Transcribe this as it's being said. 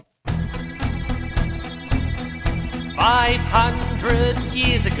500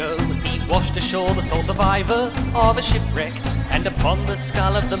 years ago, he washed ashore the sole survivor of a shipwreck, and upon the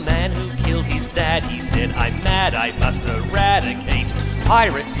skull of the man who killed his dad, he said, "I'm mad, I must eradicate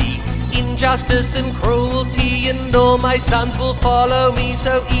piracy, injustice and cruelty, and all my sons will follow me,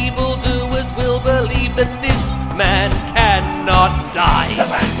 so evildoers will believe that this man cannot die." The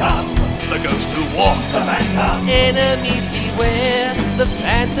Phantom! The ghost who walks. The Phantom! Enemies beware, the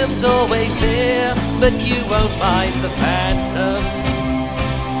Phantom's always there, but you won't find the Phantom.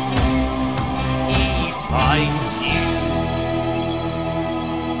 He finds you.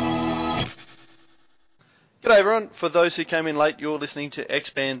 G'day everyone, for those who came in late, you're listening to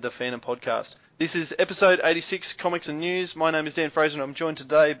X-Band, the Phantom Podcast. This is episode 86, Comics and News. My name is Dan Fraser and I'm joined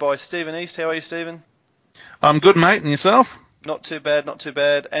today by Stephen East. How are you, Stephen? I'm good, mate, and yourself? Not too bad, not too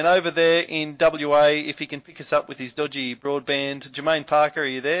bad. And over there in WA, if he can pick us up with his dodgy broadband, Jermaine Parker, are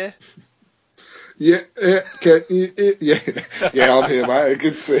you there? Yeah, I'm here, mate.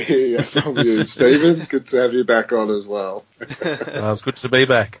 Good to hear you from you, Stephen. Good to have you back on as well. It's good to be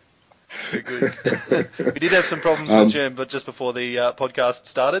back. Very good. We did have some problems with Jerm, but just before the podcast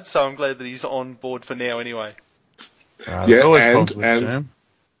started, so I'm glad that he's on board for now anyway.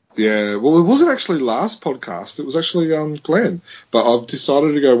 Yeah, well, it wasn't actually last podcast. It was actually Glenn. But I've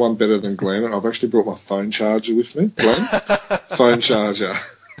decided to go one better than Glenn, and I've actually brought my phone charger with me. Glenn? Phone charger.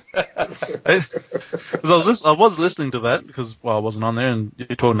 I was listening to that because, well, I wasn't on there, and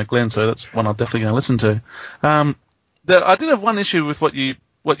you're talking to Glenn, so that's one I'm definitely going to listen to. I did have one issue with what you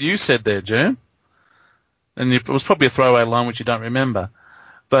said there, Jerm. And it was probably a throwaway line which you don't remember.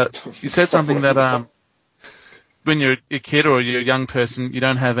 But you said something that... when you're a kid or you're a young person, you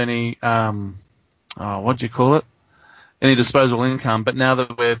don't have any, what do you call it? Any disposable income. But now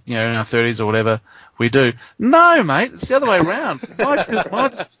that we're, in our 30s or whatever, we do. No, mate, it's the other way around. I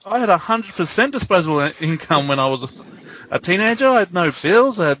had 100% disposable income when I was a teenager. I had no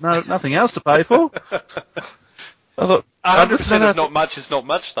bills. I had nothing else to pay for. I thought 100% is not much. It's not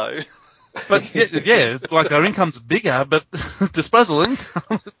much though. But yeah, like our income's bigger, but disposable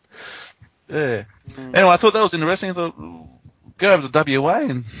income. Yeah. Anyway, I thought that was interesting. I thought, go over to WA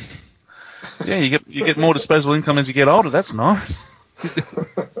and you get more disposable income as you get older. That's nice.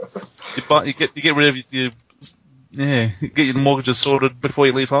 you get rid of you get your mortgages sorted before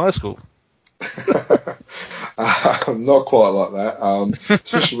you leave high school. Not quite like that.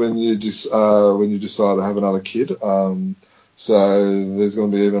 Especially when you decide to have another kid. So there's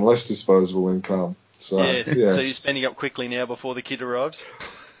going to be even less disposable income. So So you're spending up quickly now before the kid arrives.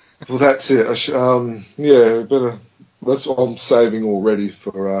 Well, that's it. That's what I'm saving already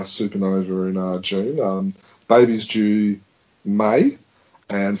for Supernova in June. Baby's due May,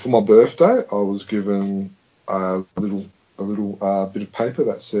 and for my birthday, I was given a little bit of paper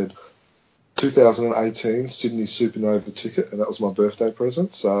that said 2018 Sydney Supernova ticket, and that was my birthday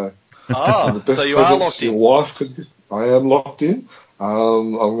present. So, the best so you are locked in. Your wife could. I am locked in.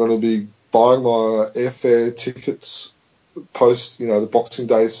 I'm going to be buying my airfare tickets post, the Boxing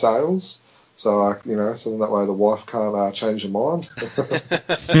Day sales, so so that way the wife can't change her mind.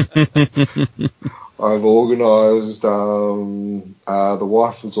 I've organised, the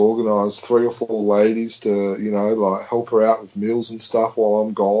wife has organised 3 or 4 ladies to, help her out with meals and stuff while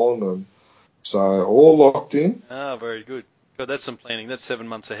I'm gone, and so all locked in. Ah, very good. God, that's some planning. That's 7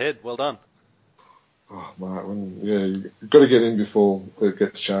 months ahead. Well done. Oh, mate, you've got to get in before it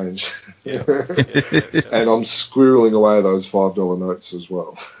gets changed. Yeah. And I'm squirreling away those $5 notes as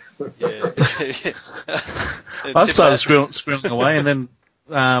well. I started squirreling away, and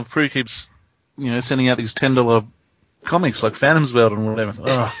then Prue keeps, sending out these $10 comics like Phantom's World and whatever.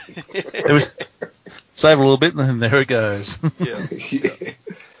 Save a little bit, and then there it goes. Yeah.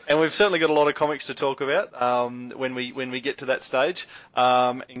 And we've certainly got a lot of comics to talk about when we get to that stage,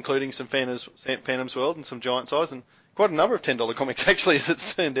 including some Phantom's World and some Giant Size, and quite a number of $10 comics actually, as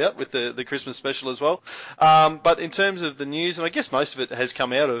it's turned out with the Christmas special as well. But in terms of the news, and I guess most of it has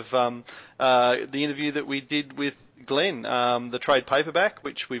come out of the interview that we did with Glenn, the trade paperback,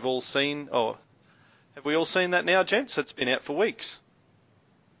 which we've all seen. Oh, have we all seen that now, gents? It's been out for weeks.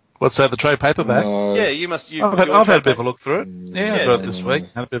 What's that, the trade paperback? No. Yeah, you must. I've had a bit of a look through it. Yeah, I got it this week.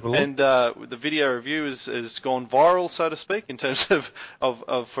 Had a bit of a look. And the video review has gone viral, so to speak, in terms of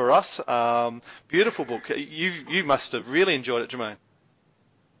for us. Beautiful book. You must have really enjoyed it, Jermaine.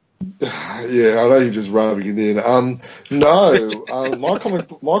 Yeah, I know you're just rubbing it in. No, my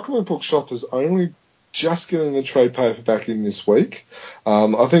comic book shop is only just getting the trade paperback in this week.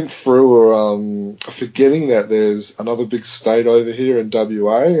 I think Frew are forgetting that there's another big state over here in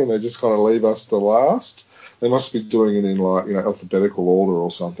WA, and they just kind of leave us to last. They must be doing it in like alphabetical order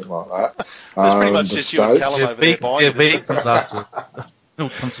or something like that. There's pretty much the just you and States. Callum over there buying it, isn't comes after.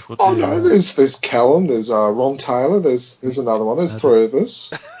 Oh no, there's Callum, there's Ron Taylor, there's another one, there's three of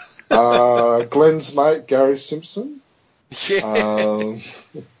us. Glenn's mate Gary Simpson. Yeah.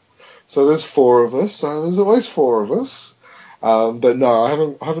 So there's four of us. So there's at least four of us. But no, I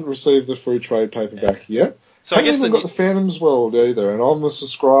haven't received the free trade paperback yet. So I guess haven't even got the Phantom's World either, and I'm a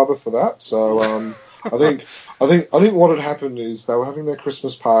subscriber for that. So I think what had happened is they were having their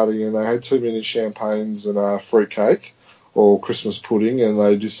Christmas party and they had too many champagnes and fruitcake or Christmas pudding, and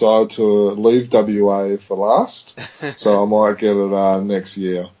they decided to leave WA for last. So I might get it next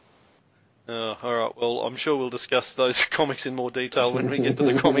year. Oh, all right. Well, I'm sure we'll discuss those comics in more detail when we get to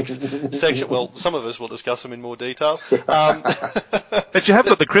the comics section. Well, some of us will discuss them in more detail. But you have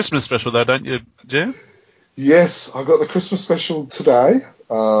got the Christmas special, though, don't you, Jim? Yes, I got the Christmas special today,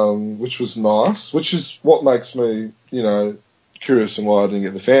 which was nice, which is what makes me, curious and why I didn't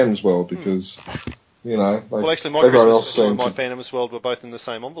get the Phantom's World, because, well, actually, my Christmas special and my Phantom's World were both in the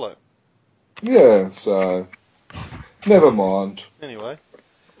same envelope. Yeah, so, never mind. Anyway.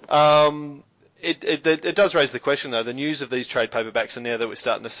 It does raise the question, though. The news of these trade paperbacks, and now that we're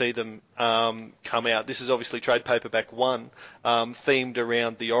starting to see them come out, this is obviously trade paperback 1, themed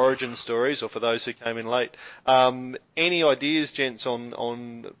around the origin stories, or for those who came in late. Any ideas, gents,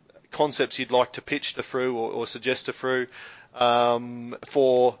 on concepts you'd like to pitch to Frew or suggest to Frew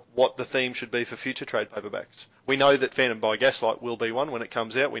for what the theme should be for future trade paperbacks? We know that Phantom by Gaslight will be one when it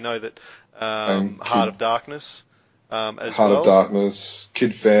comes out. We know that Heart of Darkness... Heart of Darkness,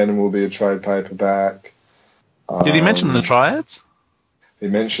 Kid Phantom will be a trade paperback. Did he mention the Triads? He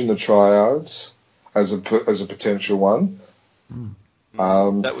mentioned the Triads as a potential one.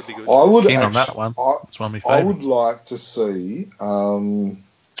 That would be good. I would keen on that one. That's one of my favourites. I would like to see. I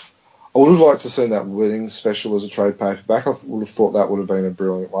would have liked to see that wedding special as a trade paperback. I would have thought that would have been a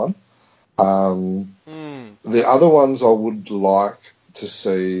brilliant one. The other ones I would like to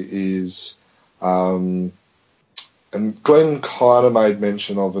see is. And Glenn kind of made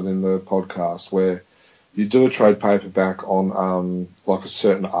mention of it in the podcast, where you do a trade paperback on like a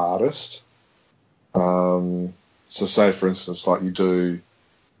certain artist. So say, for instance, like you do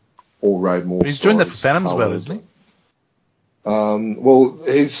all Ray Moore. He's doing that for Phantom as well, isn't he? Well,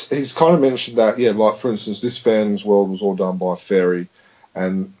 he's kind of mentioned that, yeah, like for instance, this Phantom's World was all done by Ferry,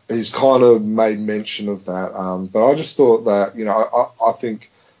 and he's kind of made mention of that. But I just thought that, I think,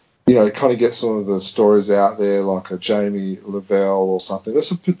 kind of get some of the stories out there, like a Jamie Lavelle or something.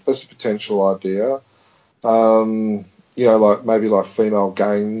 That's a potential idea. Like maybe like female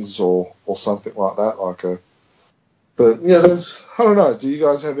gangs or something like that. But yeah, I don't know. Do you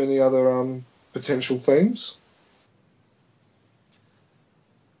guys have any other potential themes?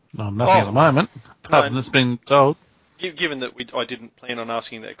 No, nothing at the moment, apart from that's been told. Given that I didn't plan on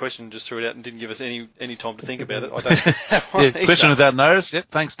asking that question, just threw it out and didn't give us any time to think about it, I don't have one question without notice. Yep,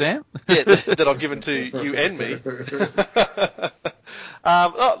 thanks, Dan. Yeah, that I've given to you and me.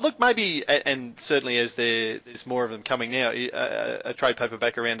 Look, maybe, and certainly as there's more of them coming now, a trade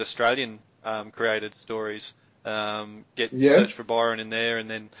paperback around Australian created stories. Search for Byron in there, and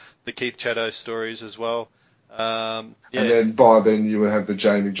then the Keith Chatto stories as well. And then by then you would have the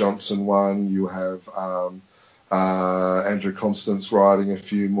Jamie Johnson one. You have Andrew Constance writing a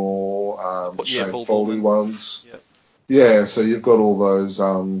few more Shane Foley ones. Yep. Yeah, so you've got all those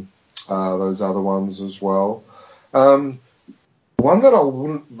other ones as well. One that I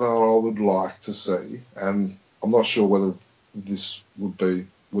would like to see, and I'm not sure whether this would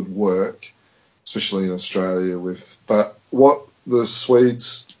work, especially in Australia but what the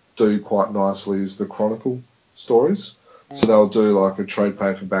Swedes do quite nicely is the Chronicle stories. So they'll do like a trade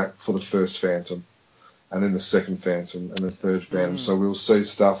paperback for the first Phantom, and then the second Phantom, and the third Phantom. So we'll see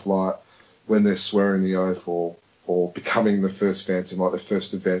stuff like when they're swearing the oath, or becoming the first Phantom, like their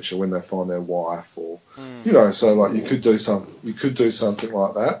first adventure when they find their wife, or so like you could do something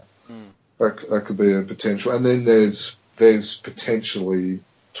like that. That could be a potential. And then there's potentially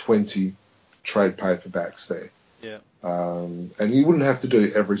 20 trade paperbacks there. Yeah. And you wouldn't have to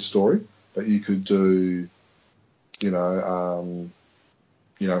do every story, but you could do,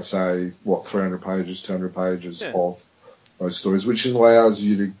 say, 300 pages, 200 pages of those stories, which allows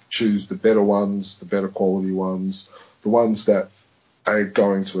you to choose the better ones, the better quality ones, the ones that are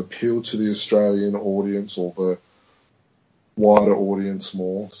going to appeal to the Australian audience or the wider audience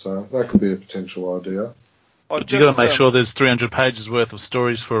more. So that could be a potential idea. You've got to make sure there's 300 pages worth of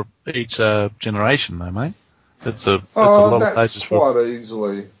stories for each generation, though, mate. That's a lot of pages.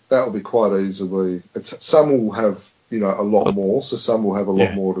 That will be quite easily. Some will have a lot more, so some will have a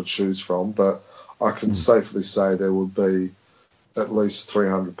lot more to choose from. But I can safely say there would be at least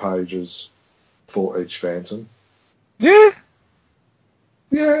 300 pages for each Phantom. Yeah.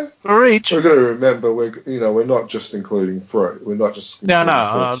 Yeah. For each. We're going to remember, we're not just including fruit. We're not just including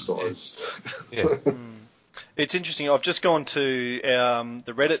fruit stories. Yeah. It's interesting. I've just gone to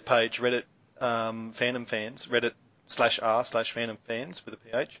the Reddit page, Reddit Phantom Fans, Reddit/r/Phantom Fans with a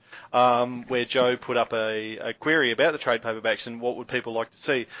PH, where Joe put up a query about the trade paperbacks and what would people like to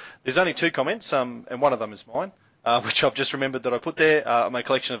see. There's only 2 comments, and one of them is mine, which I've just remembered that I put there. My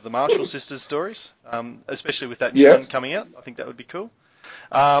collection of the Marshall sisters stories, especially with that new one coming out. I think that would be cool.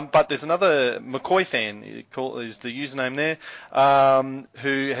 But there's another McCoy fan, is the username there,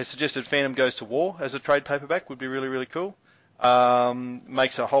 who has suggested Phantom Goes to War as a trade paperback would be really, really cool.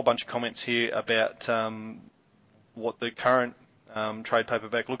 Makes a whole bunch of comments here about what the current trade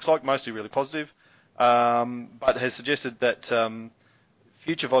paperback looks like, mostly really positive, but has suggested that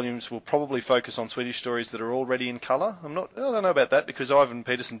future volumes will probably focus on Swedish stories that are already in colour. I don't know about that because Ivan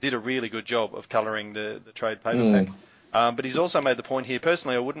Peterson did a really good job of colouring the trade paperback. But he's also made the point here,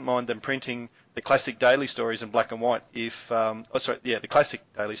 personally, I wouldn't mind them printing the classic daily stories in black and white the classic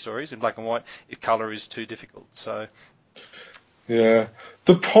daily stories in black and white if colour is too difficult. So, yeah.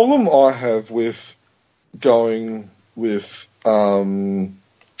 The problem I have with going with the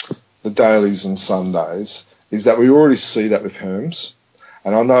dailies and Sundays is that we already see that with Herms.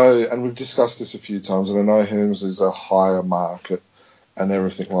 And I know, and we've discussed this a few times, and I know Herms is a higher market and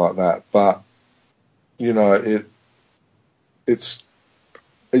everything like that. But, it's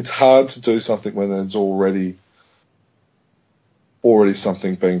hard to do something when there's already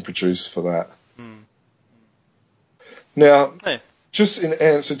something being produced for that. Now, just in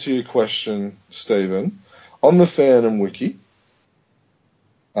answer to your question, Stephen, on the Phantom Wiki,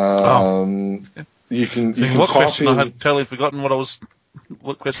 you can what type question? in. I had totally forgotten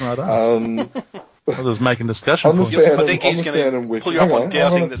what question I'd asked. I was making discussion points. I think he's going to pull you up on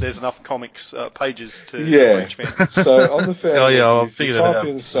doubting that there's enough comics pages to reach Phantom. So on the Phantom Wiki, I'll figure that out.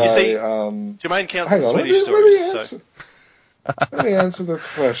 In, say, Jermaine counts the Swedish stories. Let me answer the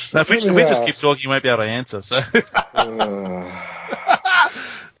question. Now, if we just keep talking, you won't be able to answer. So,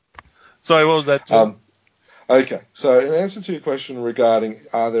 sorry, what was that? Okay, so in answer to your question regarding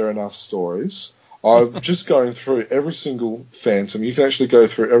are there enough stories, I'm just going through every single Phantom. You can actually go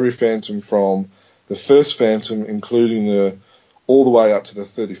through every Phantom from the first Phantom, including all the way up to the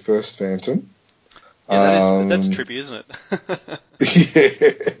 31st Phantom. Yeah, that's trippy, isn't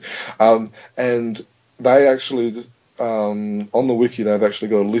it? Yeah. And they actually, on the wiki, they've actually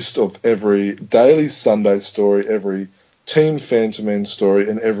got a list of every daily Sunday story, every Team Phantom End story,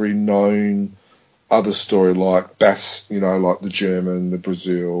 and every known other story like Bass, like the German, the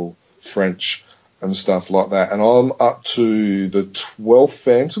Brazil, French, and stuff like that. And I'm up to the 12th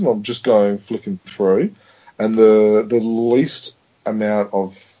Phantom. I'm just flicking through. And the least amount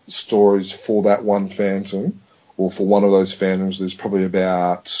of stories for that one Phantom, or for one of those Phantoms, there's probably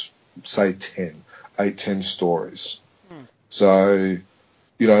about, say, 10 stories. So,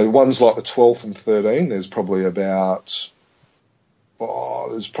 ones like the 12th and 13, there's probably about, there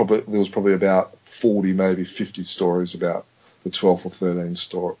was probably about 40, maybe 50 stories about the 12th or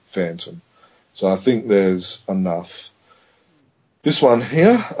 13th Phantom. So I think there's enough. This one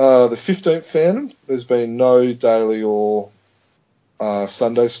here, the 15th Phantom, there's been no daily or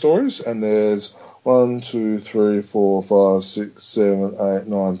Sunday stories, and there's 1, 2, 3, 4, 5, 6, 7, 8,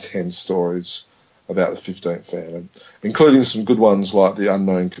 9, 10 stories about the 15th Phantom, including some good ones like the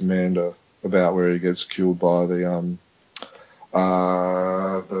Unknown Commander, about where he gets killed by the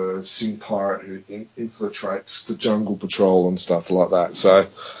Sing pirate who infiltrates the Jungle Patrol and stuff like that. So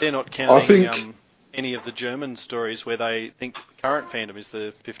they're not counting any of the German stories where they think the current Phantom is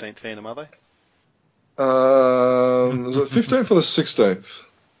the 15th Phantom, are they? Is it 15th or the 16th?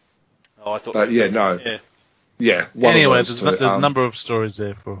 Oh, I thought. Yeah. Anyway, there's a number of stories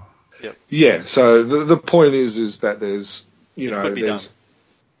there for. Yep. Yeah. So the point is that there's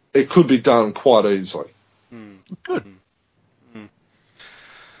it could be done quite easily. Good.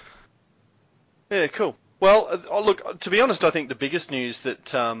 Yeah, cool. Well, look, to be honest, I think the biggest news that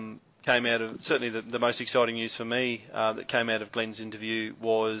came out of, certainly the most exciting news for me that came out of Glenn's interview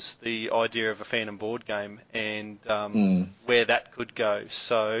was the idea of a Phantom board game and where that could go.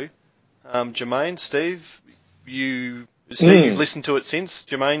 So, Jermaine, Steve, you've listened to it since.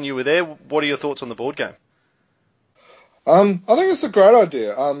 Jermaine, you were there. What are your thoughts on the board game? I think it's a great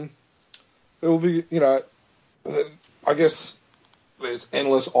idea. It will be, I guess there's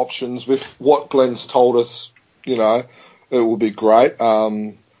endless options with what Glenn's told us, it will be great.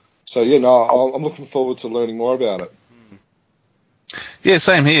 I'm looking forward to learning more about it. Yeah,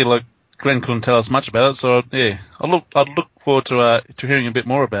 same here. Like, Glenn couldn't tell us much about it, so yeah, I'd look forward to hearing a bit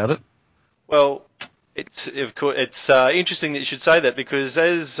more about it. Well, it's interesting that you should say that, because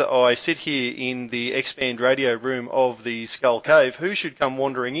as I sit here in the Expand radio room of the Skull Cave, who should come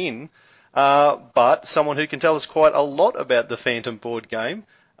wandering in but someone who can tell us quite a lot about the Phantom board game.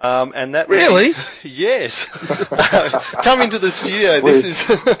 And that really? Yes. Come into the studio.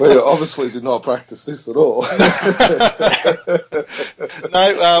 We obviously did not practice this at all.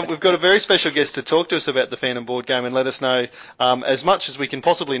 No, we've got a very special guest to talk to us about the Phantom board game and let us know as much as we can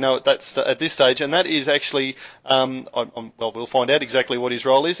possibly know at this stage. And that is actually, we'll find out exactly what his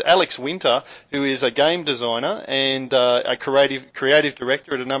role is. Alex Winter, who is a game designer and a creative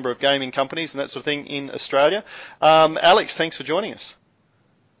director at a number of gaming companies and that sort of thing in Australia. Alex, thanks for joining us.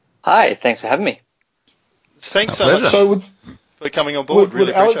 Hi, thanks for having me. Thanks so much for coming on board. Would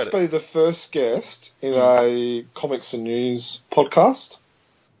Alex be the first guest in a comics and news podcast?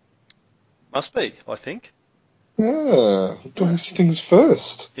 Must be, I think. Yeah, doing things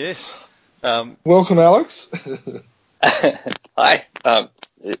first. Yes. Welcome, Alex. Hi, I'm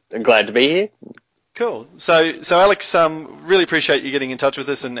glad to be here. Cool. So Alex, really appreciate you getting in touch with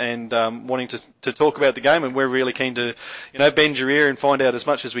us and wanting to talk about the game, and we're really keen to, bend your ear and find out as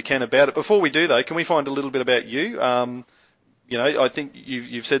much as we can about it. Before we do, though, can we find a little bit about you? I think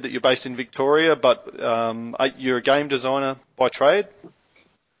you've said that you're based in Victoria, but you're a game designer by trade?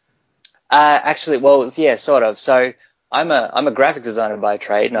 Actually, well, yeah, sort of. So I'm a graphic designer by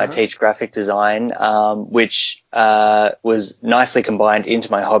trade, and I teach graphic design, which was nicely combined into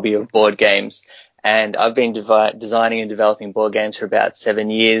my hobby of board games. And I've been designing and developing board games for about 7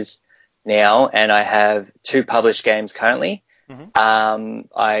 years now, and I have 2 published games currently.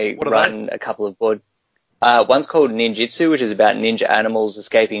 I run a couple of board. One's called Ninjitsu, which is about ninja animals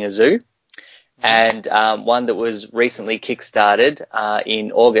escaping a zoo, and one that was recently kickstarted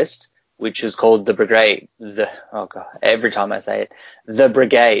in August, which is called The Brigade. Every time I say it, The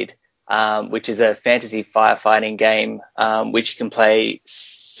Brigade, which is a fantasy firefighting game, which you can play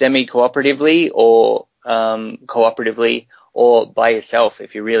semi-cooperatively or cooperatively or by yourself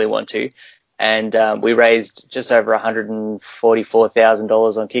if you really want to. And we raised just over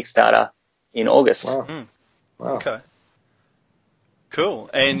 $144,000 on Kickstarter in August. Wow. Okay.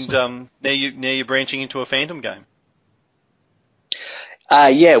 Cool. And now you're branching into a Phantom game.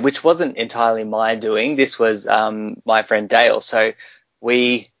 Yeah, which wasn't entirely my doing. This was my friend Dale. So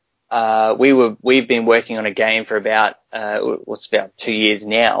we've been working on a game for about 2 years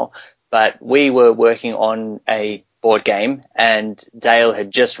now, but we were working on a board game, and Dale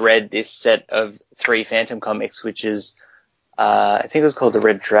had just read this set of 3 Phantom comics, which is I think it was called the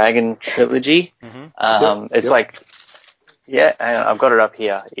Red Dragon Trilogy. It's like, I've got it up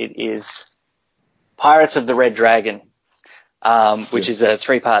here. It is Pirates of the Red Dragon, which is a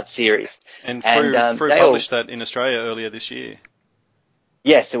 3-part series. And Frew Dale published that in Australia earlier this year.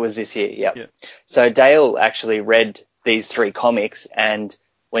 Yes, it was this year, yeah. So Dale actually read these 3 comics, and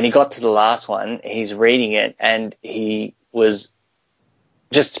when he got to the last one, he's reading it, and he was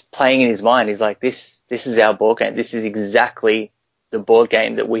just playing in his mind. He's like, this is our board game. This is exactly the board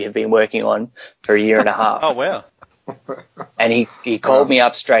game that we have been working on for 1.5 years. Oh, wow. And he called me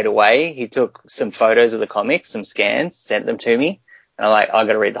up straight away. He took some photos of the comics, some scans, sent them to me, and I'm like, I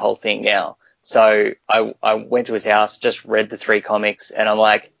got to read the whole thing now. So I went to his house, just read the 3 comics, and I'm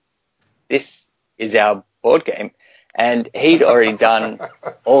like, this is our board game. And he'd already done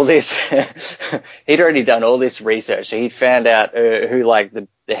all this. He'd already done all this research. So he'd found out who like the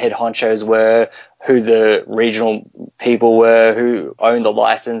head honchos were, who the regional people were, who owned the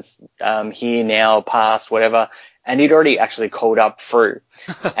license here, now, past, whatever. And he'd already actually called up Frew,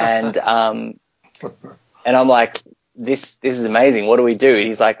 and I'm like, this is amazing. What do we do?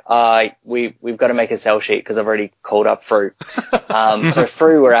 He's like, we've got to make a sell sheet because I've already called up Frew. So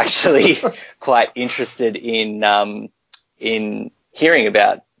Frew were actually quite interested in hearing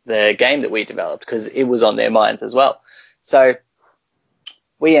about the game that we developed because it was on their minds as well. So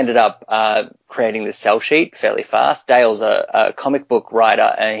we ended up creating this sell sheet fairly fast. Dale's a comic book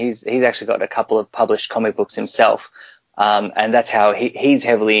writer, and he's actually got a couple of published comic books himself. And that's how he's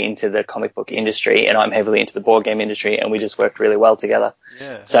heavily into the comic book industry, and I'm heavily into the board game industry, and we just worked really well together.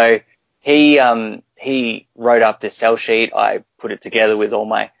 Yeah. So he wrote up this sell sheet. I put it together with all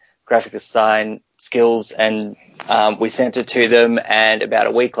my graphic design skills, and we sent it to them. And about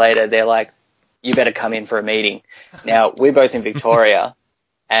a week later, they're like, "You better come in for a meeting." Now we're both in Victoria,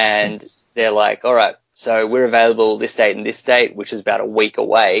 and they're like, "All right, so we're available this date and this date," which is about a week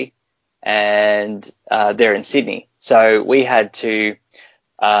away, and they're in Sydney. So we had to,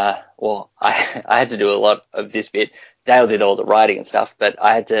 I had to do a lot of this bit. Dale did all the writing and stuff, but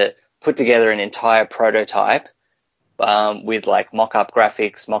I had to put together an entire prototype with like mock-up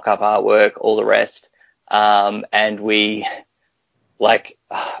graphics, mock-up artwork, all the rest. And we, like,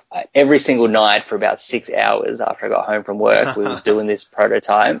 every single night for about 6 hours after I got home from work, we was doing this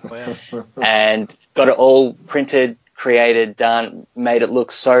prototype. Wow. And got it all printed, created, done, made it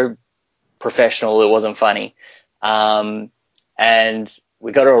look so professional it wasn't funny. And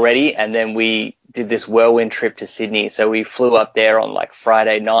we got it all ready, and then we did this whirlwind trip to Sydney. So we flew up there on like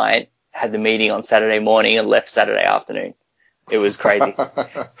Friday night, had the meeting on Saturday morning, and left Saturday afternoon. It was crazy.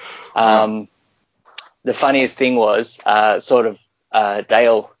 The funniest thing was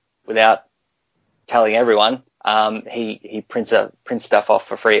Dale, without telling everyone, he prints stuff off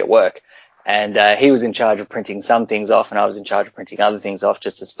for free at work. And he was in charge of printing some things off, and I was in charge of printing other things off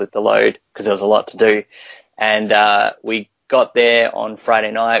just to split the load because there was a lot to do. And we got there on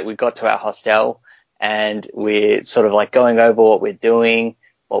Friday night. We got to our hostel, and we're sort of like going over what we're doing,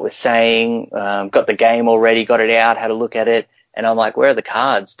 what we're saying, got the game already, got it out, had a look at it. And I'm like, where are the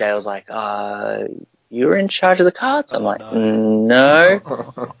cards? Dale's like, you were in charge of the cards? I'm like, no.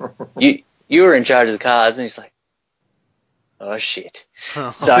 You were in charge of the cards. And he's like, oh, shit.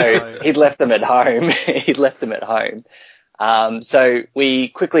 So he'd left them at home. So we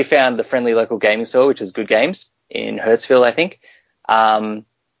quickly found the friendly local gaming store, which is Good Games in Hurstville, I think.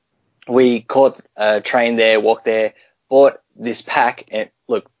 We caught a train there, walked there, bought this pack. And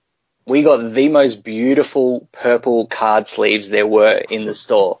look, we got the most beautiful purple card sleeves there were in the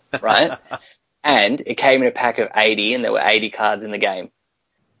store, right? And it came in a pack of 80, and there were 80 cards in the game.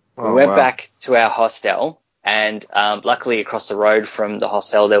 We went back to our hostel, and luckily across the road from the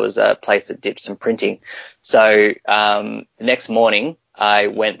hostel there was a place that did some printing. So the next morning I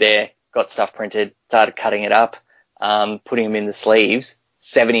went there, got stuff printed, started cutting it up, putting them in the sleeves.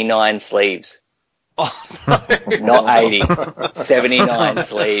 79 sleeves. Oh, no. Not 80. 79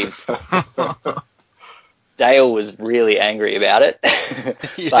 sleeves. Dale was really angry about it.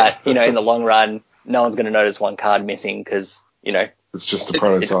 But, in the long run, no one's going to notice one card missing because, it's just a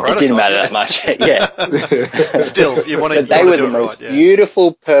prototype. It didn't matter that much. Yeah. Still, you want to. But they were the most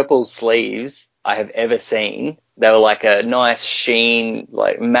beautiful purple sleeves I have ever seen. They were like a nice sheen,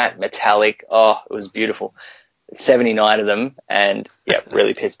 like matte metallic. Oh, it was beautiful. 79 of them, and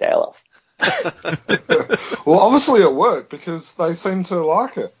really pissed Dale off. Well, obviously it worked because they seem to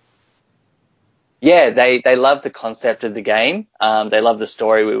like it. Yeah, they love the concept of the game. They love the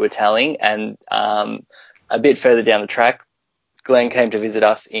story we were telling, and a bit further down the track, Glenn came to visit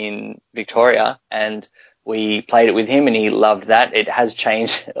us in Victoria, and we played it with him, and he loved that. It has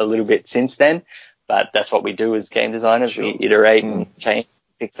changed a little bit since then, but that's what we do as game designers. Sure. We iterate and change,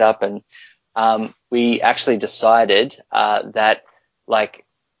 fix up, and we actually decided that, like,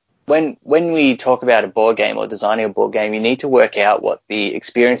 when we talk about a board game or designing a board game, you need to work out what the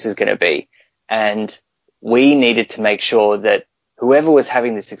experience is going to be. And we needed to make sure that whoever was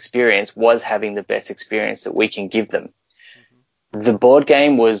having this experience was having the best experience that we can give them. Mm-hmm. The board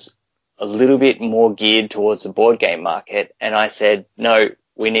game was a little bit more geared towards the board game market, and I said, no,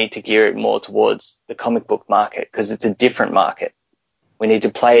 we need to gear it more towards the comic book market because it's a different market. We need to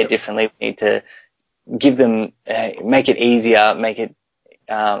play it differently. We need to give them, make it easier, make it,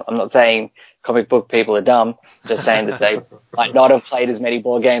 I'm not saying comic book people are dumb, just saying that they might not have played as many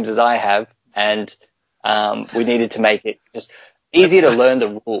board games as I have, and we needed to make it just easier to learn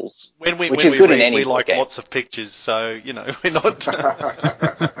the rules, which is good in any we like game. Lots of pictures, so, we're not...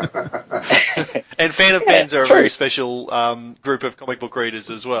 And fans are a very special group of comic book readers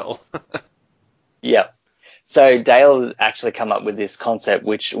as well. Yeah. So Dale has actually come up with this concept,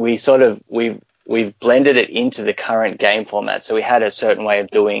 which we've blended it into the current game format. So we had a certain way of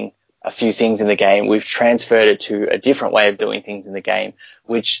doing a few things in the game. We've transferred it to a different way of doing things in the game,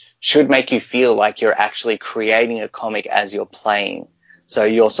 which should make you feel like you're actually creating a comic as you're playing. So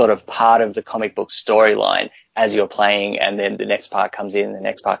you're sort of part of the comic book storyline as you're playing, and then the next part comes in, the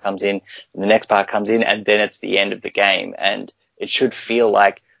next part comes in, and the next part comes in, and then it's the end of the game. And it should feel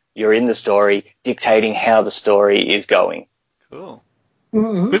like you're in the story, dictating how the story is going. Cool.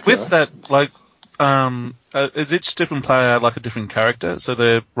 Mm-hmm. With that, like, is each different player like a different character, so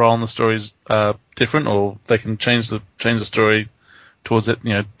their role in the story is different, or they can change the story towards it,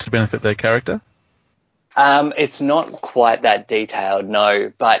 to benefit their character? It's not quite that detailed,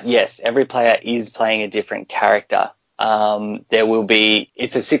 no. But yes, every player is playing a different character.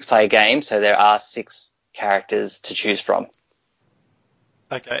 It's a 6-player game, so there are 6 characters to choose from.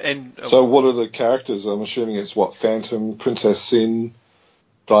 Okay, and so what are the characters? I'm assuming it's Phantom, Princess Sin,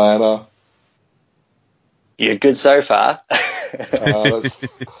 Diana. You're good so far. That's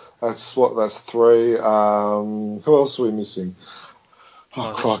 3. Who else are we missing?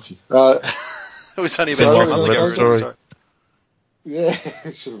 Oh, crikey. It was only So about 6 I months read ago. the Story. Yeah,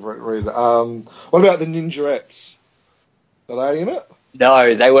 should have read it. What about the Ninjarettes? Are they in it?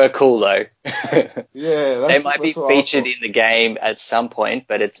 No, they were cool though. Yeah, They might be that's what featured I in the game at some point,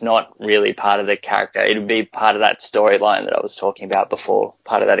 but it's not really part of the character. It would be part of that storyline that I was talking about before,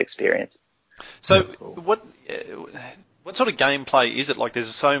 part of that experience. So, what sort of gameplay is it? Like, there's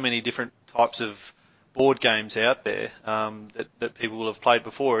so many different types of board games out there that people will have played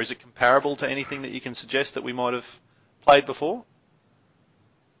before. Is it comparable to anything that you can suggest that we might have played before?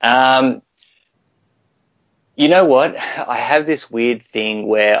 You know what? I have this weird thing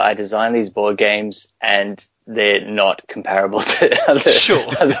where I design these board games and they're not comparable to other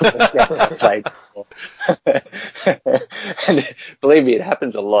board games I've played before. And believe me, it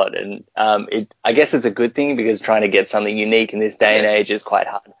happens a lot. And I guess it's a good thing because trying to get something unique in this day and age is quite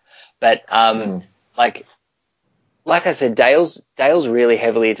hard. But like I said, Dale's really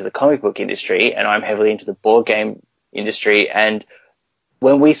heavily into the comic book industry, and I'm heavily into the board game industry. And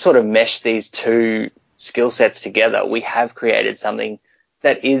when we sort of mesh these two skill sets together, we have created something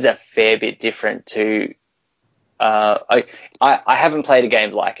that is a fair bit different to. I haven't played a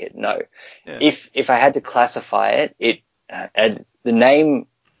game like it. No. Yeah. If I had to classify it, the name.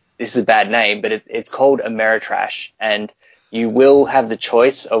 This is a bad name, but it's called Ameritrash, and you will have the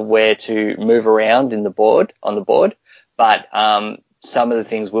choice of where to move around on the board, but some of the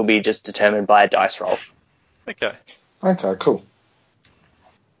things will be just determined by a dice roll. Okay, cool.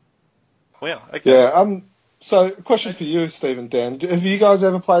 Wow. Okay. Yeah. So, question for you, Steve and Dan: have you guys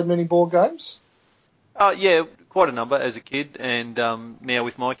ever played many board games? Yeah, quite a number as a kid, and now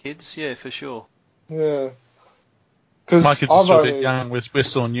with my kids, yeah, for sure. Yeah. My kids are still a bit young. We're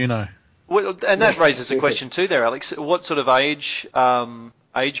still on Uno. Well, and that raises a question too there, Alex. What sort of age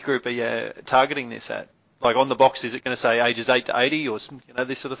group are you targeting this at? Like on the box, is it going to say ages 8 to 80 or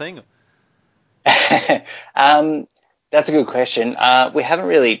this sort of thing? That's a good question. We haven't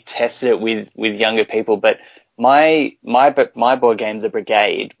really tested it with younger people, but my board game, The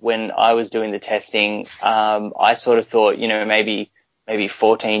Brigade, when I was doing the testing, I sort of thought, maybe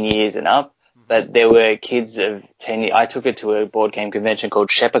 14 years and up. But there were kids of 10 years. I took it to a board game convention called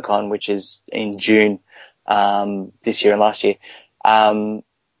Sheppercon, which is in June this year and last year, and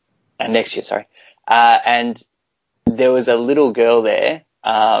next year, sorry. And there was a little girl there,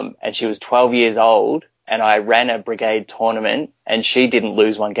 and she was 12 years old, and I ran a Brigade tournament, and she didn't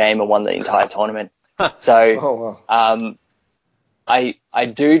lose one game and won the entire tournament. So I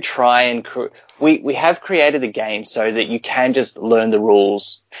do try and we have created the game so that you can just learn the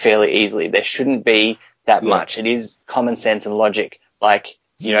rules fairly easily. There shouldn't be that much. It is common sense and logic. Like,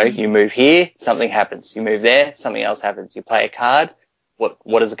 you move here, something happens. You move there, something else happens. You play a card.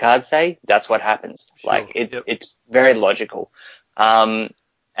 What does the card say? That's what happens. Sure. It's very logical.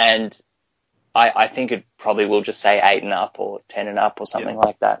 And I think it probably will just say 8 and up or 10 and up or something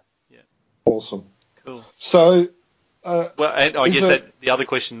like that. Yeah. Awesome. Cool. So, well, and I guess that the other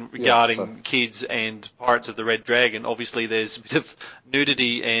question regarding kids and Pirates of the Red Dragon, obviously there's a bit of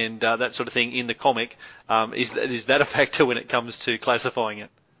nudity and that sort of thing in the comic. Is that a factor when it comes to classifying it?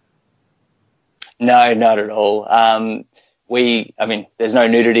 No, not at all. There's no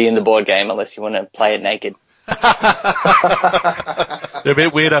nudity in the board game unless you want to play it naked. They're a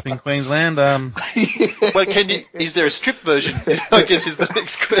bit weird up in Queensland. Well, is there a strip version? I guess is the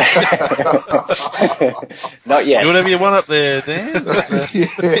next question. Not yet. Do whatever you want up there, Dan.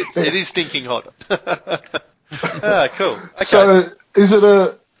 It is stinking hot. Cool. Okay. So, is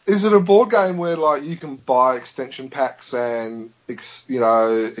it a board game where you can buy extension packs and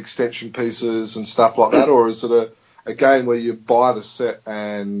extension pieces and stuff like that, or is it a game where you buy the set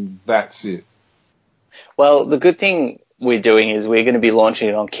and that's it? Well, the good thing we're doing is we're going to be launching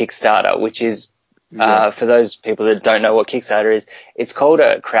it on Kickstarter, which is, for those people that don't know what Kickstarter is, it's called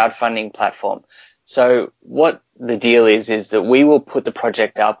a crowdfunding platform. So what the deal is that we will put the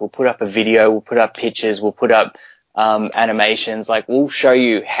project up, we'll put up a video, we'll put up pictures, we'll put up animations, we'll show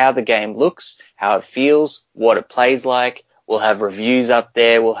you how the game looks, how it feels, what it plays like. We'll have reviews up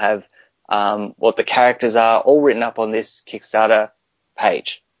there, we'll have what the characters are, all written up on this Kickstarter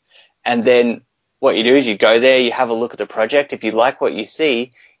page. And then what you do is you go there, you have a look at the project. If you like what you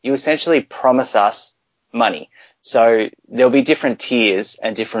see, you essentially promise us money. So there'll be different tiers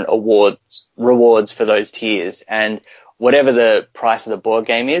and different rewards for those tiers. And whatever the price of the board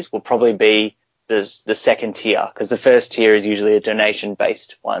game is will probably be the second tier, because the first tier is usually a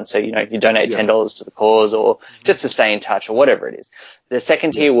donation-based one. So, you donate $10 to the cause or just to stay in touch or whatever it is. The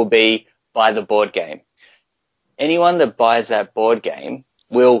second tier will be buy the board game. Anyone that buys that board game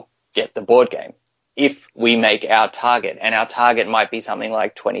will get the board game. if we make our target, and our target might be something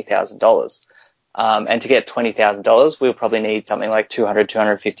like $20,000. And to get $20,000, we'll probably need something like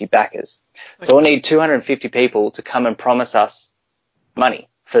 250 backers. Okay. So we'll need 250 people to come and promise us money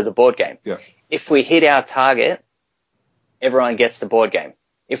for the board game. Yeah. If we hit our target, everyone gets the board game.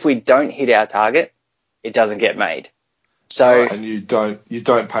 If we don't hit our target, it doesn't get made. So and you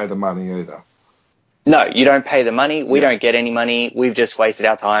don't pay the money either. No, you don't pay the money. We don't get any money. We've just wasted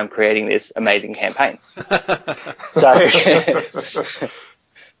our time creating this amazing campaign. So,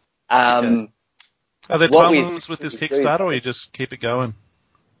 are there time limits with this Kickstarter, or you just keep it going?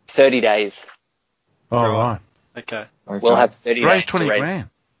 30 days. Oh, right. Okay. We'll have 30 days. Raise 20 grand.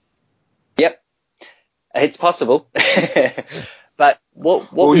 Yep. It's possible. But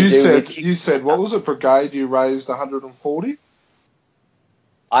what well, we you said, what was it, Brigade? You raised 140?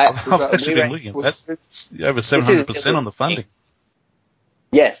 I've actually been looking at that. It's over 700% on the funding.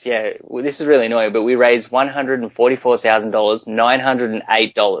 Yes, yeah. Well, this is really annoying, but we raised $144,000,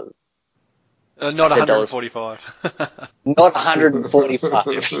 $908. Not 145. Not 145,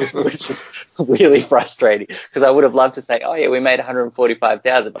 which is really frustrating because I would have loved to say, oh yeah, we made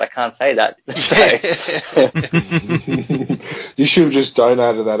 145,000, but I can't say that. So. You should have just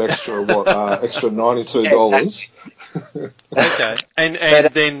donated that extra $92. Okay, and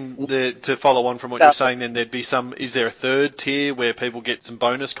then to follow on from what you're saying, then there'd be some. Is there a third tier where people get some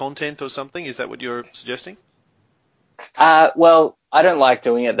bonus content or something? Is that what you're suggesting? Well, I don't like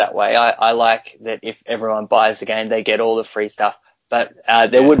doing it that way. I like that if everyone buys the game, they get all the free stuff. But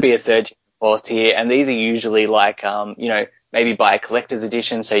there would be a third tier, fourth tier, and these are usually like, maybe buy a collector's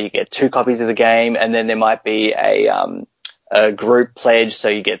edition, so you get 2 copies of the game, and then there might be a group pledge, so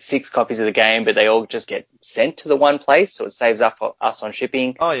you get 6 copies of the game, but they all just get sent to the one place, so it saves us on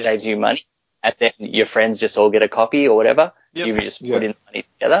shipping, saves you money, and then your friends just all get a copy or whatever. Yep. You just put in the money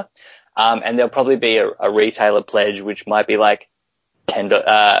together. And there'll probably be a retailer pledge, which might be like 10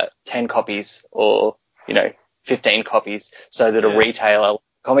 copies or, 15 copies, so that a retailer,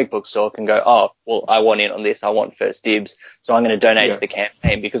 comic book store can go, oh, well, I want in on this. I want first dibs. So I'm going to donate to the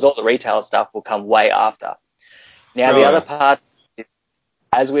campaign, because all the retailer stuff will come way after. Now, the other part is,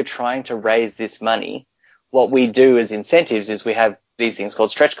 as we're trying to raise this money, what we do as incentives is we have these things called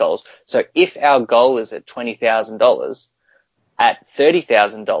stretch goals. So if our goal is at $20,000, at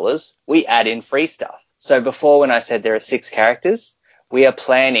 $30,000, we add in free stuff. So before, when I said there are 6 characters, we are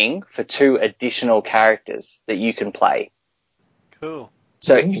planning for 2 additional characters that you can play. Cool.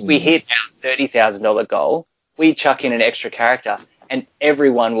 So if we hit our $30,000 goal, we chuck in an extra character, and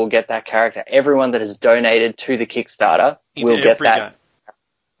everyone will get that character. Everyone that has donated to the Kickstarter will get that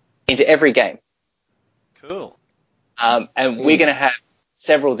into every game. Cool. And we're going to have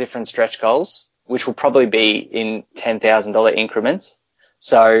several different stretch goals, which will probably be in $10,000 increments.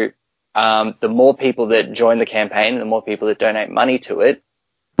 So the more people that join the campaign, the more people that donate money to it,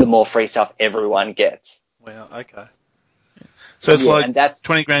 the more free stuff everyone gets. Wow, okay. So it's like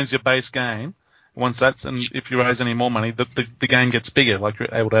 20 grand is your base game. Once that's, and if you raise any more money, the game gets bigger, like you're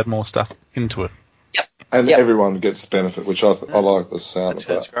able to add more stuff into it. Yep. And everyone gets the benefit, which I like the sound of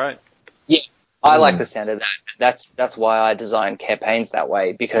that. That's great. Yeah, I like the sound of that. That's why I design campaigns that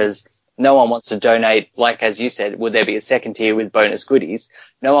way, because no one wants to donate, like as you said, would there be a second tier with bonus goodies?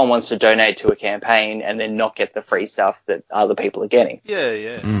 No one wants to donate to a campaign and then not get the free stuff that other people are getting. Yeah,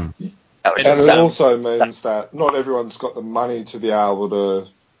 yeah. And it also means that not everyone's got the money to be able to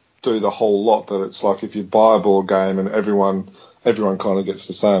do the whole lot, but it's like if you buy a board game and everyone kind of gets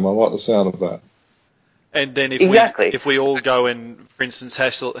the same. I like the sound of that. And then if we all go and, for instance,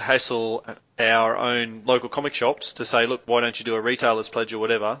 hassle our own local comic shops to say, look, why don't you do a retailer's pledge or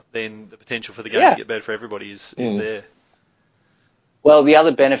whatever, then the potential for the game to get better for everybody is there. Well, the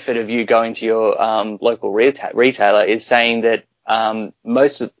other benefit of you going to your local retailer is saying that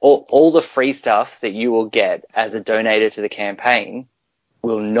most of all the free stuff that you will get as a donator to the campaign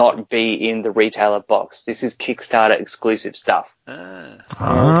will not be in the retailer box. This is Kickstarter exclusive stuff.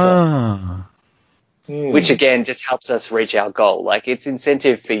 Which again just helps us reach our goal. Like, it's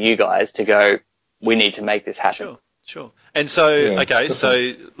incentive for you guys to go, we need to make this happen. Sure. And so,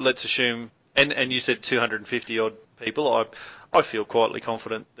 so let's assume, and you said 250 odd people. I feel quietly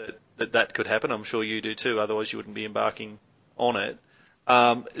confident that could happen. I'm sure you do too. Otherwise, you wouldn't be embarking on it.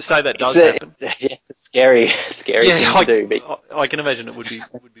 Say that does happen. It's a scary thing to do. But I can imagine it would be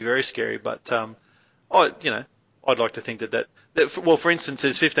very scary. But I'd like to think that well, for instance,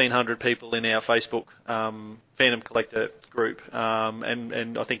 there's 1,500 people in our Facebook Phantom Collector group,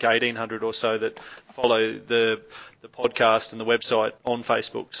 and I think 1,800 or so that follow the podcast and the website on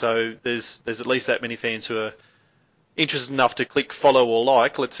Facebook. So there's at least that many fans who are interested enough to click follow or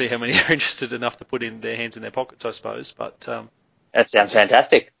like. Let's see how many are interested enough to put in their hands in their pockets, I suppose. But That sounds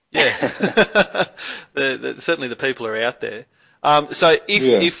fantastic. yeah, certainly the people are out there. So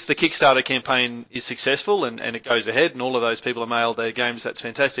if the Kickstarter campaign is successful and it goes ahead and all of those people are mailed their games, that's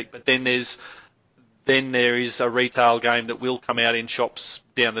fantastic. But then there is a retail game that will come out in shops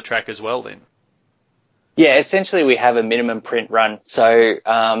down the track as well then. Yeah, essentially we have a minimum print run. So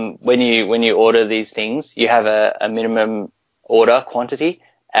when you order these things, you have a minimum order quantity,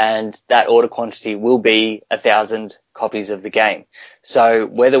 and that order quantity will be 1,000 copies of the game. So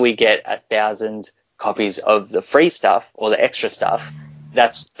whether we get 1,000 copies of the free stuff or the extra stuff,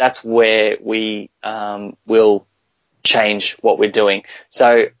 that's where we will change what we're doing.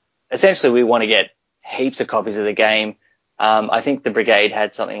 So essentially we want to get heaps of copies of the game. I think the Brigade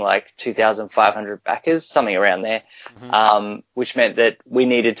had something like 2,500 backers, something around there, which meant that we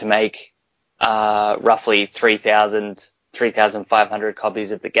needed to make roughly 3,500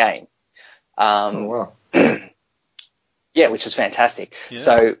 copies of the game. Oh, wow. Yeah, which is fantastic. Yeah.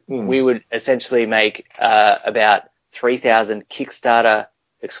 So we would essentially make about 3,000 Kickstarter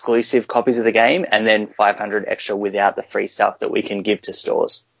exclusive copies of the game, and then 500 extra without the free stuff that we can give to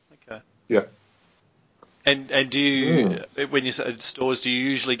stores. Okay. Yeah. And do you, when you say stores, do you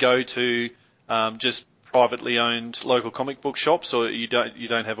usually go to just privately owned local comic book shops, or you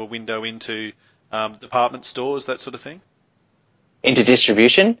don't have a window into department stores, that sort of thing? Into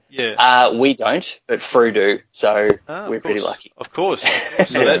distribution? Yeah. We don't, but Frew do, so we're pretty lucky. Of course.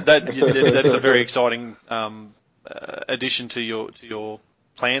 So that's a very exciting addition to your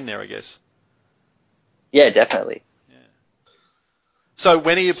plan there, I guess. Yeah, definitely. Yeah. So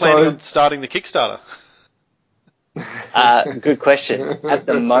when are you planning on starting the Kickstarter? Good question. At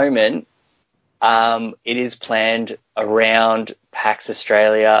the moment, it is planned around PAX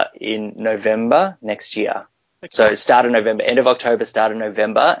Australia in November next year. Okay. So start of November, end of October, start of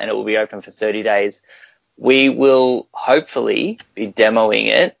November, and it will be open for 30 days. We will hopefully be demoing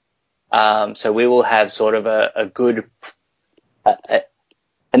it. So we will have sort of a good,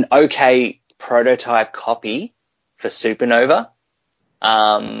 an okay prototype copy for Supernova.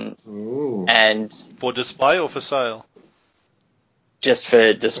 And for display or for sale? Just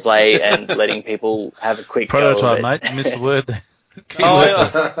for display and letting people have a quick prototype, go of it. mate. You missed the word there.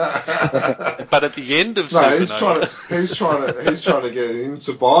 But at the end of Supernova. No, he's trying to get him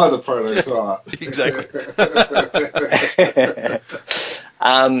to buy the prototype. Exactly.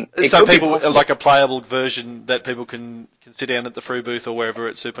 So people like a playable version that people can sit down at the Frew booth or wherever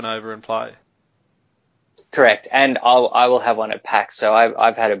at Supernova and play. Correct, and I will have one at PAX. So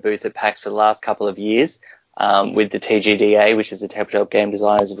I've had a booth at PAX for the last couple of years with the TGDA, which is the Tabletop Game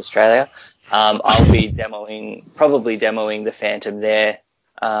Designers of Australia. I'll be probably demoing the Phantom there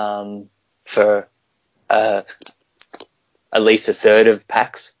for at least a third of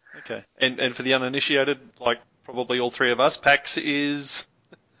PAX. Okay, and for the uninitiated, like probably all three of us, PAX is...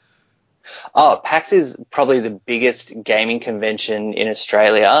 PAX is probably the biggest gaming convention in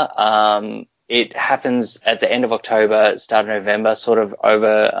Australia. It happens at the end of October, start of November, sort of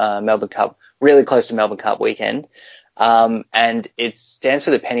over Melbourne Cup, really close to Melbourne Cup weekend. And it stands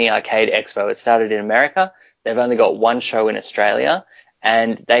for the Penny Arcade Expo. It started in America. They've only got one show in Australia,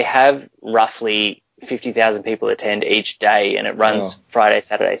 and they have roughly 50,000 people attend each day, and it runs Friday,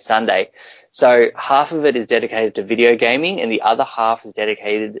 Saturday, Sunday. So half of it is dedicated to video gaming, and the other half is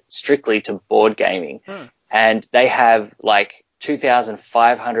dedicated strictly to board gaming. And they have like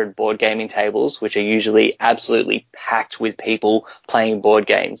 2,500 board gaming tables, which are usually absolutely packed with people playing board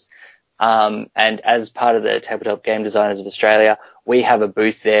games. And as part of the Tabletop Game Designers of Australia, we have a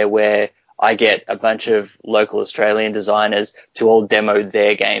booth there where I get a bunch of local Australian designers to all demo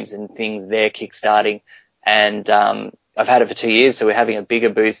their games and things they're kickstarting. And I've had it for 2 years, so we're having a bigger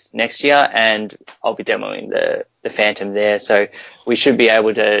booth next year, and I'll be demoing the Phantom there. So we should be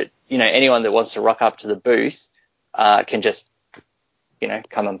able to, anyone that wants to rock up to the booth can just,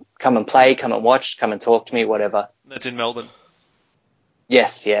 come and play, come and watch, come and talk to me, whatever. That's in Melbourne.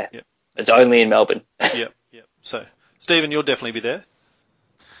 Yes, yeah. Yep. It's only in Melbourne. Yep. So, Stephen, you'll definitely be there.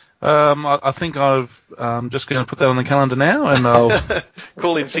 I think I've just going to put that on the calendar now, and I'll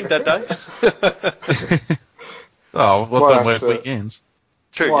call in sick that day. Don't work weekends.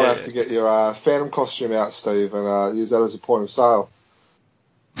 True. You might have to get your Phantom costume out, Steve, and use that as a point of sale.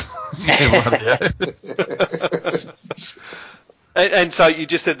 And so you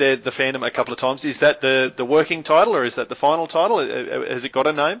just said the Phantom a couple of times. Is that the working title, or is that the final title? Has it got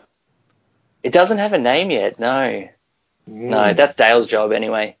a name? It doesn't have a name yet, no. No, that's Dale's job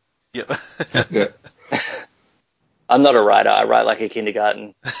anyway. Yep. Yeah. I'm not a writer. I write like a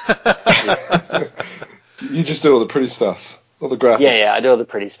kindergarten. You just do all the pretty stuff, all the graphics. Yeah, I do all the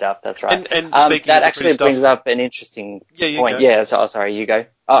pretty stuff. That's right. And speaking that of the actually pretty brings stuff, up an interesting you point. go. Yeah, sorry, you go.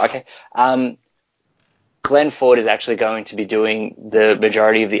 Oh, okay. Glenn Ford is actually going to be doing the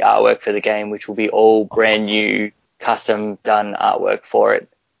majority of the artwork for the game, which will be all brand new, custom done artwork for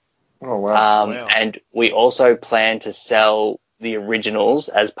it. Oh, wow. And we also plan to sell the originals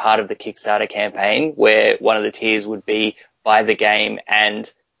as part of the Kickstarter campaign, where one of the tiers would be buy the game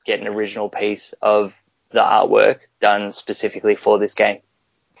and get an original piece of the artwork done specifically for this game.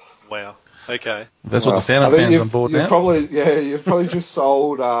 Wow. Okay. That's what the fans on board now. You've probably just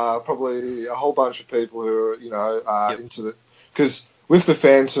sold probably a whole bunch of people who are into the, because with the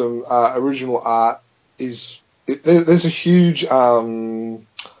Phantom original art there's a huge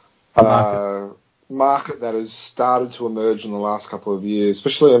market that has started to emerge in the last couple of years,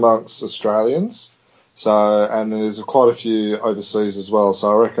 especially amongst Australians. So, and there's quite a few overseas as well. So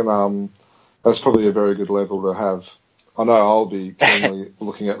I reckon that's probably a very good level to have. I know I'll be keenly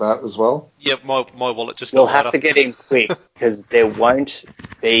looking at that as well. Yep, my wallet just got You'll lighter. have to get in quick because there won't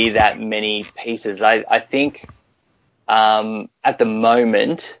be that many pieces. I think at the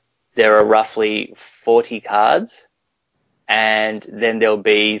moment there are roughly 40 cards, and then there'll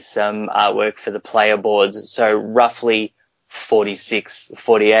be some artwork for the player boards. So roughly 46,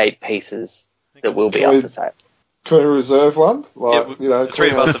 48 pieces that will be up for sale. Can we reserve one? Three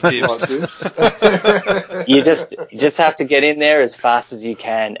of us have dibs. You just have to get in there as fast as you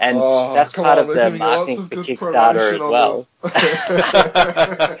can, and that's part of the marketing for Kickstarter as well.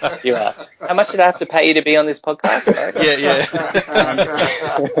 You are. How much did I have to pay you to be on this podcast?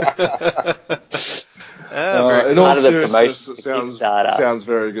 In all seriousness, it sounds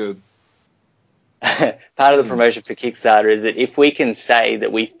very good. Part of the promotion for Kickstarter is that if we can say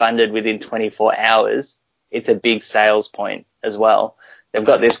that we funded within 24 hours, it's a big sales point as well. They've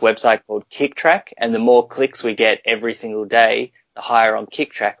got this website called KickTrack, and the more clicks we get every single day, the higher on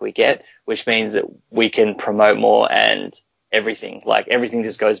KickTrack we get, which means that we can promote more and everything. Like, everything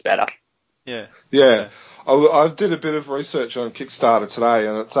just goes better. Yeah. I did a bit of research on Kickstarter today,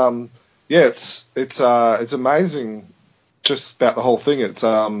 and it's amazing just about the whole thing.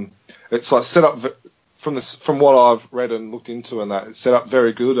 It's like set up from what I've read and looked into, and that it's set up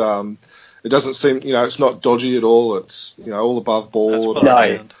very good. It doesn't seem, it's not dodgy at all. It's, all above board.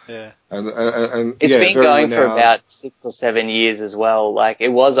 No. Yeah. And it's been going for about 6 or 7 years as well. Like, it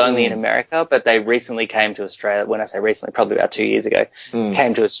was only in America, but they recently came to Australia. When I say recently, probably about 2 years ago,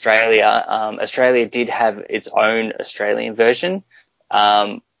 came to Australia. Australia did have its own Australian version.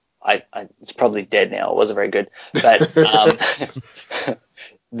 It's probably dead now. It wasn't very good, but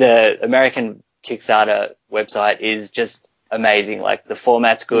the American Kickstarter website is just amazing. Like, the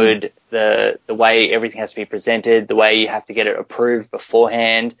format's good, the way everything has to be presented, the way you have to get it approved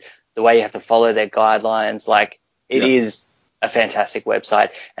beforehand, the way you have to follow their guidelines. Like, it is a fantastic website,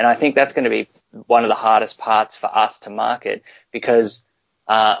 and I think that's going to be one of the hardest parts for us to market, because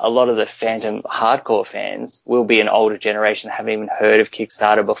a lot of the Phantom hardcore fans will be an older generation, haven't even heard of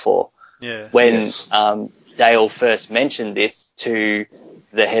Kickstarter before. Yeah. When Dale first mentioned this to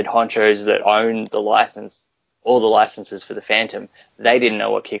the head honchos that own the license, all the licenses for the Phantom, they didn't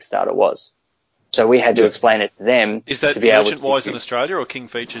know what Kickstarter was. So we had to explain it to them. Is that to be Merchant able Wise in Australia or King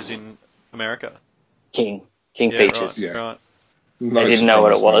Features in America? King Features. Right. They didn't know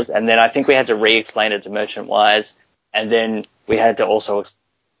what it was. And then I think we had to re-explain it to Merchant Wise. And then we had to also,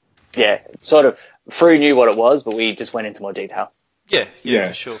 sort of, Frew knew what it was, but we just went into more detail. Yeah.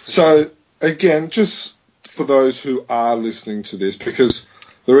 For sure. So, again, just for those who are listening to this, because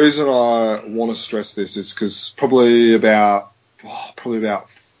the reason I want to stress this is because probably about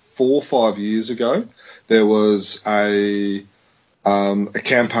 4 or 5 years ago, there was a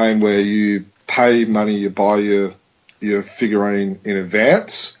campaign where you pay money, you buy your figurine in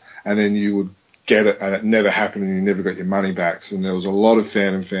advance, and then you would get it, and it never happened, and you never got your money back. And there was a lot of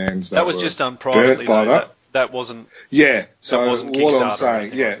Phantom fans that was were just done privately. By that. That wasn't. Yeah. So that wasn't what I'm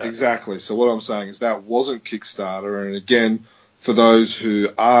saying, like exactly. So what I'm saying is that wasn't Kickstarter, and again, for those who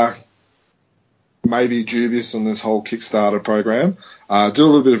are maybe dubious on this whole Kickstarter program, do a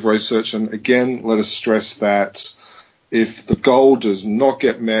little bit of research, and again, let us stress that if the goal does not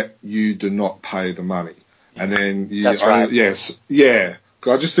get met, you do not pay the money. And then That's right. Yes. Yeah.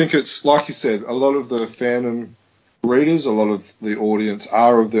 I just think it's, like you said, a lot of the Phantom readers, a lot of the audience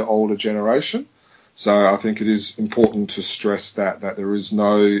are of the older generation. So I think it is important to stress that there is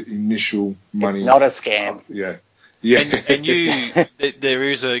no initial money. It's not a scam. Yeah. And there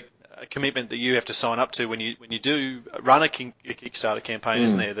is a commitment that you have to sign up to when you do run a Kickstarter campaign,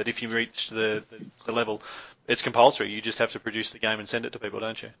 isn't there? That if you reach the level, it's compulsory. You just have to produce the game and send it to people,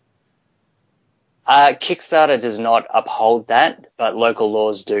 don't you? Kickstarter does not uphold that, but local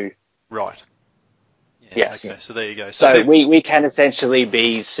laws do. Right. Yeah, Yes. Okay, so there you go. So we can essentially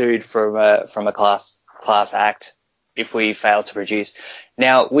be sued from a class act if we fail to produce.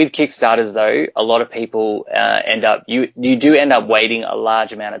 Now, with Kickstarters, though, a lot of people you do end up waiting a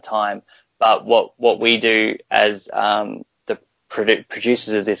large amount of time. But what we do as the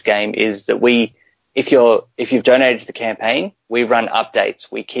producers of this game is that if you've donated to the campaign, we run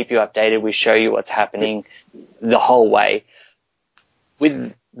updates. We keep you updated. We show you what's happening the whole way.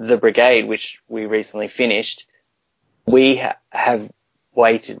 With the Brigade, which we recently finished, we have to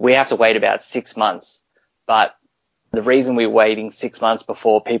wait about 6 months. But the reason we're waiting 6 months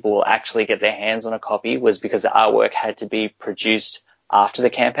before people will actually get their hands on a copy was because the artwork had to be produced after the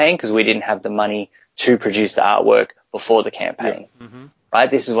campaign, because we didn't have the money to produce the artwork before the campaign. Yeah. Mm-hmm. Right?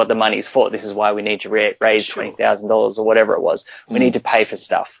 This is what the money is for. This is why we need to raise $20,000 or whatever it was. We need to pay for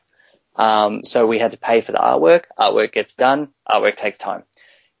stuff. So we had to pay for the artwork. Artwork gets done. Artwork takes time.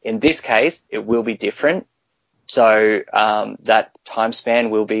 In this case, it will be different. So that time span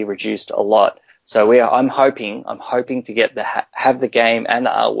will be reduced a lot. So I'm hoping to get have the game and the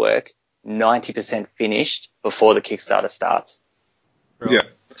artwork 90% finished before the Kickstarter starts. Right. Yeah.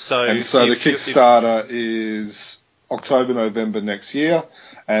 So the Kickstarter is October, November next year.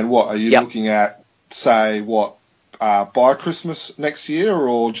 And what are you looking at, say, by Christmas next year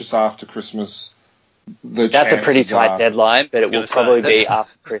or just after Christmas? That's a pretty tight deadline, but it will probably be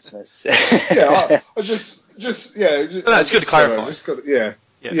after Christmas. Yeah, no, it's good to clarify. Just got to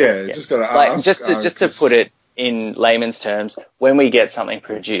ask. Just to put it in layman's terms, when we get something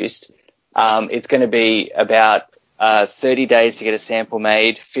produced, it's going to be about 30 days to get a sample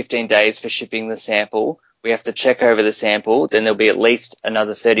made, 15 days for shipping the sample. We have to check over the sample. Then there'll be at least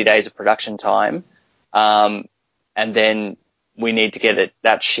another 30 days of production time. And then we need to get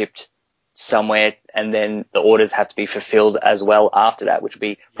that shipped somewhere. And then the orders have to be fulfilled as well after that, which will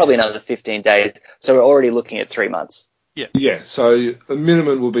be probably another 15 days. So we're already looking at 3 months. Yeah. Yeah. So the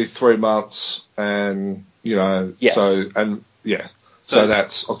minimum will be 3 months and, Yes. So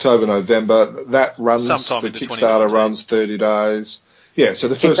that's October, November. That runs, sometime the into Kickstarter 2019. runs 30 days. Yeah, so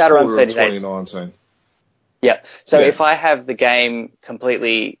the first Kickstarter runs quarter of 30 days. 2019. Yeah. So if I have the game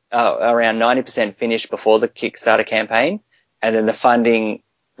completely around 90% finished before the Kickstarter campaign, and then the funding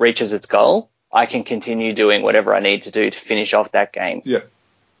reaches its goal, I can continue doing whatever I need to do to finish off that game. Yeah.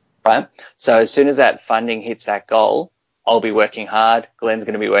 Right? So as soon as that funding hits that goal, I'll be working hard. Glenn's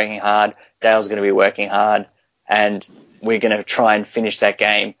going to be working hard. Dale's going to be working hard. And we're going to try and finish that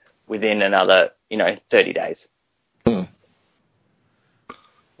game within another, 30 days. Wow.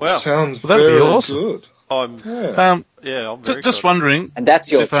 Sounds That'd very be awesome. good. I'm Um, I'm very just excited. wondering. And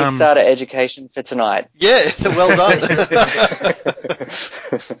that's your If, Kickstarter education for tonight. Yeah, well done. As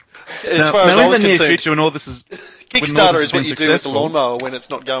far as I Now in was the near concerned, future, when all this is Kickstarter has is what been you do with the successful. lawnmower when it's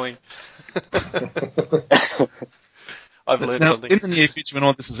not going. I've learned now, something. in the near future, when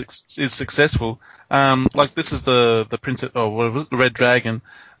all this is successful, like this is the Princess, what was it, the Red Dragon.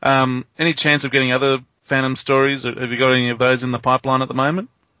 Any chance of getting other Phantom stories? Or have you got any of those in the pipeline at the moment?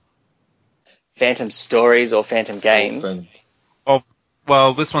 Phantom Stories or Phantom Games?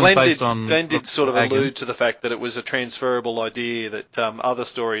 Well, this one's based on. Glenn did sort of Dragon. allude to the fact that it was a transferable idea that other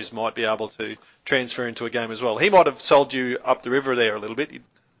stories might be able to transfer into a game as well. He might have sold you up the river there a little bit.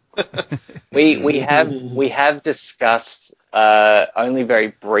 We have discussed only very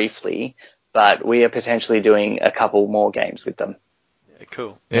briefly, but we are potentially doing a couple more games with them. Yeah,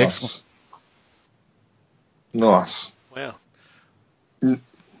 cool. Excellent. Nice. Wow.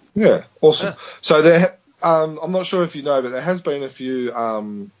 Yeah, awesome. Yeah. So I'm not sure if you know, but there has been a few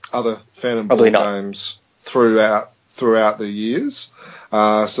other Phantom Probably Ball not. games throughout the years.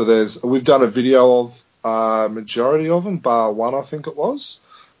 So we've done a video of majority of them, bar one, I think it was.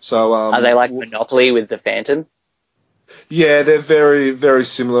 So Are they like Monopoly with the Phantom? Yeah, they're very, very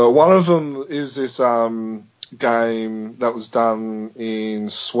similar. One of them is this game that was done in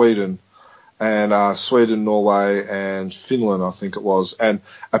Sweden. And Sweden, Norway, and Finland, I think it was. And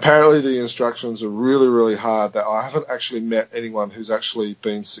apparently the instructions are really, really hard. That I haven't actually met anyone who's actually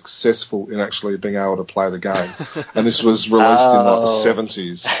been successful in actually being able to play the game. And this was released in like the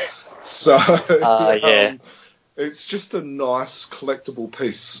 70s. So it's just a nice collectible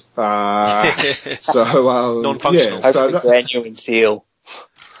piece. Non-functional. Hopefully brand new and seal.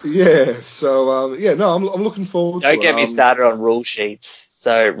 Yeah. So I'm looking forward to it. Don't get me started on rule sheets.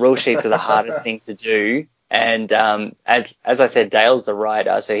 So rule sheets are the hardest thing to do. And as I said, Dale's the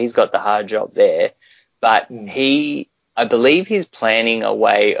writer, so he's got the hard job there. But I believe he's planning a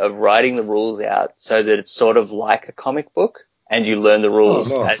way of writing the rules out so that it's sort of like a comic book and you learn the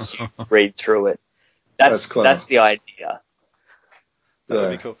rules nice. as you read through it. That's clever. That's the idea. That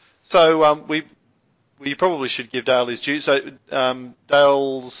would be cool. So we probably should give Dale his due. So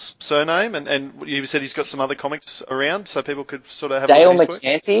Dale's surname, and you said he's got some other comics around, so people could sort of have Dale a look at his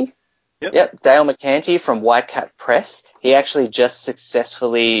work? McCanty. Yep. Dale McCanty from Whitecat Press. He actually just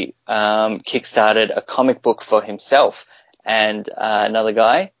successfully kickstarted a comic book for himself and another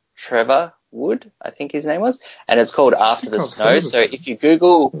guy, Trevor Wood, I think his name was, and it's called After the Snow. So if you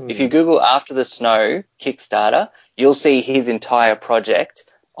Google After the Snow Kickstarter, you'll see his entire project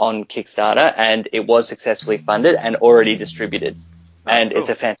on Kickstarter, and it was successfully funded and already distributed. And It's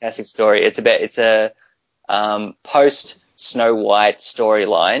a fantastic story. It's a post Snow White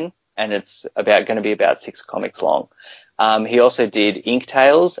storyline, and it's going to be about 6 comics long. He also did Ink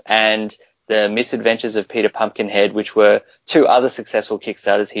Tales and The Misadventures of Peter Pumpkinhead, which were 2 other successful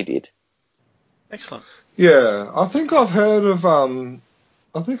Kickstarters he did. Excellent. Yeah, I think I've heard of him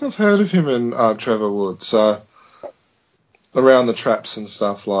and Trevor Wood. So around the traps and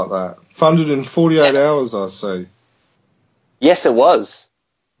stuff like that. Funded in 48 hours, I see. Yes, it was.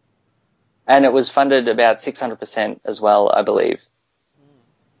 And it was funded about 600% as well, I believe.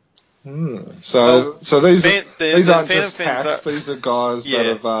 So these aren't Phantom just Fans hacks. These are guys that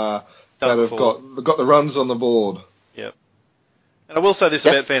have got the runs on the board. Yep. And I will say this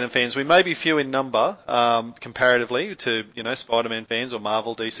about Phantom Fans: we may be few in number comparatively to Spider-Man fans or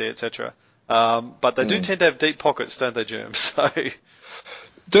Marvel, DC, etc. But they do tend to have deep pockets, don't they, Germ? So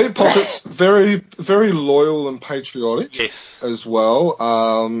deep pockets, very very loyal and patriotic. Yes. As well,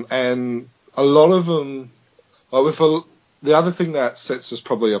 and a lot of them. The other thing that sets us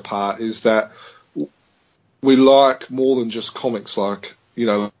probably apart is that we like more than just comics. Like we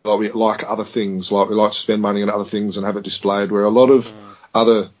like other things. Like we like to spend money on other things and have it displayed. Where a lot of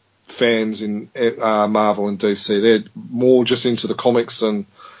other fans in Marvel and DC, they're more just into the comics and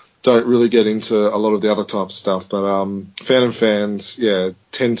don't really get into a lot of the other type of stuff. But Phantom fans,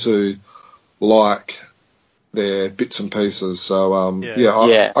 tend to like their bits and pieces. So I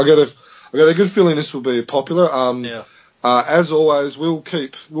got a good feeling this will be popular. As always, we'll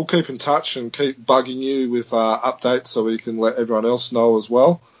keep in touch and keep bugging you with updates so we can let everyone else know as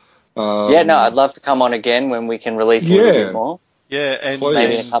well. I'd love to come on again when we can release a little bit more. Yeah, and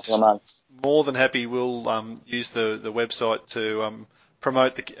maybe in a couple of months. More than happy, we'll use the website to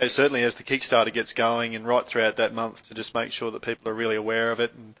promote certainly as the Kickstarter gets going and right throughout that month to just make sure that people are really aware of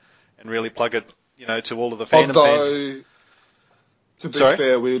it and really plug it, to all of the Phantom fans. To be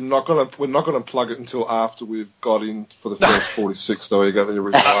fair, we're not gonna plug it until after we've got in for the first 46, though. We got the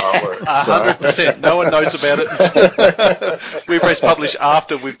original artwork. 100%. No one knows about it. We press publish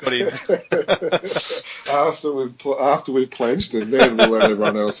after we've got in. after we've pledged, and then we'll let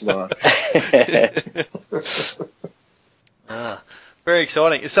everyone else know. Very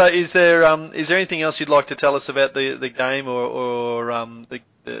exciting. So, is there anything else you'd like to tell us about the game or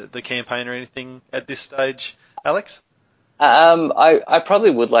the campaign or anything at this stage, Alex? I probably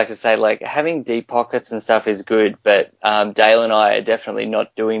would like to say, having deep pockets and stuff is good, but Dale and I are definitely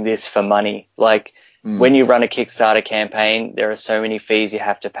not doing this for money. When you run a Kickstarter campaign, there are so many fees you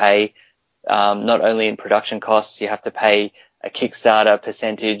have to pay, not only in production costs, you have to pay a Kickstarter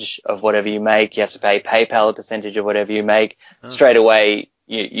percentage of whatever you make, you have to pay PayPal a percentage of whatever you make. Straight away,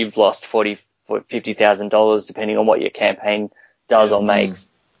 you've lost $50,000 depending on what your campaign does or makes.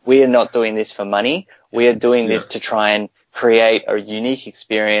 We are not doing this for money. We are doing this to try and create a unique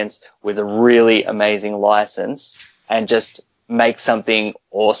experience with a really amazing license and just make something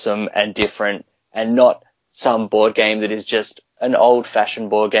awesome and different and not some board game that is just an old-fashioned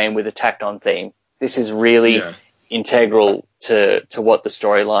board game with a tacked-on theme. This is really integral to what the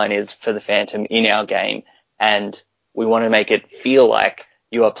storyline is for the Phantom in our game, and we want to make it feel like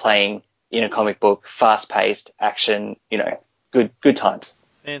you are playing in a comic book, fast-paced, action, good times.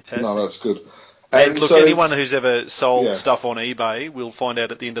 Fantastic. No, that's good. And look, anyone who's ever sold stuff on eBay will find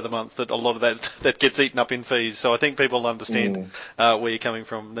out at the end of the month that a lot of that gets eaten up in fees. So I think people understand where you're coming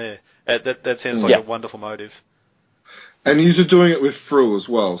from there. That sounds like a wonderful motive. And you're doing it with Frew as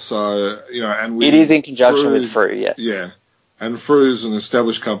well. So, and it is in conjunction with Frew, yes. Yeah. And Frew's an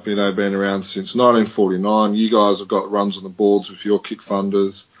established company. They've been around since 1949. You guys have got runs on the boards with your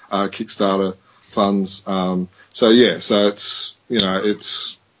Kickstarter funds. So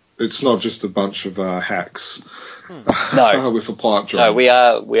it's not just a bunch of hacks with a pipe dream. No,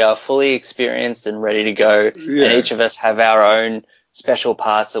 we are fully experienced and ready to go. Yeah. And each of us have our own special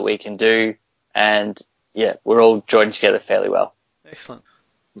parts that we can do. And, we're all joined together fairly well. Excellent.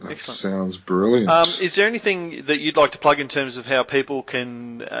 That Excellent. sounds brilliant. Is there anything that you'd like to plug in terms of how people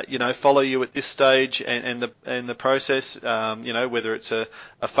can, follow you at this stage and the process? Whether it's a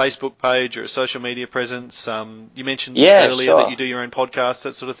Facebook page or a social media presence. You mentioned earlier sure. that you do your own podcast,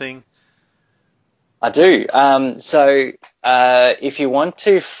 that sort of thing. I do. If you want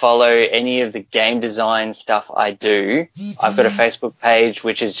to follow any of the game design stuff I do, I've got a Facebook page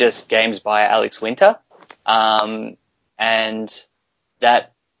which is just Games by Alex Winter, and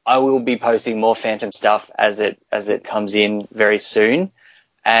that I will be posting more Phantom stuff as it comes in very soon,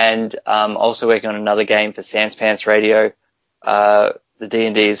 and also working on another game for Sans Pants Radio, the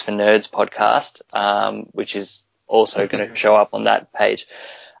D&D is for Nerds podcast, which is also going to show up on that page.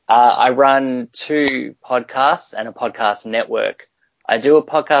 I run 2 podcasts and a podcast network. I do a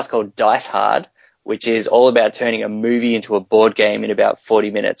podcast called Dice Hard, which is all about turning a movie into a board game in about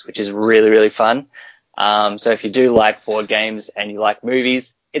 40 minutes, which is really, really fun. So if you do like board games and you like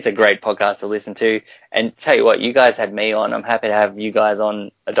movies, it's a great podcast to listen to. And tell you what, you guys had me on. I'm happy to have you guys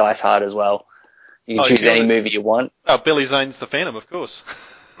on a Dice Hard as well. You can choose any movie you want. Oh, Billy Zane's The Phantom, of course.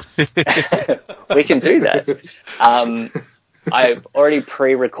 We can do that. I've already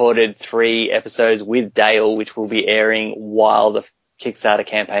pre-recorded 3 episodes with Dale, which will be airing while the Kickstarter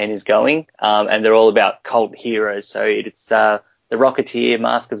campaign is going. And they're all about cult heroes. So it's The Rocketeer,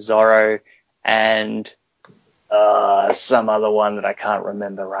 Mask of Zorro, and some other one that I can't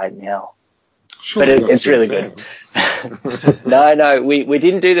remember right now. Sure, but it's really good. No, we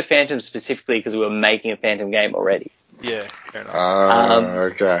didn't do the Phantom specifically because we were making a Phantom game already. Yeah, fair enough.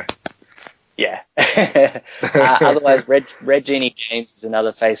 Okay. Yeah. Otherwise, Red Genie Games is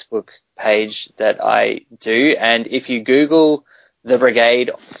another Facebook page that I do. And if you Google The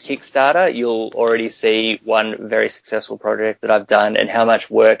Brigade Kickstarter, you'll already see one very successful project that I've done and how much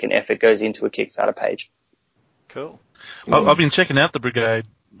work and effort goes into a Kickstarter page. Cool. I've been checking out the Brigade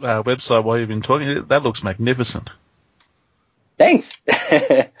website while you've been talking. That looks magnificent. Thanks.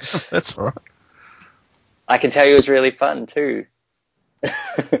 That's all right. I can tell you it was really fun too.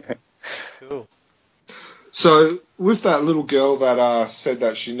 Cool. So, with that little girl that said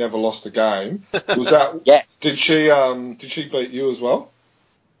that she never lost a game, was that? Yeah. Did she beat you as well?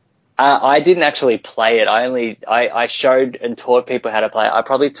 I didn't actually play it. I showed and taught people how to play it. I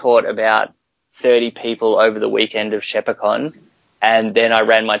probably taught about 30 people over the weekend of Sheppercon, and then I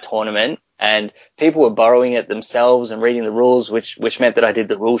ran my tournament, and people were borrowing it themselves and reading the rules, which meant that I did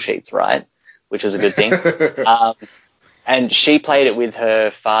the rule sheets right, which was a good thing. And she played it with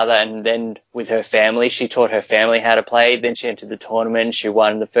her father, and then with her family. She taught her family how to play. Then she entered the tournament. She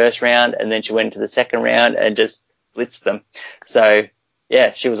won the first round, and then she went into the second round and just blitzed them. So,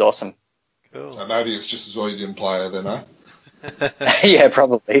 yeah, she was awesome. Cool. So maybe it's just as well you didn't play her then, eh? Yeah,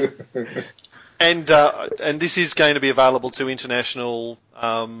 probably. And this is going to be available to international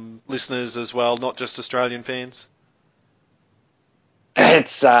listeners as well, not just Australian fans?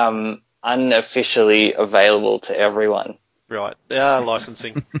 It's unofficially available to everyone. Right.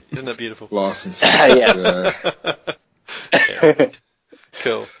 Licensing. Isn't it beautiful? Licensing. Yeah. Yeah.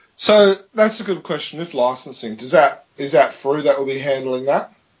 Cool. So that's a good question. With licensing, is that Fru that will be handling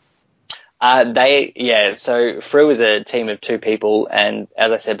that? So Fru is a team of 2 people, and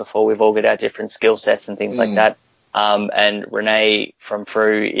as I said before, we've all got our different skill sets and things like that. And Renee from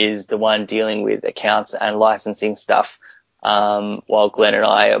Fru is the one dealing with accounts and licensing stuff, while Glenn and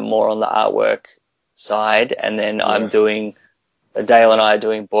I are more on the artwork side, and then Dale and I are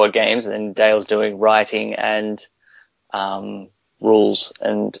doing board games, and then Dale's doing writing and rules,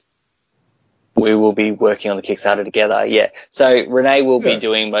 and we will be working on the Kickstarter together. Yeah. So Renee will be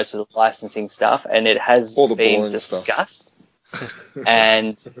doing most of the licensing stuff, and it has been discussed.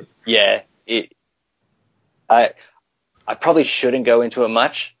 And yeah, I probably shouldn't go into it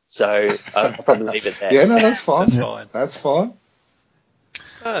much, so I'll probably leave it there. Yeah, no, that's fine. That's fine. That's fine.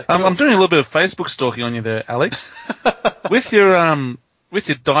 Cool. I'm doing a little bit of Facebook stalking on you there, Alex. With your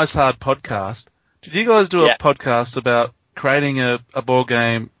Dice Hard podcast, did you guys do a podcast about creating a board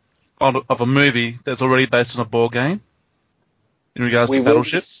game of a movie that's already based on a board game in regards to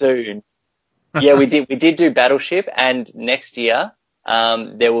Battleship? We will soon. Yeah, we did do Battleship, and next year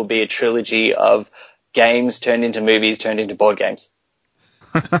there will be a trilogy of games turned into movies turned into board games.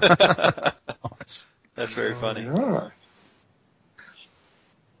 Nice. That's very funny. Yeah.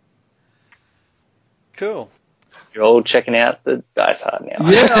 Cool. You're all checking out the Dice Hard now.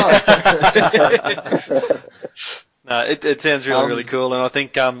 Yeah. No, it sounds really cool, and I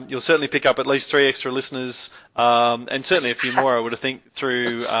think you'll certainly pick up at least 3 extra listeners, and certainly a few more, I would have think,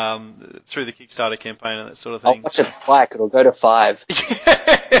 through the Kickstarter campaign and that sort of thing. I'll watch it spike. It'll go to 5.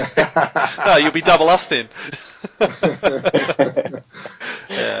 No, you'll be double us then.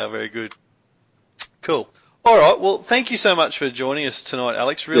 Yeah, very good. Cool. All right. Well, thank you so much for joining us tonight,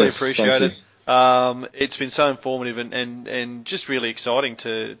 Alex. Really appreciate it. It's been so informative and just really exciting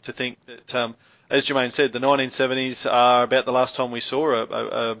to think that, as Jermaine said, the 1970s are about the last time we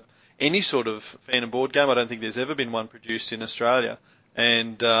saw any sort of Phantom board game. I don't think there's ever been one produced in Australia.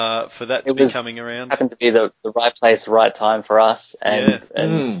 And for that to be coming around, happened to be the right place, the right time for us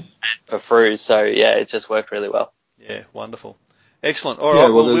and for Fru. So yeah, it just worked really well. Yeah, wonderful, excellent. All right,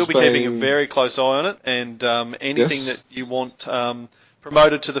 well we'll be keeping a very close eye on it, and anything that you want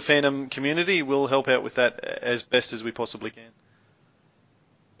promoted to the Phantom community, we'll help out with that as best as we possibly can.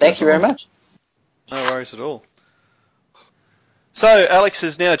 Thank you very much. No worries at all. So Alex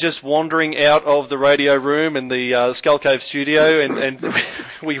is now just wandering out of the radio room and the Skull Cave studio, and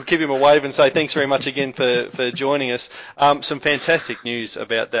we give him a wave and say thanks very much again for joining us. Some fantastic news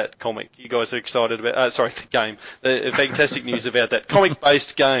about that comic. You guys are excited about, the game. The fantastic news about that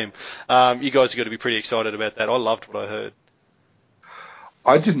comic-based game. You guys are going to be pretty excited about that. I loved what I heard.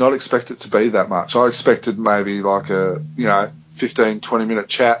 I did not expect it to be that much. I expected maybe like a 15, 20-minute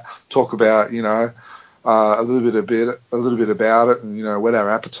chat, talk about a little bit about it, and whet our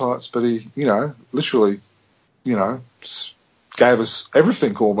appetites. But he, literally, gave us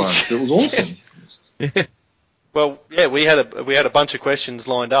everything almost. It was awesome. Yeah. Well, yeah, we had a bunch of questions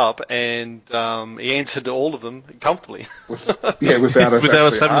lined up, and he answered all of them comfortably. Without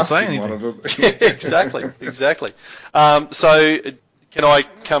us having to say anything. One of them. Yeah, exactly. So, can I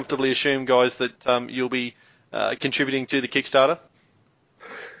comfortably assume, guys, that you'll be contributing to the Kickstarter?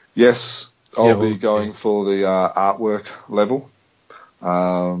 Yes. I'll be going for the artwork level,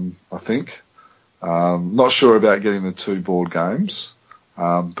 I think. Not sure about getting the 2 board games,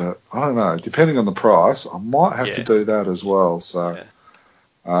 but I don't know. Depending on the price, I might have to do that as well. So,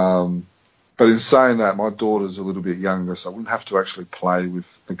 but in saying that, my daughter's a little bit younger, so I wouldn't have to actually play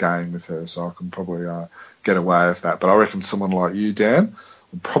with the game with her, so I can probably get away with that. But I reckon someone like you, Dan,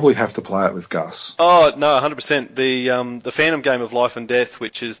 we'll probably have to play it with Gus. Oh, no, 100%. The Phantom Game of Life and Death,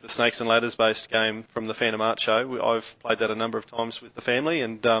 which is the Snakes and Ladders based game from the Phantom Art Show, I've played that a number of times with the family,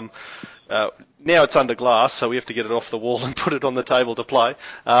 and now it's under glass, so we have to get it off the wall and put it on the table to play.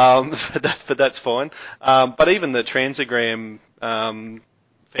 But that's fine. But even the Transagram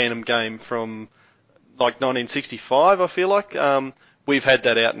Phantom game from like 1965, I feel like, we've had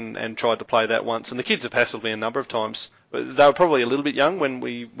that out and tried to play that once, and the kids have hassled me a number of times. They were probably a little bit young when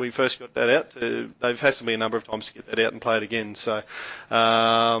we first got that out. They've hassled me a number of times to get that out and play it again. So,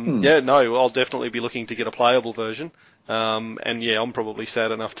 I'll definitely be looking to get a playable version. And yeah, I'm probably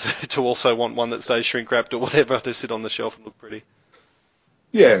sad enough to also want one that stays shrink wrapped or whatever to sit on the shelf and look pretty.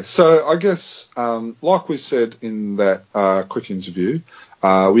 Yeah, so I guess, like we said in that quick interview,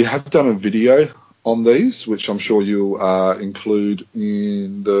 we have done a video on these, which I'm sure you'll include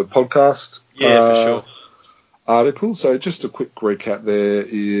in the podcast. Yeah, for sure. Article. So just a quick recap. There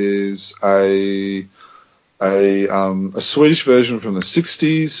is a Swedish version from the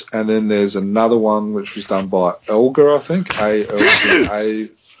 60s, and then there's another one which was done by Elga, I think. A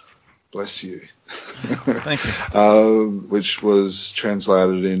bless you. Thank you. Which was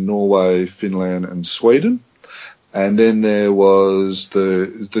translated in Norway, Finland, and Sweden. And then there was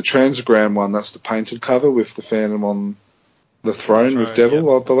the Transagram one. That's the painted cover with the Phantom on the throne with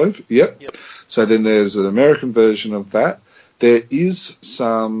Devil, I believe. Yep. So then there's an American version of that. There is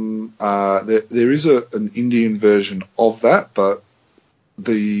some. There is an Indian version of that, but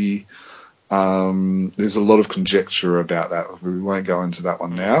there's a lot of conjecture about that. We won't go into that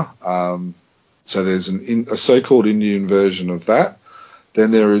one now. So there's a so-called Indian version of that.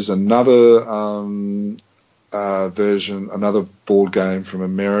 Then there is another version, another board game from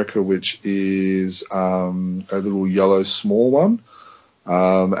America, which is a little yellow small one.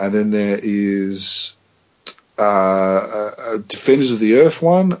 And then there is a Defenders of the Earth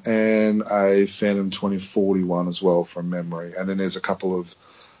one and a Phantom 2040 one as well from memory. And then there's a couple of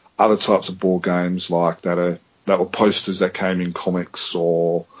other types of board games like that were posters that came in comics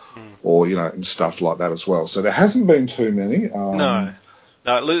or and stuff like that as well. So there hasn't been too many. No,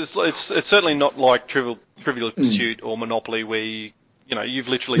 it's certainly not like Trivial Pursuit or Monopoly where you've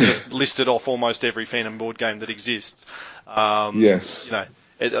literally just listed off almost every Phantom board game that exists. Yes. I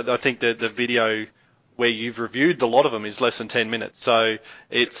think that the video where you've reviewed the lot of them is less than 10 minutes. So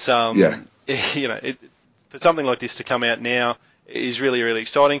it's, for something like this to come out now is really, really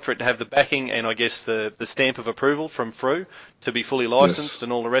exciting for it to have the backing and I guess the stamp of approval from Fru to be fully licensed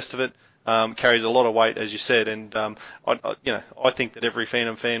and all the rest of it. Carries a lot of weight, as you said, and I think that every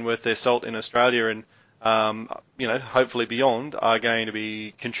Phantom fan worth their salt in Australia and hopefully beyond are going to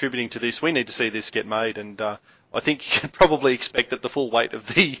be contributing to this. We need to see this get made, and I think you can probably expect that the full weight of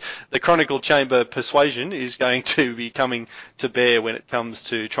the Chronicle Chamber persuasion is going to be coming to bear when it comes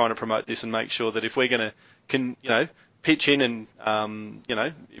to trying to promote this and make sure that if we're going to, pitch in and,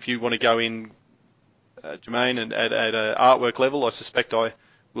 if you want to go in, Jermaine, and at an artwork level, I suspect I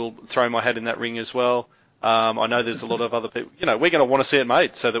will throw my hat in that ring as well. I know there's a lot of other people. We're going to want to see it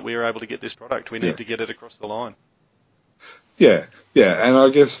made so that we are able to get this product. We need to get it across the line. Yeah, and I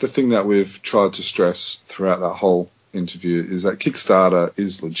guess the thing that we've tried to stress throughout that whole interview is that Kickstarter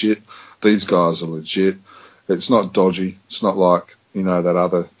is legit. These guys are legit. It's not dodgy. It's not like, that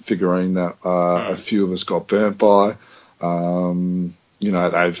other figurine that a few of us got burnt by.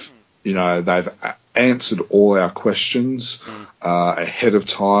 They've answered all our questions ahead of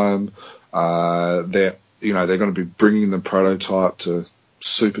time. They're going to be bringing the prototype to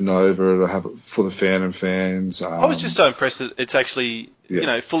Supernova to have it for the Phantom fans. I was just so impressed that it's actually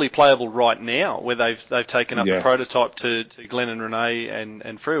fully playable right now, where they've taken up the prototype to Glenn and Renee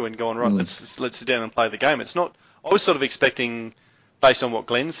and Frew and gone, right, let's sit down and play the game. It's not. I was sort of expecting, based on what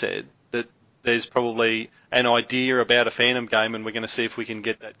Glenn said, that there's probably an idea about a Phantom game and we're going to see if we can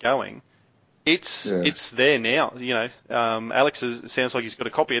get that going. It's there now. Alex sounds like he's got a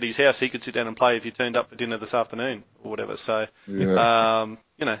copy at his house. He could sit down and play if you turned up for dinner this afternoon or whatever. So, to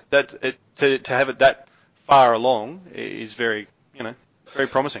have it that far along is very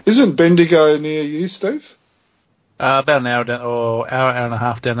promising. Isn't Bendigo near you, Steve? About an hour hour and a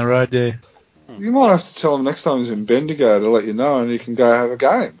half down the road. Yeah. You might have to tell him next time he's in Bendigo to let you know, and you can go have a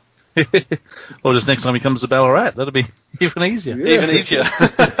game. Or just next time he comes to Ballarat, that'll be even easier. Yeah. Even easier.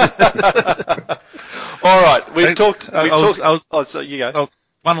 All right, we've talked. So you go.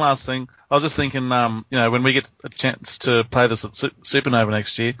 One last thing. I was just thinking, when we get a chance to play this at Supernova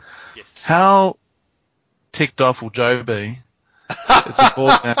next year, how ticked off will Joe be? It's a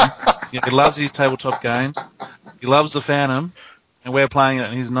board game. He loves his tabletop games. He loves the Phantom. And we're playing it,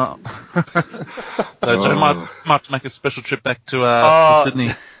 and he's not. So Joe might have to make a special trip back to Sydney.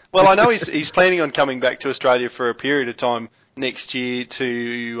 Well, I know he's planning on coming back to Australia for a period of time next year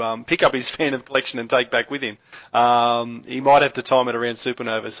to pick up his Phantom collection and take back with him. He might have to time it around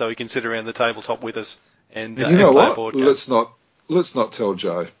Supernova so he can sit around the tabletop with us and you know play what? a board game. Let's not tell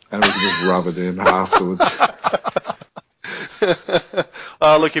Joe, and we can just rub it in afterwards.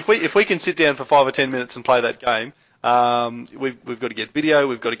 Look, if we can sit down for 5 or 10 minutes and play that game. We've got to get video,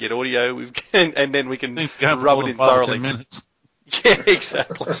 we've got to get audio, and then we can rub it in thoroughly. 10 minutes. Yeah,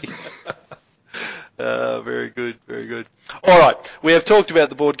 exactly. Very good, very good. All right, we have talked about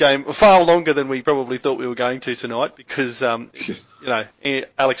the board game far longer than we probably thought we were going to tonight because, Alex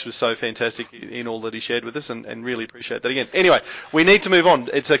was so fantastic in all that he shared with us and really appreciate that again. Anyway, we need to move on.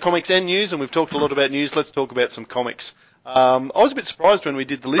 It's a comics and news, and we've talked a lot about news. Let's talk about some comics. I was a bit surprised when we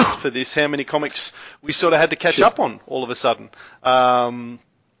did the list for this, how many comics we sort of had to catch up on all of a sudden.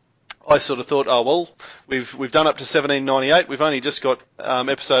 I sort of thought, we've done up to 1798. We've only just got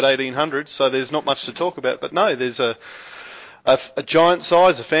episode 1800, so there's not much to talk about. But no, there's a giant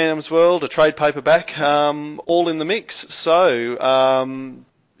size, a Phantom's World, a trade paperback, all in the mix. So,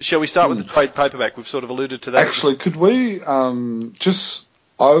 shall we start with the trade paperback? We've sort of alluded to that. Actually, could we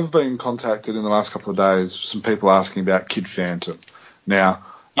I've been contacted in the last couple of days, some people asking about Kid Phantom. Now,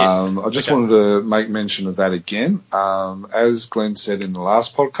 I just wanted to make mention of that again. As Glenn said in the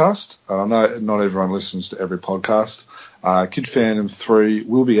last podcast, I know not everyone listens to every podcast, Kid Phantom 3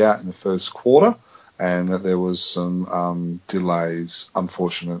 will be out in the first quarter, and that there was some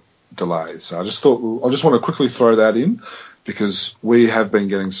unfortunate delays. So I just want to quickly throw that in, because we have been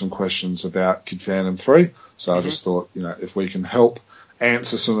getting some questions about Kid Phantom 3, so I just thought, if we can help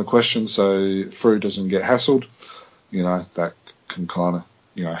answer some of the questions so Frew doesn't get hassled, that can kind of,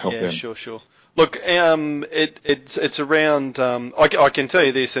 help them. Yeah, sure. Look, it's around, I can tell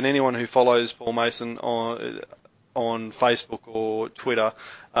you this, and anyone who follows Paul Mason on Facebook or Twitter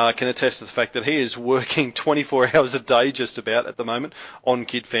can attest to the fact that he is working 24 hours a day just about at the moment on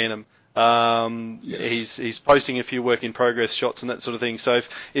Kid Phantom. He's posting a few work in progress shots and that sort of thing. So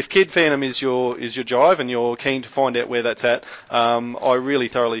if Kid Phantom is your jive and you're keen to find out where that's at, I really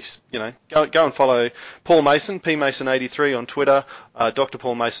thoroughly, go and follow Paul Mason, PMason83 on Twitter, Dr.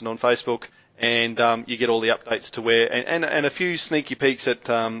 Paul Mason on Facebook, and you get all the updates to where, and a few sneaky peeks at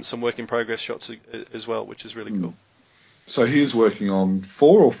some work in progress shots as well, which is really cool. So he's working on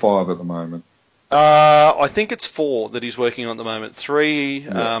 4 or 5 at the moment? I think it's 4 that he's working on at the moment. 3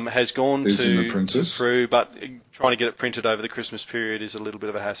 has gone to Frew, but trying to get it printed over the Christmas period is a little bit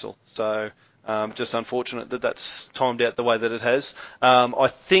of a hassle. So Just unfortunate that that's timed out the way that it has. I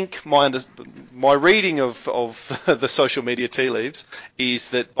think my reading of the social media tea leaves is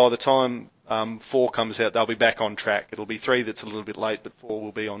that by the time 4 comes out, they'll be back on track. It'll be 3 that's a little bit late, but 4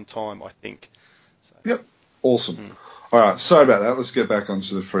 will be on time, I think. So. Yep, awesome. All right, sorry about that. Let's get back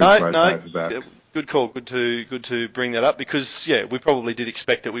onto the free trade paperback. Good call. Good to bring that up because we probably did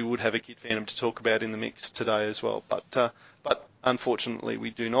expect that we would have a Kid Phantom to talk about in the mix today as well, but unfortunately we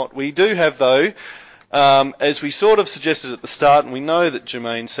do not. We do have though, as we sort of suggested at the start, and we know that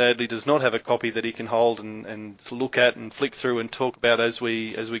Jermaine sadly does not have a copy that he can hold and look at and flick through and talk about as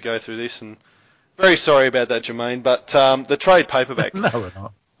we go through this. And very sorry about that, Jermaine. But the trade paperback. No, we're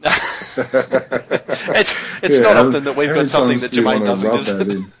not. it's not often that we've got something that Jermaine doesn't, is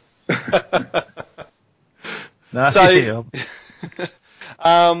it? No, so,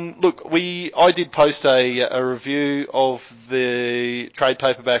 look, I did post a review of the trade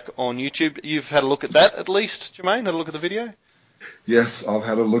paperback on YouTube. You've had a look at that at least, Jermaine? Had a look at the video? Yes, I've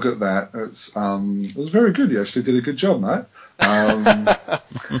had a look at that. It was very good. You actually did a good job, mate. I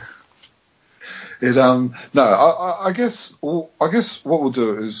guess what we'll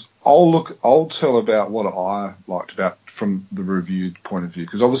do is I'll tell about what I liked about from the reviewed point of view,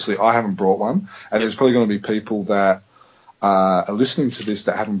 because obviously I haven't brought one, and there's probably going to be people that are listening to this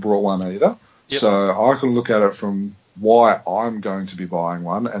that haven't brought one either. Yep. So I can look at it from why I'm going to be buying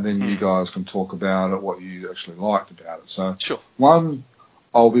one, and then you guys can talk about it, what you actually liked about it. So sure. One,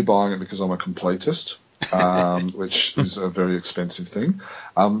 I'll be buying it because I'm a completist, which is a very expensive thing.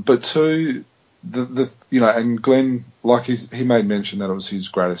 But 2, and Glenn, like he made mention that it was his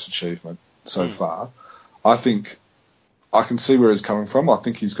greatest achievement so far. I think I can see where he's coming from. I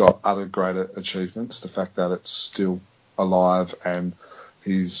think he's got other greater achievements. The fact that it's still alive and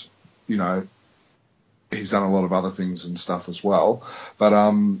he's done a lot of other things and stuff as well. But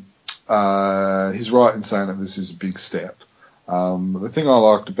he's right in saying that this is a big step. The thing I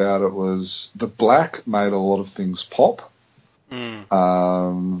liked about it was the black made a lot of things pop.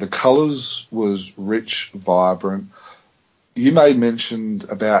 The colours was rich, vibrant. You made mention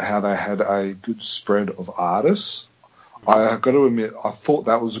about how they had a good spread of artists. I have got to admit, I thought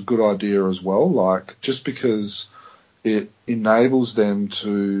that was a good idea as well. Like, just because it enables them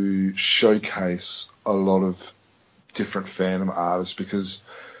to showcase a lot of different fandom artists, because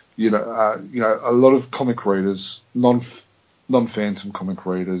a lot of comic readers, non-Phantom comic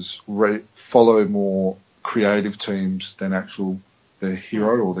readers, follow more creative teams than the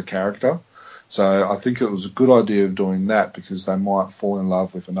hero or the character. So I think it was a good idea of doing that, because they might fall in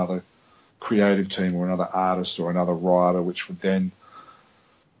love with another creative team or another artist or another writer, which would then,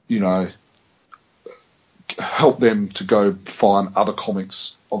 help them to go find other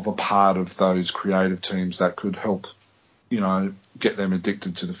comics of a part of those creative teams that could help, get them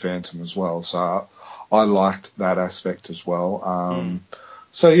addicted to the Phantom as well. So I liked that aspect as well.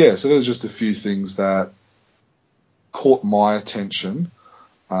 So there's just a few things that caught my attention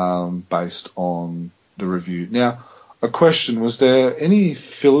based on the review. Now, a question, was there any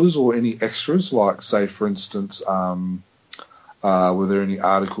fillers or any extras, like, say, for instance, were there any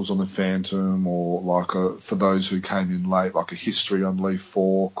articles on the Phantom, or like for those who came in late, like a history on Lee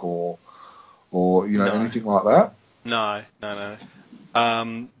Falk or anything like that? No.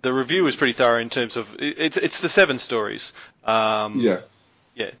 The review was pretty thorough in terms of it's the 7 stories. Yeah.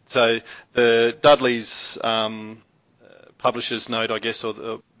 So the Dudley's publisher's note, I guess, or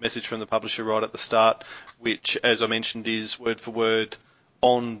the message from the publisher right at the start, which, as I mentioned, is word for word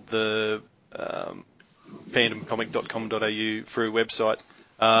on the phantomcomic.com.au through website.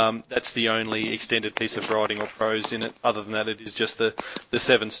 That's the only extended piece of writing or prose in it. Other than that, it is just the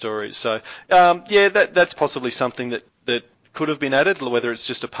 7 stories. So, that's possibly something that could have been added, whether it's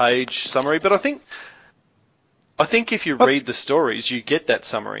just a page summary. But I think if you read the stories, you get that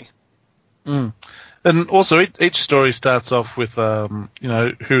summary. And also, each story starts off with,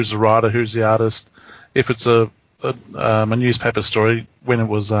 who's the writer, who's the artist. If it's a newspaper story, when it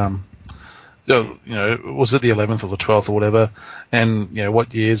was, was it the 11th or the 12th or whatever, and,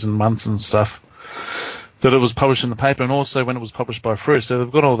 what years and months and stuff that it was published in the paper, and also when it was published by Fruit. So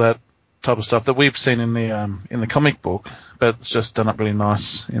they've got all that type of stuff that we've seen in the comic book, but it's just done up really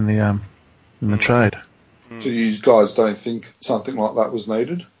nice in the trade. So you guys don't think something like that was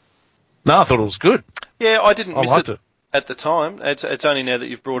needed? No, I thought it was good. Yeah, I didn't miss it at the time. It's only now that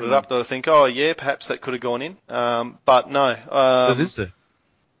you've brought it up that I think, perhaps that could have gone in. But no. But is there?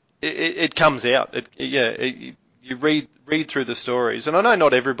 It comes out. You read through the stories, and I know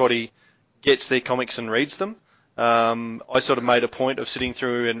not everybody gets their comics and reads them. I sort of made a point of sitting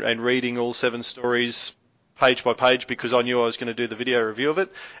through and reading all 7 stories page by page because I knew I was going to do the video review of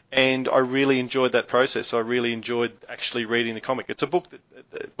it, and I really enjoyed that process. I really enjoyed actually reading the comic. It's a book that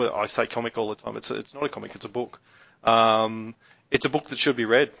well, I say comic all the time. It's not a comic. It's a book. It's a book that should be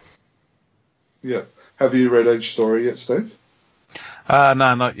read. Yeah. Have you read each story yet, Steve? No,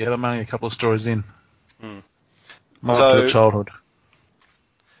 not yet. I'm only a couple of stories in. My So- childhood.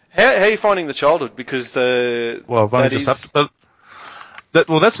 How are you finding the childhood? Because I've only just up to,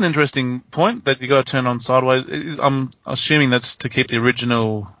 but that's an interesting point that you got to turn on sideways. I'm assuming that's to keep the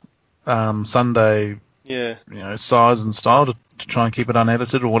original Sunday, size and style to try and keep it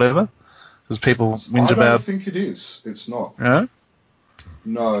unedited or whatever. Because people whinge about. I don't think it is. It's not. Yeah.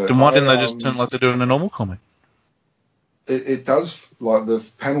 No. Then why didn't they just turn like they're doing a normal comic? It does, like the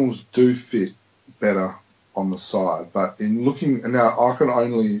panels do fit better on the side, but in looking, and now I can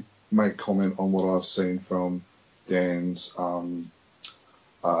only make comment on what I've seen from Dan's video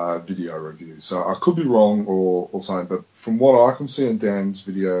review. So I could be wrong or something, but from what I can see in Dan's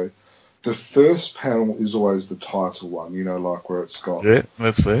video, the first panel is always the title one, like where it's got. Yeah,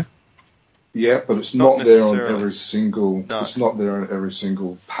 that's there. Yeah, but it's not there on necessarily. every single. No. It's not there on every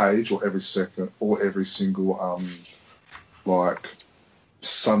single page or every second or every single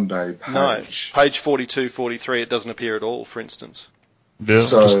Sunday page. No, page 42, 43, it doesn't appear at all, for instance. Yeah,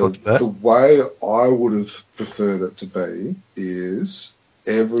 just So got to that. the way I would have preferred it to be is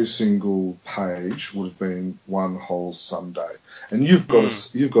every single page would have been one whole Sunday, and you've got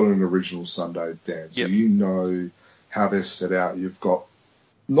an original Sunday, Dan, so Yep. you know how they're set out. You've got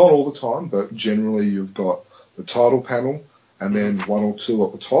not all the time, but generally you've got the title panel, and then one or two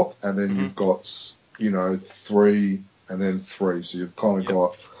at the top, and then you've got 3 and then 3. So you've kind of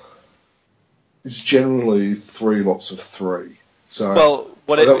got it's generally 3 lots of 3. So Well,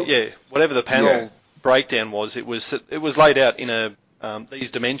 whatever the panel breakdown was, it was laid out in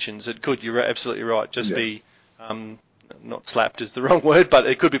these dimensions. It could, you're absolutely right, just be not slapped is the wrong word, but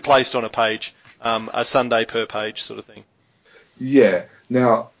it could be placed on a page, a Sunday per page sort of thing. Yeah.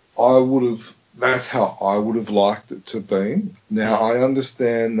 Now, that's how I would have liked it to be. Now, I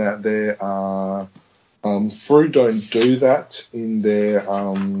understand that there are, Frew don't do that in their,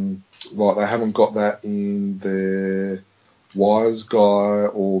 they haven't got that in their Wise Guy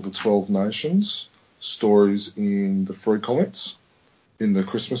or the 12 Nations stories in the Frew comics, in the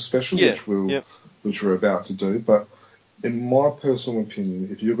Christmas special, which we're about to do. But in my personal opinion,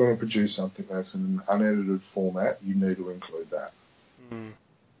 if you're going to produce something that's in an unedited format, you need to include that.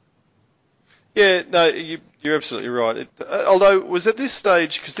 Yeah, no, you're absolutely right. Although, was at this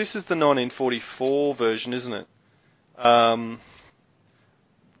stage, because this is the 1944 version, isn't it?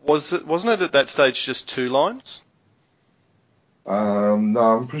 Wasn't it at that stage just 2 lines? No,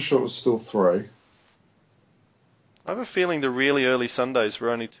 I'm pretty sure it was still 3. I have a feeling the really early Sundays were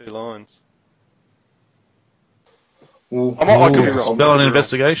only 2 lines. Well, I could be wrong. Spell an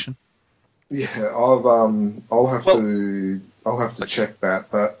investigation. Yeah, I'll have to check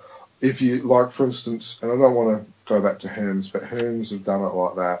that. But if you like, for instance, and I don't want to go back to Hermes, but Hermes have done it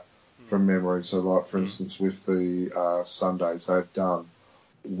like that from memory. So, like for instance, with the Sundays, they've done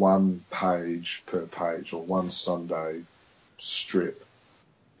 1 page per page or 1 Sunday strip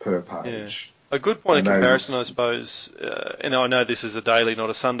per page. A good point of comparison, I suppose, and I know this is a daily, not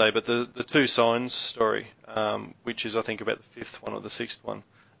a Sunday, but the 2 Signs story, which is, I think, about the 5th one or the 6th one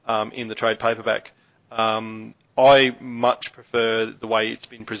in the trade paperback, I much prefer the way it's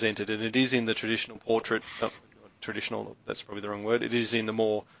been presented, and it is in the traditional portrait, traditional, that's probably the wrong word, it is in the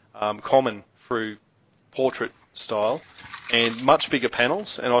more common Frew portrait style, and much bigger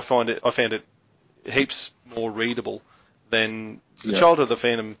panels, and I found it heaps more readable than the Child of the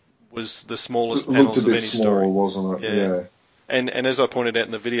Phantom was the smallest panels of any story. It looked a bit smaller, wasn't it? Yeah. And as I pointed out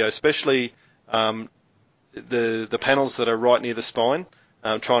in the video, especially the panels that are right near the spine,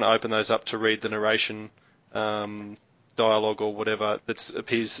 trying to open those up to read the narration, dialogue or whatever that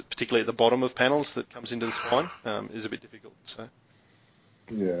appears particularly at the bottom of panels that comes into the spine is a bit difficult. So.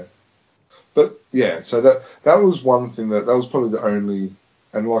 Yeah. But yeah, so that was one thing that was probably the only,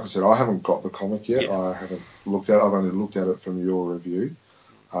 and like I said, I haven't got the comic yet. Yeah. I haven't looked at it. I've only looked at it from your review.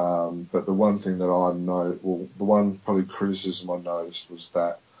 But the one thing that I know, well, the one probably criticism I noticed was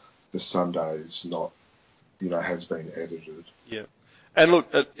that the Sunday is not, has been edited. Yeah, and look,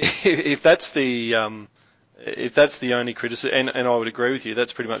 if that's the only criticism, and I would agree with you,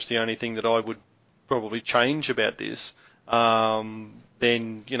 that's pretty much the only thing that I would probably change about this.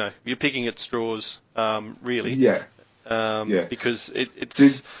 Then you're picking at straws, really. Yeah. Because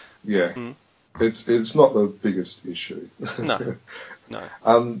it's. It's not the biggest issue. No.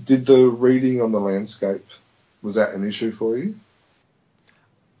 Did the reading on the landscape, was that an issue for you?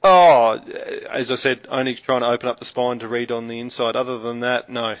 Oh, as I said, only trying to open up the spine to read on the inside. Other than that,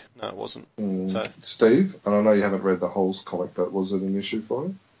 no, it wasn't. So. Steve, and I know you haven't read the whole comic, but was it an issue for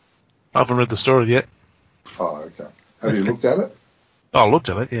you? I haven't read the story yet. Oh, okay. Have you looked at it? Oh, I looked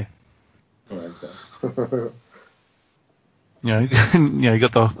at it, yeah. Oh, okay. You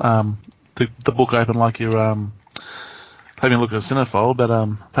got the book open like you're taking a look at a cinephile, but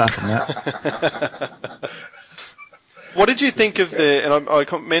apart from that. What did you think of the, and I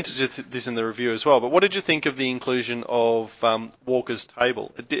commented this in the review as well, but what did you think of the inclusion of Walker's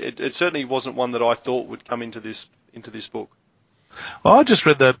Table? It certainly wasn't one that I thought would come into this book. Well, I just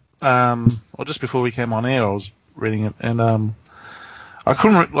read that, or just before we came on air, I was reading it, and I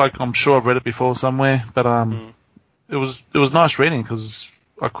couldn't, I'm sure I've read it before somewhere, but it was nice reading because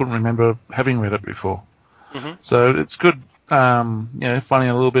I couldn't remember having read it before. Mm-hmm. So it's good, finding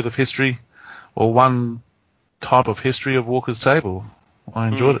a little bit of history, or one type of history of Walker's Table. I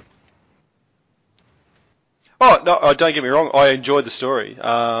enjoyed it. Oh, no, don't get me wrong. I enjoyed the story.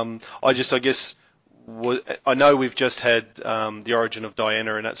 I know we've just had the origin of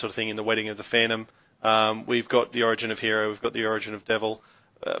Diana and that sort of thing in the Wedding of the Phantom. We've got the origin of Hero. We've got the origin of Devil.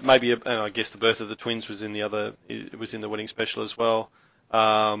 And I guess the birth of the twins was in the Wedding Special as well.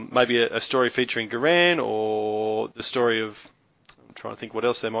 Maybe a story featuring Garan, or the story of, I'm trying to think what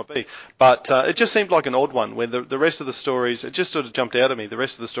else there might be. But it just seemed like an odd one, where the rest of the stories, it just sort of jumped out at me. The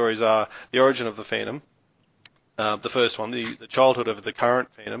rest of the stories are the origin of the Phantom, the first one, the childhood of the current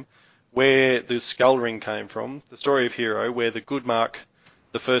Phantom, where the skull ring came from, the story of Hero, where the good mark,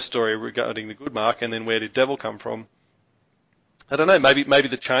 the first story regarding the good mark, and then where did Devil come from? I don't know, maybe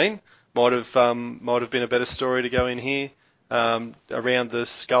the chain might have been a better story to go in here. Around the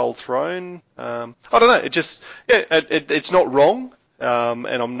skull throne. I don't know. It's not wrong, and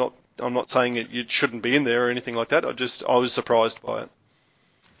I'm not saying it shouldn't be in there or anything like that. I was surprised by it.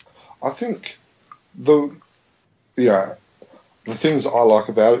 I think the things I like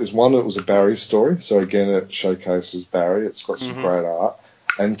about it is, one, it was a Barry story, so again it showcases Barry. It's got some great art,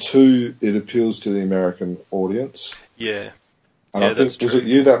 and two, it appeals to the American audience. Yeah. And I think, was it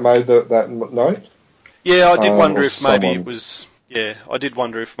you that made that note? Yeah, I did wonder if maybe it was. Yeah, I did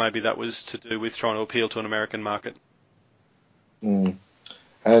wonder if maybe that was to do with trying to appeal to an American market. And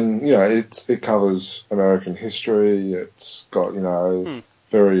it covers American history. It's got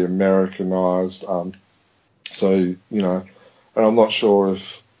very Americanized. And I'm not sure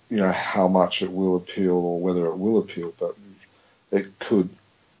if how much it will appeal or whether it will appeal, but it could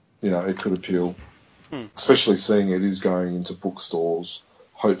appeal, especially seeing it is going into bookstores,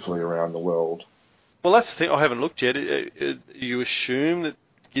 hopefully around the world. Well, that's the thing. I haven't looked yet. You assume that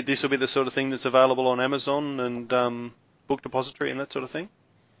this will be the sort of thing that's available on Amazon and Book Depository and that sort of thing?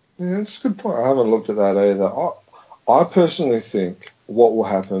 Yeah, that's a good point. I haven't looked at that either. I personally think what will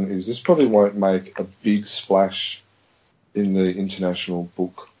happen is this probably won't make a big splash in the international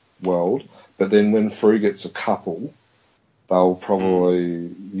book world, but then when Frew gets a couple, they'll probably,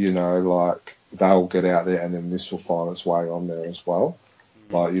 they'll get out there, and then this will find its way on there as well.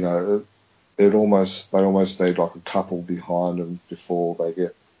 They almost need like a couple behind them before they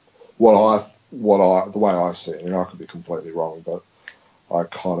get the way I see it. I could be completely wrong, but I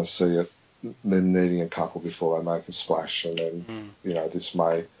kind of see it them needing a couple before they make a splash, and then this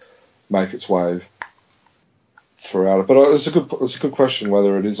may make its way throughout it. But it's a good question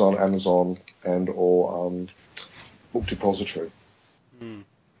whether it is on Amazon and or Book Depository.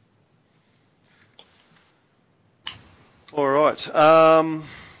 All right.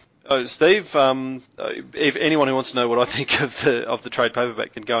 Steve, if anyone who wants to know what I think of the trade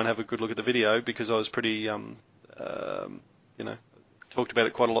paperback can go and have a good look at the video, because I was pretty, talked about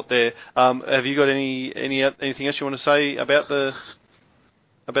it quite a lot there. Have you got anything else you want to say about the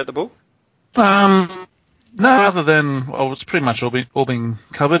book? No, other than it's pretty much all been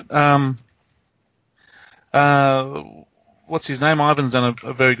covered. What's his name? Ivan's done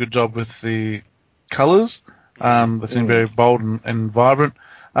a very good job with the colours. They seem very bold and vibrant.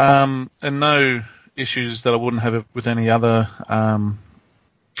 And no issues that I wouldn't have with any other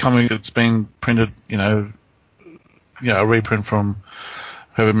comic that's been printed, a reprint from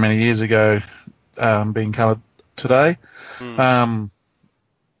however many years ago, being coloured today.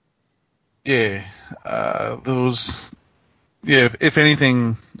 There was, if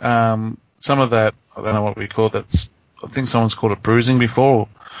anything, some of that, I don't know what we call it, I think someone's called it bruising before,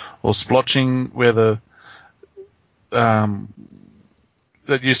 or splotching, where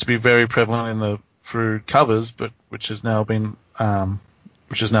that used to be very prevalent in the Frew covers, but which has now gone.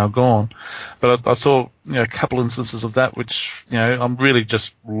 But I saw a couple instances of that, which I'm really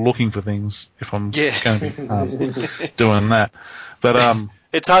just looking for things if I'm going to be doing that. But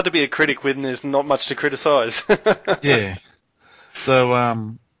It's hard to be a critic when there's not much to criticise. Yeah. So,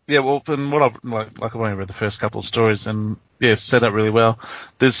 well, and what I've only read the first couple of stories, and yeah, set up really well.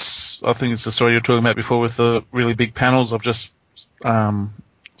 I think it's the story you were talking about before with the really big panels. I've just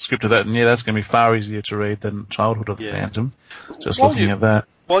scripted that, and yeah, that's going to be far easier to read than Childhood of the Phantom. Just looking at that.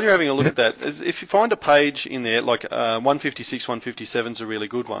 While you're having a look at that, if you find a page in there, like 156, 157 is a really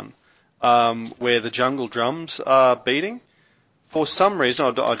good one, where the jungle drums are beating. For some reason,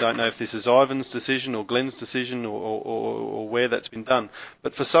 I don't know if this is Ivan's decision or Glenn's decision or where that's been done,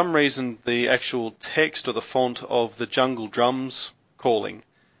 but for some reason the actual text or the font of the jungle drums calling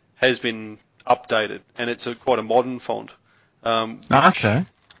has been updated, and it's quite a modern font. Okay.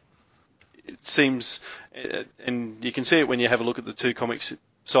 It seems, and you can see it when you have a look at the two comics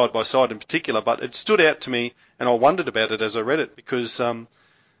side by side in particular, but it stood out to me, and I wondered about it as I read it, because, I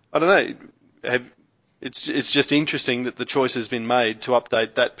don't know, it's just interesting that the choice has been made to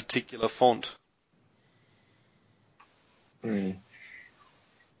update that particular font. Just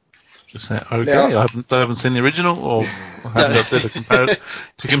say, okay, now, I haven't seen the original, or I haven't got there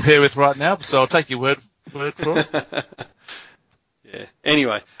to compare with right now, so I'll take your word for it. Yeah.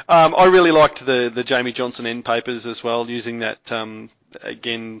 Anyway, I really liked the Jamie Johnson end papers as well, using that, that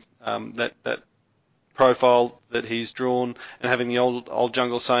profile that he's drawn and having the old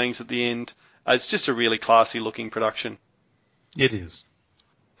jungle sayings at the end. It's just a really classy looking production. It is.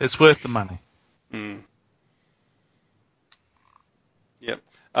 It's worth the money. Yep.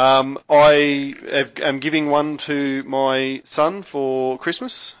 I am giving one to my son for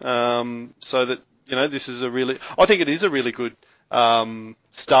Christmas, so that, this is I think it is a really good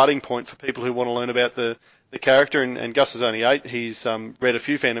starting point for people who want to learn about the character, and Gus is only 8. He's read a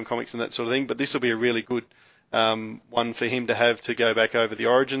few fandom comics and that sort of thing, but this will be a really good one for him to have to go back over the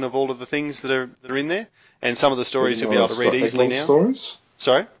origin of all of the things that are in there, and some of the stories he'll be able to read easily now. Stories?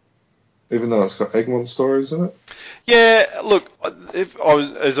 Sorry? Even though it's got Egmont stories in it? Yeah, look,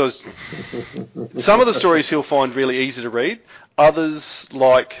 some of the stories he'll find really easy to read. Others,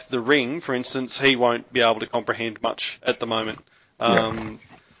 like The Ring, for instance, he won't be able to comprehend much at the moment. But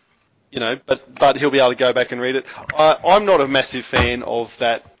he'll be able to go back and read it. I'm not a massive fan of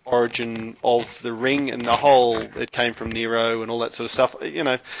that origin of the ring and the whole, it came from Nero and all that sort of stuff.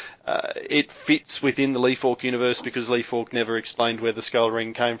 It fits within the Leafhawk universe because Leafhawk never explained where the skull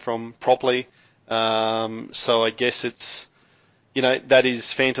ring came from properly. So I guess it's, that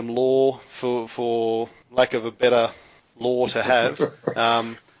is Phantom lore for lack of a better lore to have.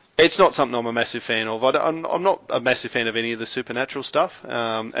 It's not something I'm a massive fan of. I'm not a massive fan of any of the supernatural stuff.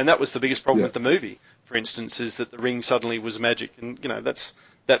 And that was the biggest problem with the movie, for instance, is that the ring suddenly was magic. And,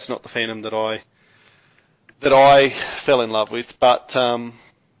 that's not the Phantom that I fell in love with. But, so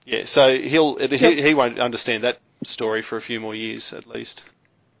he won't understand that story for a few more years at least.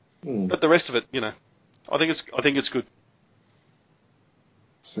 But the rest of it, I think it's good.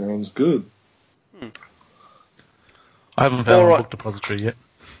 Sounds good. I haven't found a book depository yet.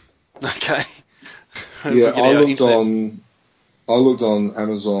 Okay. Yeah, I looked on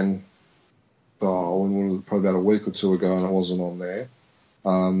Amazon probably about a week or two ago, and it wasn't on there.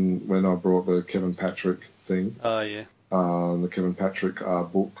 When I brought the Kevin Patrick thing. Oh yeah. The Kevin Patrick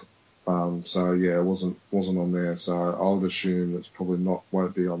book. So yeah, it wasn't on there. So I would assume it's probably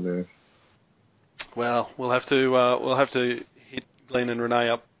won't be on there. Well, we'll have to hit Glenn and Renee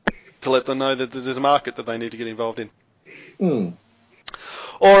up to let them know that there's a market that they need to get involved in.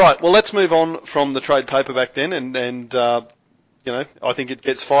 All right, well, let's move on from the trade paperback then, and I think it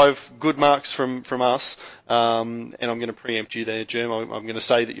gets 5 good marks from us, and I'm going to preempt you there, Germ. I'm going to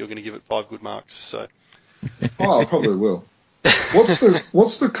say that you're going to give it 5 good marks. So. I probably will. What's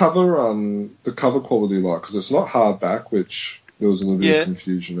the cover quality like? Because it's not hardback, which there was a little bit of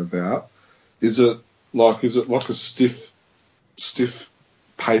confusion about. Is it like a stiff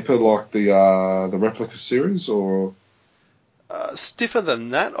paper like the Replica series, or? Stiffer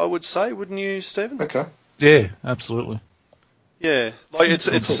than that, I would say, wouldn't you, Stephen? Okay. Yeah, absolutely. Yeah, like it's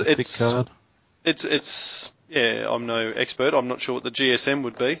thick card. It's I'm no expert. I'm not sure what the GSM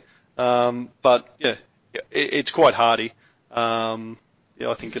would be, but yeah, it's quite hardy. I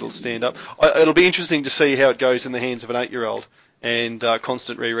think it'll stand up. It'll be interesting to see how it goes in the hands of an 8-year-old and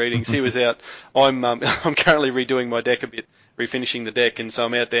constant rereadings. He was out. I'm currently redoing my deck a bit, refinishing the deck, and so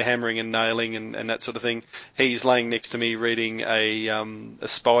I'm out there hammering and nailing and that sort of thing. He's laying next to me reading a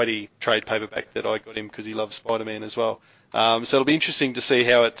Spidey trade paperback that I got him because he loves Spider-Man as well. So it'll be interesting to see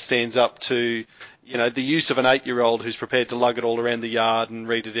how it stands up to, the use of an 8-year-old who's prepared to lug it all around the yard and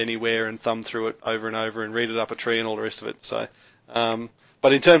read it anywhere and thumb through it over and over and read it up a tree and all the rest of it. So,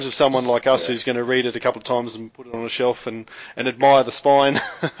 But in terms of someone like us who's going to read it a couple of times and put it on a shelf and admire the spine,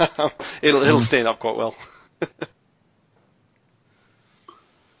 it'll stand up quite well.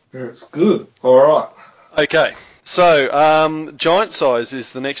 That's good. All right. Okay, so Giant Size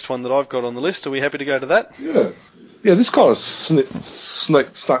is the next one that I've got on the list. Are we happy to go to that? Yeah. Yeah, this kind of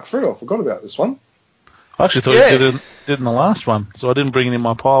snuck through. I forgot about this one. I actually thought you did in the last one, so I didn't bring it in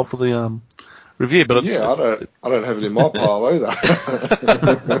my pile for the review. But I don't have it in my pile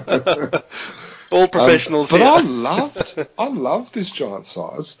either. All professionals but here. I loved this Giant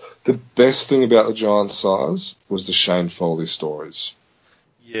Size. The best thing about the Giant Size was the Shane Foley stories.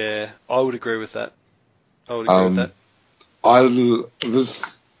 Yeah, I would agree with that. Let's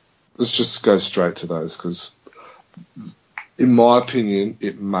just go straight to those because, in my opinion,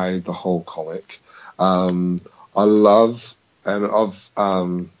 it made the whole comic. I love,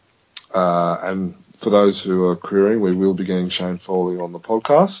 and for those who are querying, we will be getting Shane Foley on the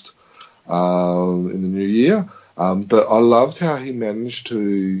podcast in the new year. But I loved how he managed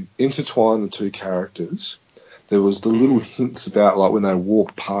to intertwine the two characters. There was the little hints about like when they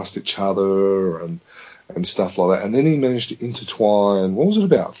walked past each other and stuff like that. And then he managed to intertwine, what was it,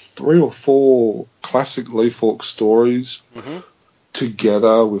 about 3 or 4 classic Lee Falk stories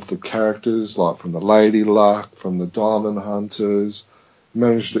together with the characters, like from the Lady Luck, from the Diamond Hunters,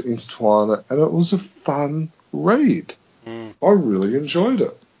 managed to intertwine it. And it was a fun read. I really enjoyed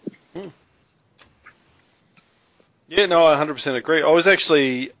it. Yeah, no, I 100% agree. I was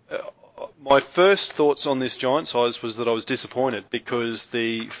actually... my first thoughts on this Giant Size was that I was disappointed because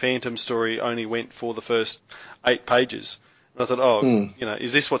the Phantom story only went for the first 8 pages. And I thought,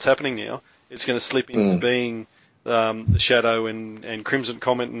 is this what's happening now? It's going to slip into being the Shadow and Crimson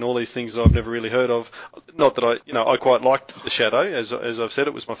Comet and all these things that I've never really heard of. Not that I quite liked the Shadow, as I've said,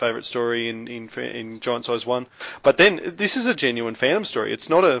 it was my favourite story in Giant Size 1. But then this is a genuine Phantom story. It's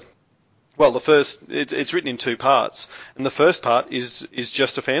not a... Well, it's written in 2 parts, and the first part is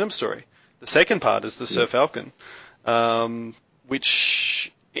just a Phantom story. The second part is the Sir Falcon,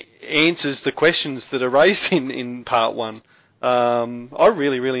 which answers the questions that are raised in part 1. I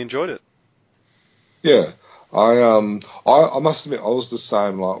really, really enjoyed it. Yeah, I must admit I was the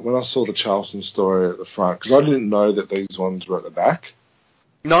same. Like when I saw the Charlton story at the front, because I didn't know that these ones were at the back.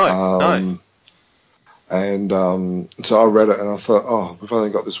 No. And so I read it and I thought, we've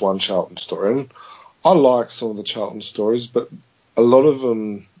only got this one Charlton story. And I like some of the Charlton stories, but a lot of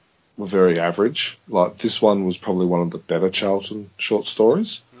them were very average. Like this one was probably one of the better Charlton short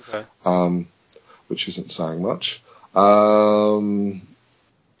stories, which isn't saying much. And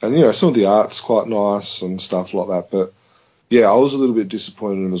some of the art's quite nice and stuff like that. But yeah, I was a little bit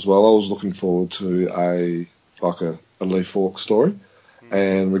disappointed as well. I was looking forward to a Lee Falk story.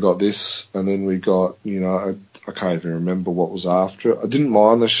 And we got this, and then we got, I can't even remember what was after it. I didn't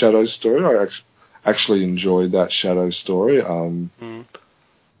mind the Shadow story. I actually enjoyed that Shadow story. The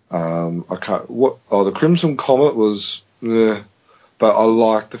Crimson Comet was, but I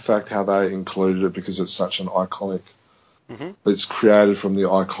liked the fact how they included it because it's such an iconic. It's created from the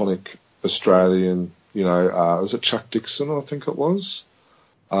iconic Australian, was it Chuck Dixon? I think it was.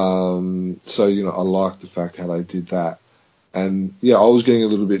 I liked the fact how they did that. And, I was getting a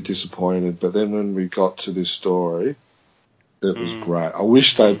little bit disappointed, but then when we got to this story, it was great. I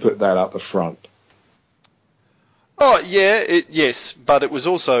wish they put that up the front. Oh, yeah, yes, but it was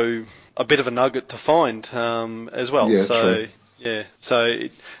also a bit of a nugget to find as well. Yeah, true. Yeah, so,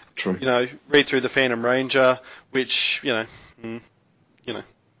 true. Read through the Phantom Ranger, which, it's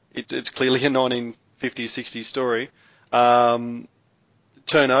clearly a 1950s, 60s story. Turn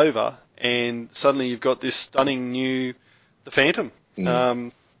over, and suddenly you've got this stunning new... The Phantom.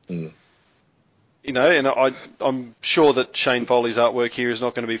 And I'm sure that Shane Foley's artwork here is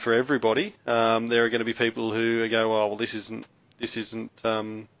not going to be for everybody. There are going to be people who go, well, this isn't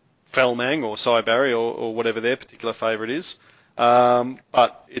Felmang or Cy Barry or whatever their particular favourite is.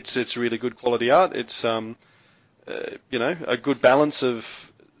 But it's really good quality art. It's a good balance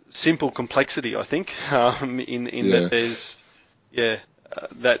of simple complexity, I think. That there's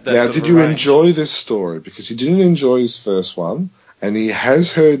that now, sort did of you range. enjoy this story? Because he didn't enjoy his first one, and he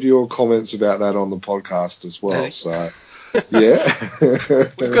has heard your comments about that on the podcast as well. So, yeah.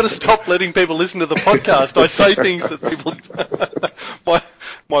 We've got to stop letting people listen to the podcast. I say things that people...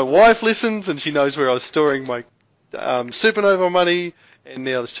 my wife listens, and she knows where I was storing my Supernova money, and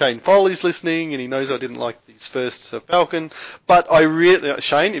now Shane Foley's listening, and he knows I didn't like his first Sir Falcon. But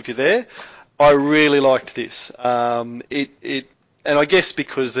Shane, if you're there, I really liked this. And I guess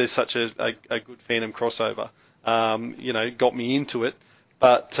because there's such a good Phantom crossover, got me into it.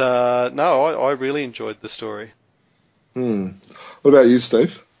 But I really enjoyed the story. What about you,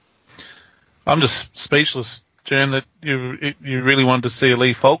 Steve? I'm just speechless, Jan, that you really wanted to see a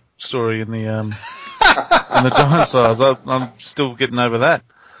Lee Falk story in the in the giant size. I'm still getting over that.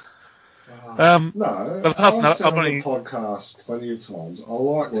 No, but apart from I've that, said I've on only the podcast plenty of times, I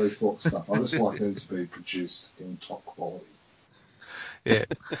like Lee Falk stuff. I just like them to be produced in top quality. Yeah.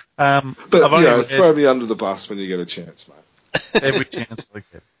 But, I've only read throw me under the bus when you get a chance, mate. every chance I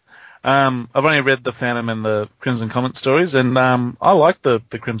get. I've only read the Phantom and the Crimson Comet stories, and I like the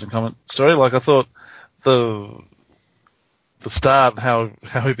Crimson Comet story. Like, I thought the start, how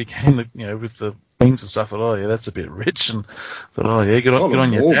he became, with the wings and stuff. I thought, oh yeah, that's a bit rich, and thought, oh yeah, good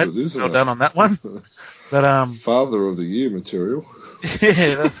on your dad. Well done on that one. But Father of the Year material.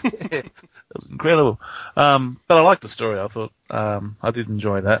 Yeah, that was incredible. But I liked the story. I thought I did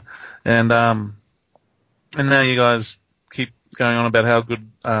enjoy that, and now you guys keep going on about how good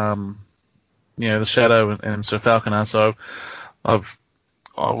the Shadow and Sir Falcon are. So I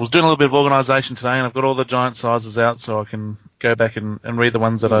was doing a little bit of organisation today, and I've got all the giant sizes out, so I can go back and read the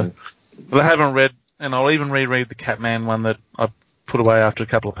ones that I haven't read, and I'll even reread the Catman one that I put away after a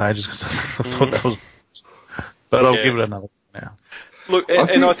couple of pages because I thought that was. But I'll give it another now. Look,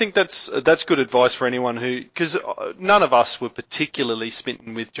 I think that's good advice for anyone because none of us were particularly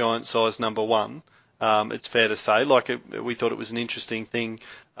smitten with giant size number 1. It's fair to say, we thought it was an interesting thing,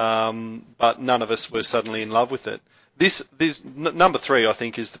 but none of us were suddenly in love with it. This number 3, I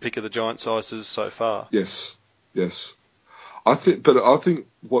think, is the pick of the giant sizes so far. Yes. I think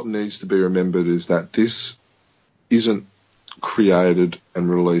what needs to be remembered is that this isn't created and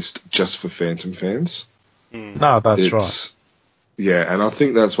released just for Phantom fans. No, that's right. Yeah, and I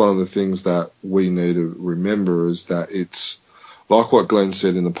think that's one of the things that we need to remember is that it's like what Glenn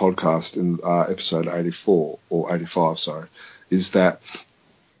said in the podcast in episode 84 or 85, sorry, is that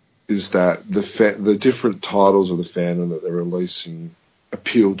the different titles of the fandom that they're releasing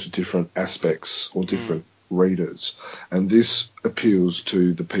appeal to different aspects or different readers, and this appeals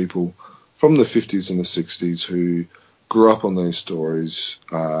to the people from the 50s and the 60s who grew up on these stories,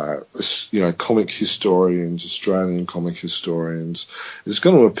 comic historians, Australian comic historians. It's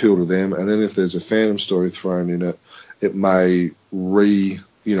going to appeal to them, and then if there's a Phantom story thrown in it, it may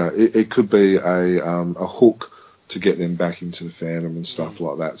it could be a hook to get them back into the Phantom and stuff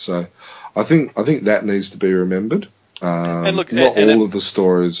like that. So I think that needs to be remembered. And look, not all of the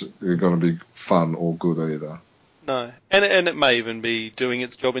stories are going to be fun or good either. No, and it may even be doing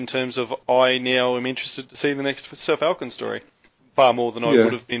its job in terms of I now am interested to see the next Sir Falcon story far more than I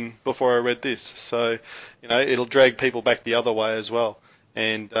would have been before I read this. So, it'll drag people back the other way as well.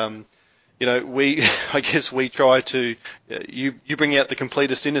 And I guess we try to. You bring out the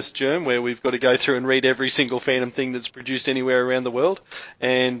completist in us, Germ, where we've got to go through and read every single Phantom thing that's produced anywhere around the world,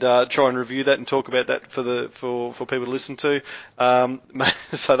 and try and review that and talk about that for people to listen to,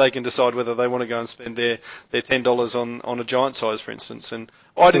 so they can decide whether they want to go and spend their $10 on a giant size, for instance. And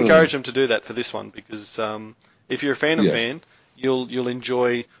I'd encourage them to do that for this one because if you're a Phantom fan, you'll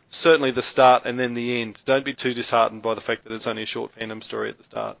enjoy certainly the start and then the end. Don't be too disheartened by the fact that it's only a short Phantom story at the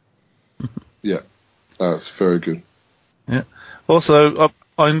start. Yeah, that's very good. Yeah. Also,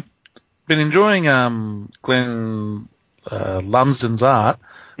 I've been enjoying Glenn Lumsden's art,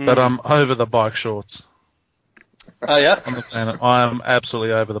 but I'm over the bike shorts. Oh yeah. On the planet, I am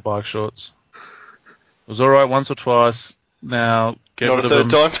absolutely over the bike shorts. It was all right once or twice. Now get rid of them.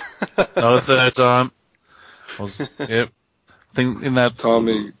 Not a third time. Not a third time. I think in that time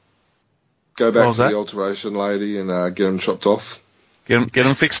we go back to the alteration lady and get them chopped off. Get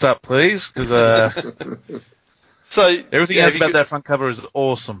them fixed up, please, because so everything else about that front cover is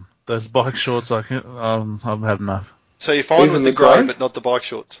awesome. Those bike shorts, I've had enough. So you're fine with the grey, but not the bike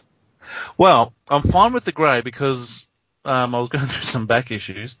shorts? Well, I'm fine with the grey because I was going through some back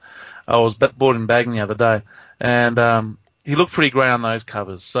issues. I was bored and bagging the other day, and he looked pretty grey on those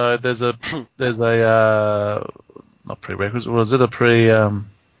covers. So there's a not prerequisite, was it a pre? Yeah,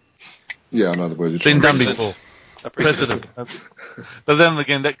 I know the word you're been done Precedent. before. A precedent. But then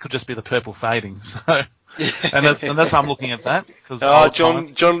again, that could just be the purple fading. So, and that's how I'm looking at that.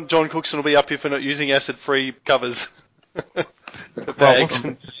 John Cookson will be up here for not using acid-free covers.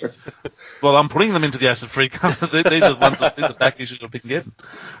 Well, I'm putting them into the acid-free cover. These are back issues I've been getting.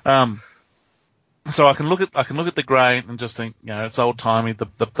 So I can look at the grey and just think, it's old timey. The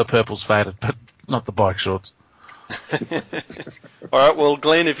purple's faded, but not the bike shorts. All right, well,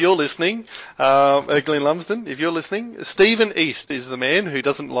 Glenn, if you're listening, Glenn Lumsden, if you're listening, Stephen East is the man who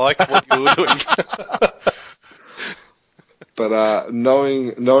doesn't like what you're doing. But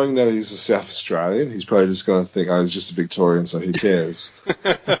knowing that he's a South Australian, he's probably just going to think, he's just a Victorian, so who cares?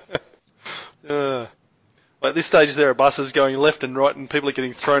 Well, at this stage there are buses going left and right, and people are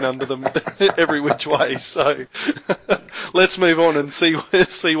getting thrown under them every which way. So let's move on and see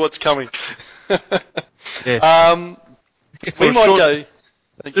what's coming. Yeah. We might go.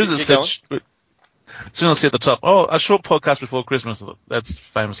 As soon as I see at the top, a short podcast before Christmas. That's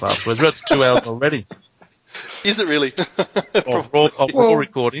famous last words. We're at 2 hours already. Is it really? Of raw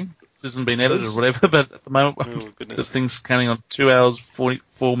recording. This hasn't been edited or whatever, but at the moment, the thing's counting on 2 hours,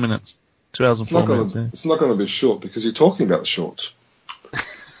 44 minutes. 2 hours and 4 minutes. It's not going to be short because you're talking about the shorts.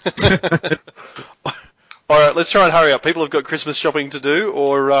 All right, let's try and hurry up. People have got Christmas shopping to do,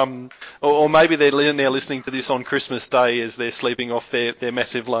 or maybe they're now listening to this on Christmas Day as they're sleeping off their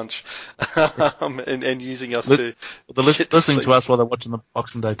massive lunch, and using us they're listening to us while they're watching the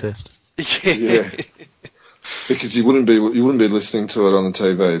Boxing Day test. Yeah. Because you wouldn't be listening to it on the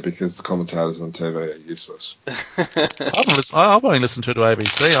TV because the commentators on TV are useless. I've only listened to it to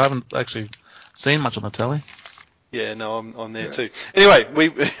ABC. I haven't actually seen much on the telly. Yeah, no, I'm there too. Anyway,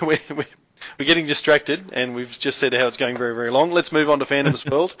 we're getting distracted, and we've just said how it's going very, very long. Let's move on to Phantom's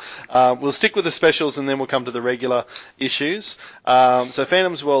World. We'll stick with the specials, and then we'll come to the regular issues. So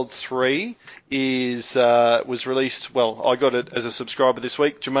Phantom's World 3 was released. Well, I got it as a subscriber this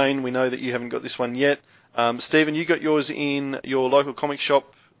week. Jermaine, we know that you haven't got this one yet. Stephen, you got yours in your local comic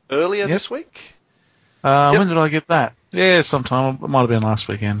shop earlier this week? When did I get that? Yeah, sometime. It might have been last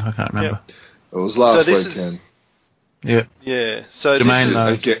weekend. I can't remember. Yep. It was last weekend. Yeah. Yeah. So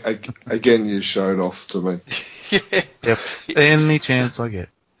Jermaine this is again. You showed off to me. Yeah. Yep. Any chance I get.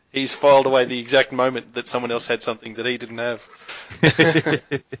 He's filed away the exact moment that someone else had something that he didn't have.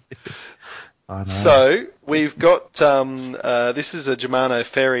 I know. So we've got this is a Germano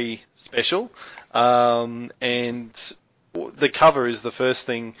Ferry special, and the cover is the first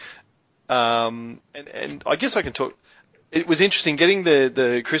thing. And I guess I can talk. It was interesting getting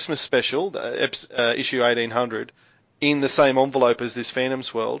the Christmas special, issue 1800, in the same envelope as this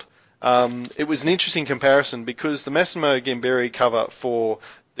Phantom's World. It was an interesting comparison because the Massimo Gamberi cover for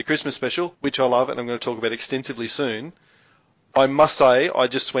the Christmas special, which I love and I'm going to talk about extensively soon, I must say I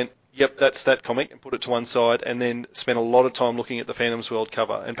just went, yep, that's that comic, and put it to one side, and then spent a lot of time looking at the Phantom's World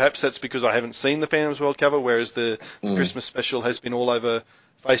cover. And perhaps that's because I haven't seen the Phantom's World cover, whereas the Christmas special has been all over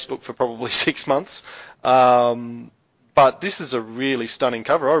Facebook for probably 6 months. But this is a really stunning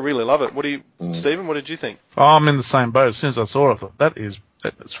cover. I really love it. Stephen, what did you think? Oh, I'm in the same boat. As soon as I saw it, I thought,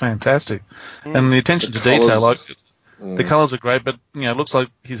 that's fantastic. And the attention to detail, the colours are great, but it looks like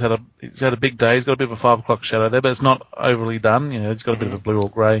he's had a big day. He's got a bit of a 5 o'clock shadow there, but it's not overly done. He's got a bit of a blue or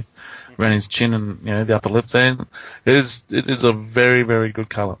grey around his chin and the upper lip there. It is a very, very good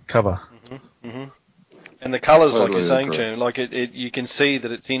cover. Mm-hmm. And the colours, like you're saying, Jim, like you can see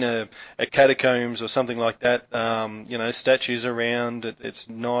that it's in a catacombs or something like that. Statues around. It's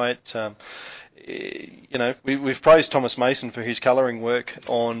night. We've praised Thomas Mason for his colouring work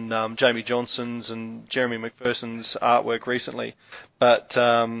on Jamie Johnson's and Jeremy McPherson's artwork recently, but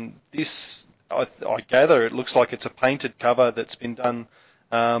this, I gather, it looks like it's a painted cover that's been done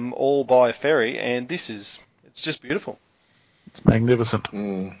all by Ferry, and it's just beautiful. It's magnificent.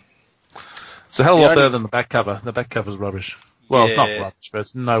 It's a hell of a lot better than the back cover. The back cover's rubbish. Well, it's not rubbish, but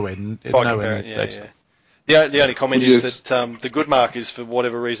it's nowhere near its The only comment is that the good mark is, for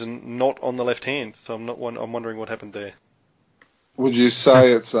whatever reason, not on the left hand. So I'm wondering what happened there. Would you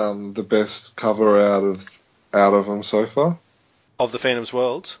say it's the best cover out of them so far? Of the Phantom's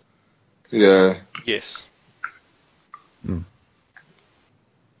Worlds? Yeah. Yes. I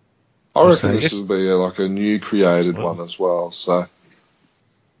reckon this will be like a new created one as well. So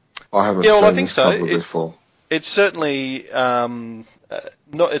I haven't seen this cover before. It's certainly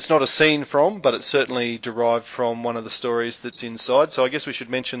it's not a scene from, but it's certainly derived from one of the stories that's inside. So I guess we should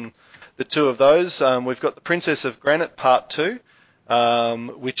mention the two of those. We've got The Princess of Granite Part 2,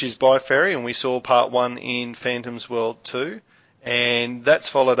 which is by Ferry, and we saw Part 1 in Phantom's World 2. And that's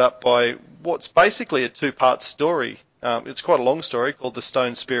followed up by what's basically a two-part story. It's quite a long story called The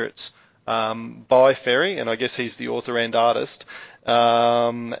Stone Spirits by Ferry, and I guess he's the author and artist.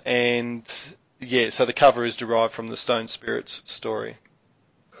 So the cover is derived from the Stone Spirits story.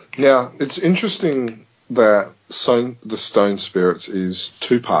 Now, it's interesting that the Stone Spirits is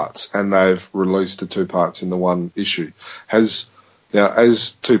 2 parts, and they've released the 2 parts in the one issue. As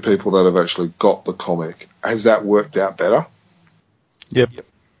 2 people that have actually got the comic, has that worked out better? Yep.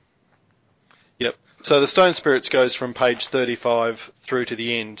 So the Stone Spirits goes from page 35 through to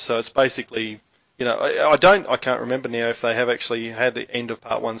the end. So it's basically, I can't remember now if they have actually had the end of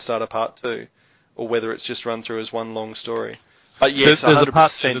part 1 start of part 2, or whether it's just run through as one long story. But yes, there's 100%. A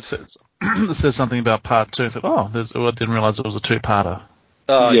part that says something about part 2. I thought, I didn't realise it was a 2-parter.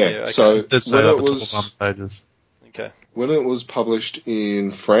 Oh, Yeah, okay. so Did say when that it at the was top of one pages. Okay. when it was published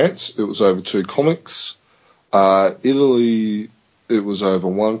in France, it was over 2 comics. Italy, it was over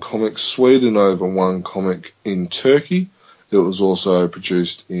 1 comic. Sweden, over 1 comic. In Turkey, it was also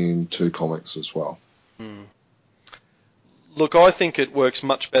produced in 2 comics as well. Look, I think it works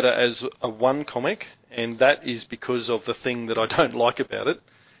much better as a 1 comic, and that is because of the thing that I don't like about it,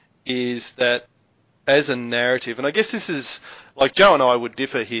 is that as a narrative, and I guess this is, like Joe and I would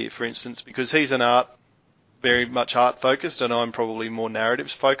differ here, for instance, because he's very much art focused, and I'm probably more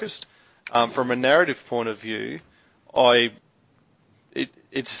narratives focused. From a narrative point of view,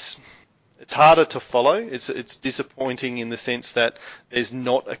 it's harder to follow. It's disappointing in the sense that there's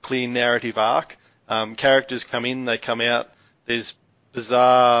not a clear narrative arc. Characters come in, they come out. There's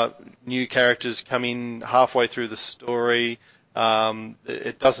bizarre new characters come in halfway through the story.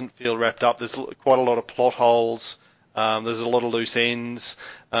 It doesn't feel wrapped up. There's quite a lot of plot holes. There's a lot of loose ends.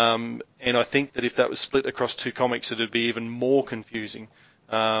 And I think that if that was split across 2 comics, it would be even more confusing.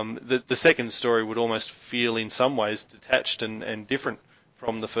 The second story would almost feel in some ways detached and different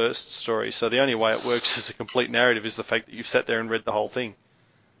from the first story. So the only way it works as a complete narrative is the fact that you've sat there and read the whole thing.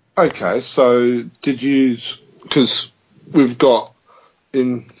 Okay, so did you... Because we've got,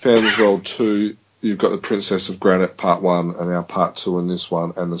 in Phantom's World 2, you've got the Princess of Granite Part 1 and now Part 2 in this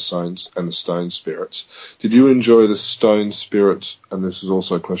one, and the Stone Spirits. Did you enjoy the Stone Spirits, and this is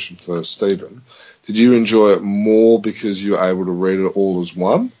also a question for Stephen, did you enjoy it more because you were able to read it all as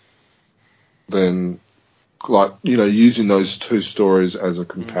one than, like, you know, using those 2 stories as a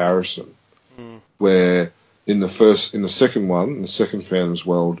comparison, where in the second one, in the second Phantom's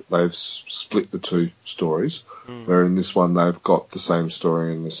World, they've split the 2 stories, where in this one they've got the same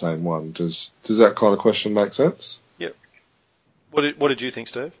story in the same one. Does that kind of question make sense? Yep. What did you think,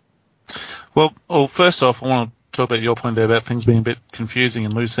 Steve? Well, first off, I want to talk about your point there about things being a bit confusing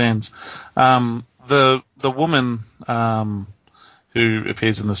and loose ends. The woman who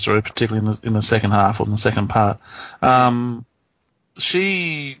appears in the story, particularly in the second half or in the second part,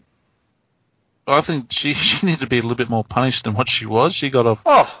 I think she needed to be a little bit more punished than what she was. She got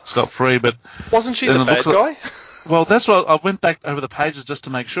off scot-free, but wasn't she the bad guy? Well, that's what I went back over the pages just to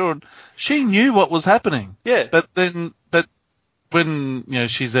make sure, and she knew what was happening. Yeah. But when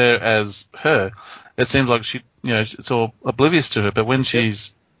she's there as her, it seems like it's all oblivious to her. But when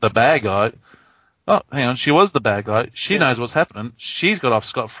she's the bad guy, oh, hang on, she was the bad guy. She knows what's happening. She's got off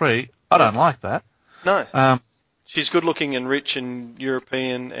scot-free. I don't like that. No. She's good-looking and rich and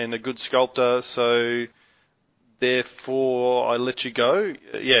European and a good sculptor, so therefore I let you go.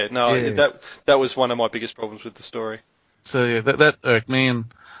 That was one of my biggest problems with the story. So that irked me. And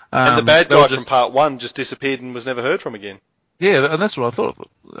the bad guy from Part 1 just disappeared and was never heard from again. Yeah, and that's what I thought.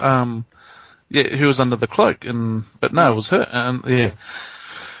 Who was under the cloak, but no, it was her. And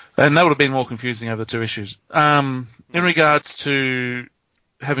and that would have been more confusing over the 2 issues. In regards to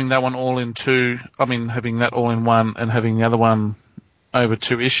having that one all in 2, having that all in 1 and having the other one over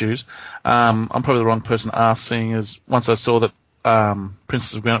 2 issues, I'm probably the wrong person to ask, seeing as once I saw that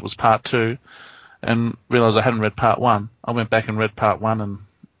Princess of Granite was Part 2 and realised I hadn't read Part 1, I went back and read Part 1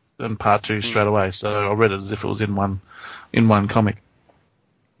 and Part 2 straight away. So I read it as if it was in one comic.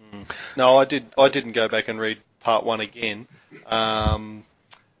 No, I didn't go back and read Part 1 again. And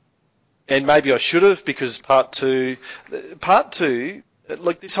maybe I should have, because Part 2,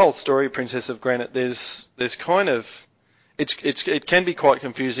 like this whole story, Princess of Granite, there's kind of, it can be quite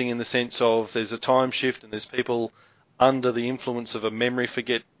confusing in the sense of there's a time shift and there's people under the influence of a memory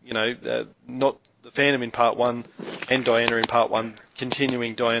forget, not the Phantom in Part 1 and Diana in Part 1,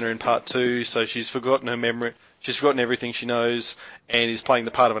 continuing Diana in Part 2, so she's forgotten her memory, she's forgotten everything she knows and is playing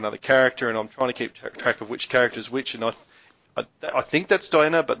the part of another character, and I'm trying to keep track of which character is which, and I think that's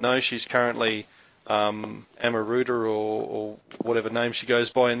Diana, but no, she's currently Amaruta or whatever name she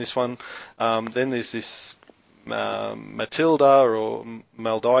goes by in this one. Then there's this Matilda or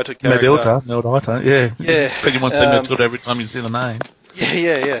Maldita character. Maldita, yeah. Yeah. Pretty much say Matilda every time you see the name.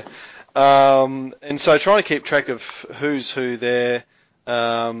 Yeah. And so trying to keep track of who's who there.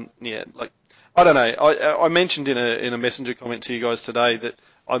 I don't know. I mentioned in a messenger comment to you guys today that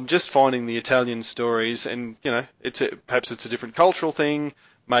I'm just finding the Italian stories, and perhaps it's a different cultural thing.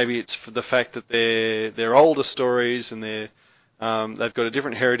 Maybe it's for the fact that they're older stories and they've got a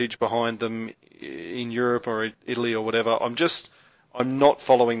different heritage behind them in Europe or Italy or whatever. I'm not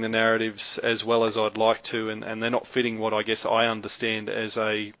following the narratives as well as I'd like to, and they're not fitting what I guess I understand as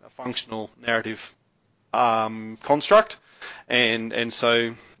a functional narrative construct, and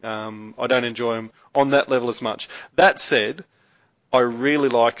so I don't enjoy them on that level as much. That said, I really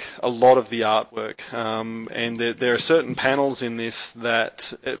like a lot of the artwork, and there are certain panels in this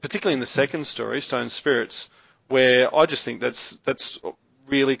that, particularly in the second story, Stone Spirits, where I just think that's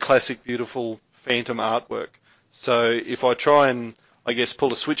really classic, beautiful Phantom artwork. So if I try and, I guess,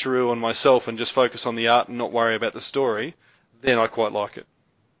 pull a switcheroo on myself and just focus on the art and not worry about the story, then I quite like it.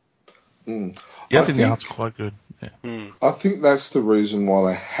 Yeah, I think the art's quite good. Yeah. I think that's the reason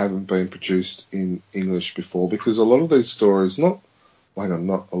why they haven't been produced in English before, because a lot of these stories, not a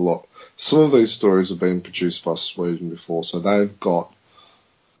lot, some of these stories have been produced by Sweden before, so they've got,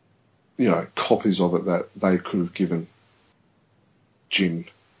 copies of it that they could have given Jin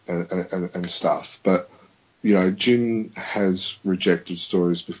and stuff. But, Jin has rejected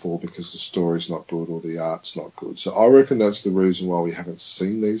stories before because the story's not good or the art's not good. So I reckon that's the reason why we haven't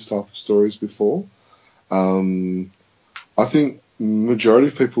seen these type of stories before. I think majority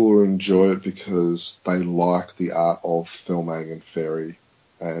of people will enjoy it because they like the art of Filmang and Ferry,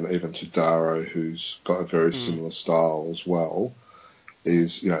 and even Todaro, who's got a very similar style as well.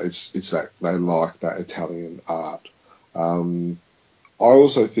 It's that they like that Italian art. I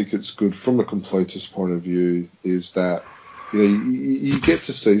also think it's good from a completist point of view, is that you get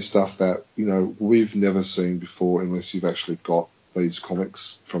to see stuff that we've never seen before unless you've actually got these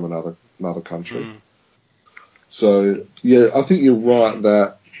comics from another country. So yeah, I think you're right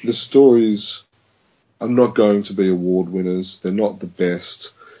that the stories are not going to be award winners. They're not the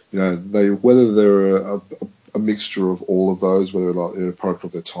best. Whether they're a mixture of all of those, whether they're a product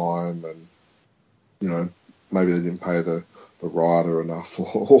of their time, and maybe they didn't pay the writer enough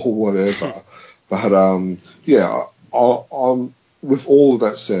or whatever. But I'm with all of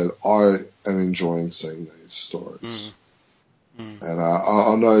that said, I am enjoying seeing these stories, and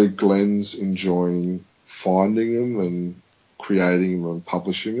I know Glenn's enjoying finding them and creating them and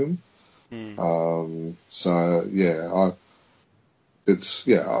publishing them. So yeah,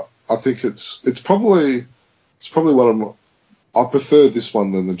 I think it's probably one of my, I prefer this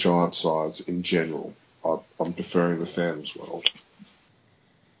one than the Giant Size in general. I'm preferring the Phantom's World.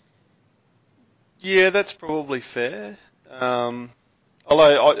 Yeah, that's probably fair.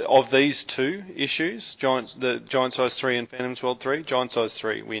 Although of these two issues, the Giant Size 3 and Phantom's World 3, Giant Size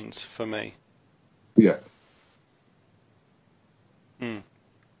 3 wins for me. Yeah.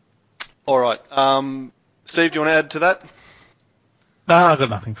 All right. Steve, do you want to add to that? No, I've got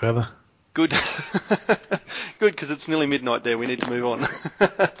nothing further. Good. Good, because it's nearly midnight there. We need to move on.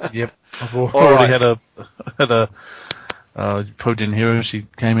 Yep. I've already had a you probably didn't hear her. She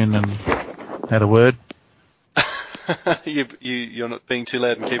came in and had a word. You're not being too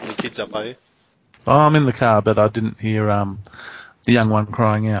loud and keeping the kids up, are you? Oh, I'm in the car, but I didn't hear the young one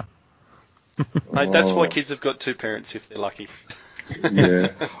crying out. Mate, that's why kids have got two parents if they're lucky. Yeah.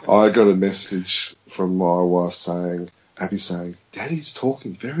 I got a message from my wife Abby saying, Daddy's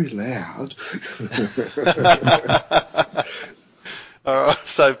talking very loud.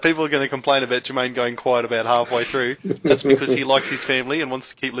 So people are going to complain about Jermaine going quiet about halfway through. That's because he likes his family and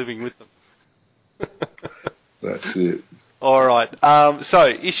wants to keep living with them. That's it. All right. So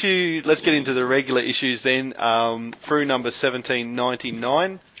let's get into the regular issues then. Through number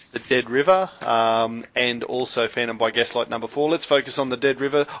 1799, The Dead River, and also Phantom by Gaslight number 4. Let's focus on The Dead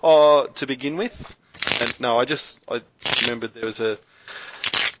River to begin with. And no, I remembered there was the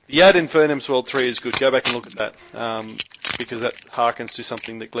ad in Phantom's World 3 is good. Go back and look at that, because that harkens to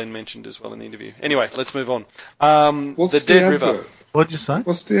something that Glenn mentioned as well in the interview. Anyway, let's move on. What's The Dead River. What did you say?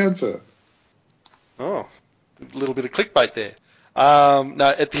 What's the advert? Oh, a little bit of clickbait there. No,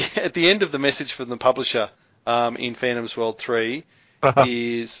 at the end of the message from the publisher in Phantom's World 3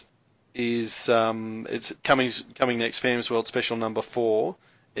 is it's coming next, Phantom's World Special number 4.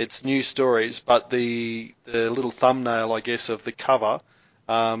 It's new stories, but the little thumbnail, I guess, of the cover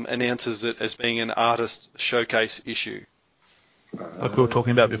announces it as being an artist showcase issue. Like we were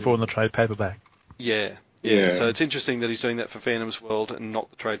talking about before in the trade paperback. Yeah. So it's interesting that he's doing that for Phantom's World and not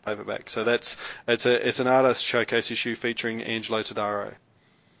the trade paperback. So it's an artist showcase issue featuring Angelo Todaro.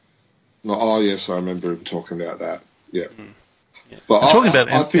 Oh yes, I remember him talking about that. Yeah. Yeah. But talking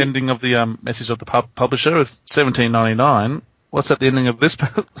about the ending of the message of the publisher with 1799. What's at the ending of this?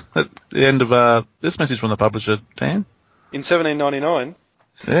 At the end of this message from the publisher, Dan? In 1799.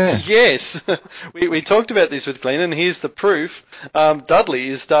 Yeah. Yes, we talked about this with Glenn, and here's the proof. Dudley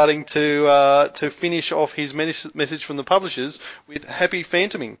is starting to finish off his message from the publishers with Happy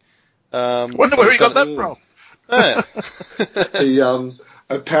Phantoming. Wonder where he got that from. He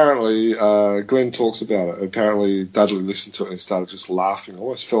apparently Glenn talks about it. Apparently Dudley listened to it and started just laughing.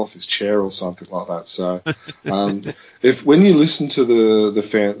 Almost fell off his chair or something like that. So when you listen to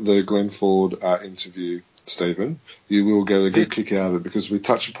the Glenn Ford interview Stephen, you will get a good kick out of it because we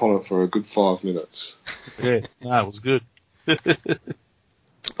touch upon it for a good 5 minutes. Yeah, no, it was good.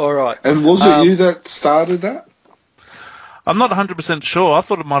 All right. And was it you that started that? I'm not 100% sure. I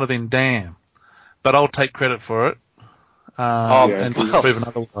thought it might have been Dan, but I'll take credit for it. And proven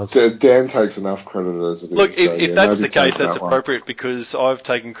otherwise. Dan takes enough credit as it is. Look, So, if that's the case, that's that appropriate because I've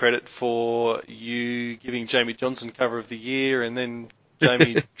taken credit for you giving Jamie Johnson cover of the year, and then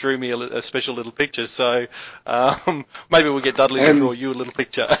Jamie drew me a special little picture. So maybe we'll get Dudley to draw you a little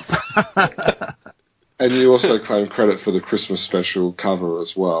picture. And you also claim credit for the Christmas special cover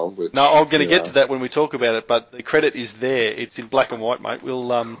as well. Which, no, I'm going to get to that when we talk about it, but the credit is there. It's in black and white, mate. Well,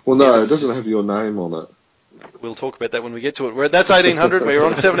 no, it doesn't have your name on it. We'll talk about that when we get to it. That's 1800. We're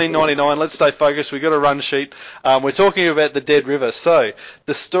on 1799. Let's stay focused. We've got a run sheet. We're talking about the Dead River. So,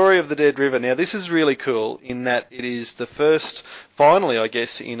 the story of the Dead River. Now, this is really cool in that it is the first, finally, I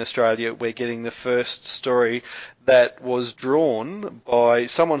guess, in Australia, we're getting the first story that was drawn by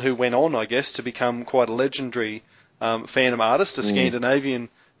someone who went on, I guess, to become quite a legendary fandom artist, a Scandinavian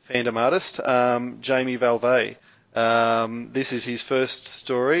fandom artist, Jamie Valvey. This is his first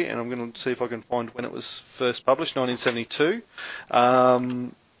story, and I'm going to see if I can find when it was first published, 1972.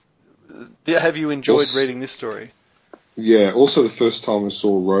 Have you enjoyed reading this story? Yeah, also the first time I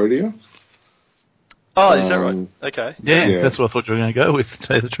saw Rhodia. Oh, is that right? Okay. Yeah, that's what I thought you were going to go with, to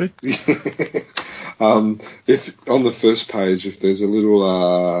tell you the truth. If on the first page, if there's a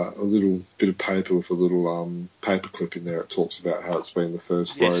little bit of paper with a little paper clip in there, it talks about how it's been the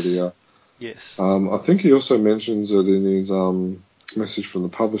first Rhodia. Yes. I think he also mentions it in his message from the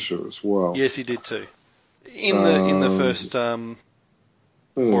publisher as well. Yes, he did too. In the first 4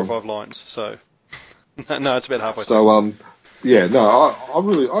 or 5 lines. So no, it's about halfway. So I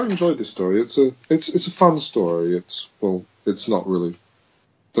enjoyed this story. It's a fun story. It's not really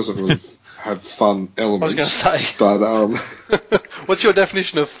doesn't really have fun elements. I was going to say, but what's your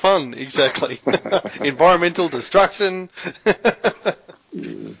definition of fun exactly? Environmental destruction.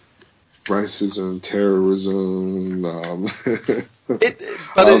 Racism, terrorism.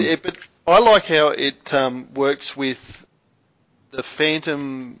 But I like how it works with the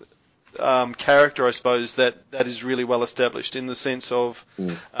Phantom character, I suppose, that is really well established in the sense of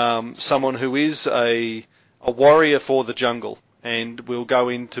someone who is a warrior for the jungle and will go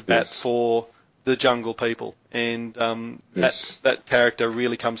into bat for the jungle people, and that character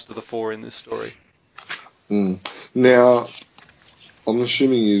really comes to the fore in this story. Now, I'm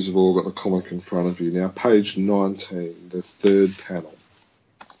assuming you've all got the comic in front of you. Now, page 19, the third panel.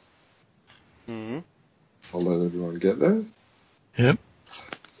 I'll let everyone get there. Yep.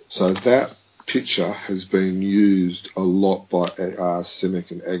 So that picture has been used a lot by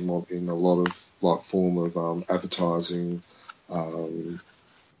Simic and Egmont in a lot of form of advertising and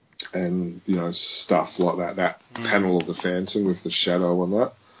stuff like that. That panel of the Phantom with the shadow on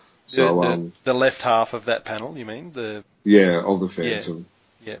that. So the left half of that panel, you mean? Of the Phantom.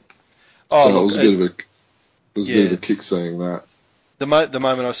 Yeah. So it was a bit of a kick seeing that. The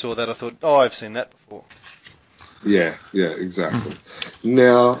moment I saw that, I thought, I've seen that before. Yeah, exactly.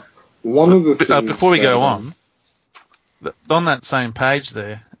 Now, one of the things... Before we go on that same page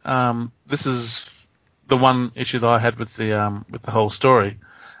there, this is the one issue that I had with the whole story.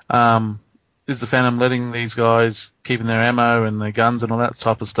 Is the Phantom letting these guys keeping their ammo and their guns and all that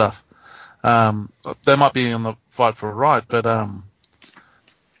type of stuff? They might be on the fight for a right, but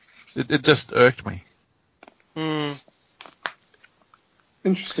it just irked me.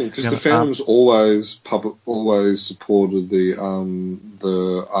 Interesting, because the Phantom's always supported the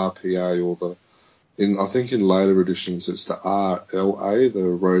RPA or I think in later editions it's the RLA, the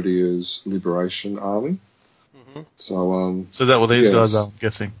Rhodia's Liberation Army. So is that what these guys are? I'm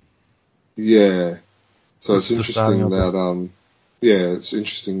guessing. Yeah. So it's interesting that it's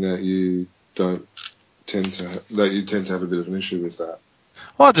interesting that you tend to have a bit of an issue with that.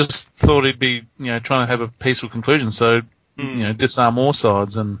 Well, I just thought he'd be trying to have a peaceful conclusion, so disarm all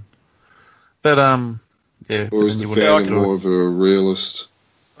sides, and that Or is the Phantom more of a realist?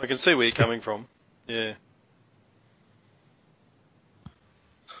 I can see where you're coming from. Yeah.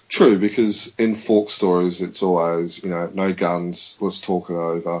 True, because in folk stories it's always no guns, let's talk it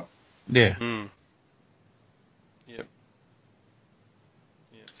over. Yeah. Yep.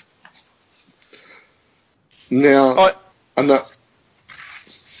 Now, another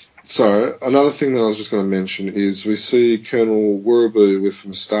thing that I was just going to mention is we see Colonel Wurubu with a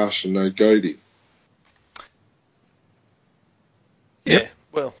moustache and no goatee. Yeah,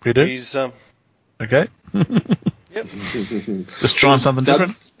 well, he's... Okay. Yep. Just trying something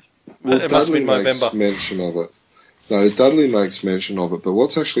different? Well, it must have been November. Makes mention of it. No, Dudley makes mention of it, but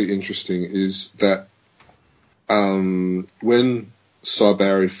what's actually interesting is that when Cy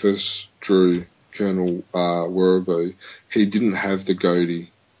Barry first drew Colonel Werribee, he didn't have the goatee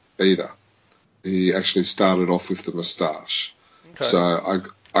either. He actually started off with the moustache. Okay. So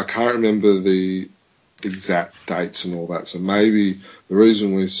I can't remember the exact dates and all that. So maybe the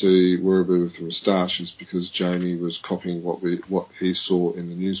reason we see Werribee with the moustache is because Jamie was copying what he saw in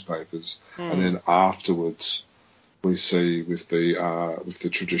the newspapers, and then afterwards we see with the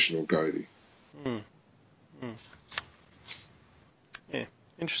traditional goatee. Yeah,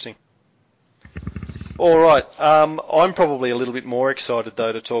 interesting. All right, I'm probably a little bit more excited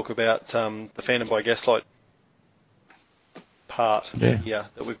though to talk about the Phantom by Gaslight part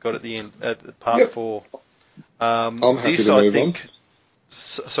that we've got at the end, at part 4. I'm happy to move on.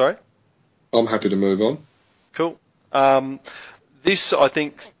 Sorry? I'm happy to move on. Cool. This, I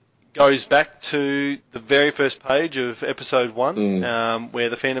think, goes back to the very first page of episode 1, where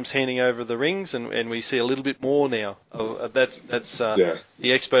the Phantom's handing over the rings, and we see a little bit more now. That's the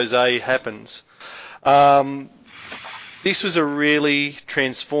expose happens. This was a really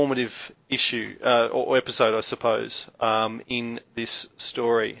transformative issue, or episode, I suppose, in this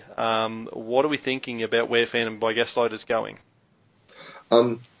story. What are we thinking about where Phantom by Gaslight is going?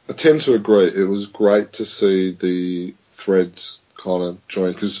 I tend to agree. It was great to see the threads kind of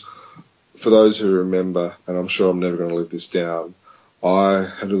join, because for those who remember, and I'm sure I'm never going to live this down, I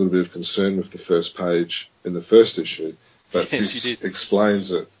had a little bit of concern with the first page in the first issue, but this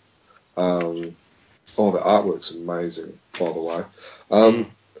explains it. The artwork's amazing, by the way. I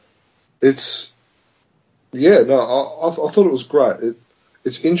thought it was great.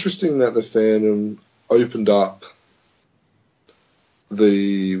 It's interesting that the Phantom opened up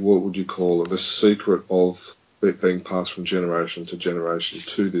the secret of it being passed from generation to generation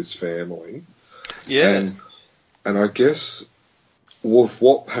to this family. Yeah. And I guess with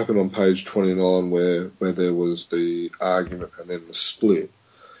what happened on page 29 where there was the argument and then the split,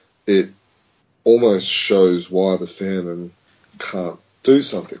 it almost shows why the Phantom can't do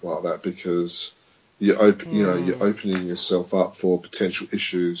something like that, because you're opening yourself up for potential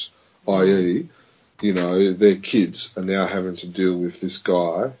issues, i.e., their kids are now having to deal with this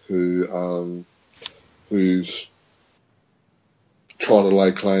guy who's trying to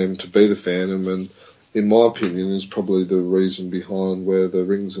lay claim to be the Phantom, and in my opinion is probably the reason behind where the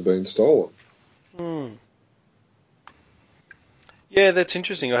rings have been stolen. Yeah, that's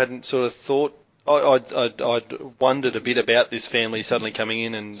interesting. I hadn't sort of thought. I'd wondered a bit about this family suddenly coming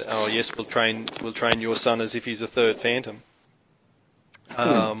in and, oh yes, we'll train your son as if he's a third Phantom.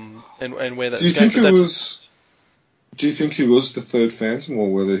 And where that's going. Do you think he was the third Phantom,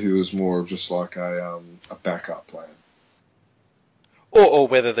 or whether he was more of just like a backup plan? Or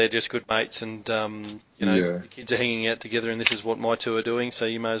whether they're just good mates and, the kids are hanging out together and this is what my two are doing, so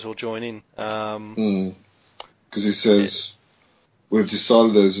you may as well join in. Because he says, we've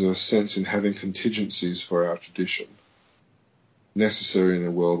decided there's a sense in having contingencies for our tradition, necessary in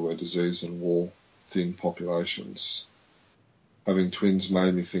a world where disease and war thin populations. Having twins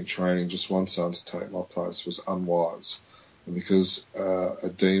made me think training just one son to take my place was unwise, and because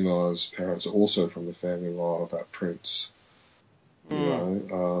Adema's parents are also from the family line of that prince.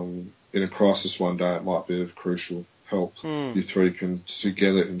 In a crisis one day, it might be of crucial help. You three can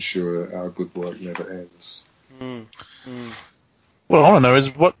together ensure our good work never ends. What I want to know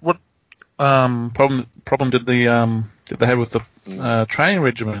is what problem did they have with the training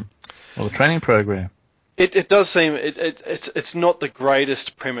regiment or the training program? It does seem it's not the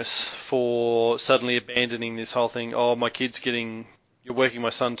greatest premise for suddenly abandoning this whole thing. Oh, my kid's you're working my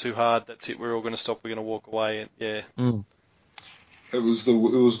son too hard. That's it. We're all going to stop. We're going to walk away. And It was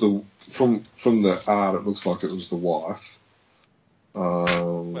the from the art. It looks like it was the wife.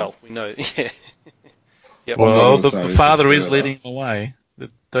 Well, we know. Yeah. Yep. Well, the father is leading the way.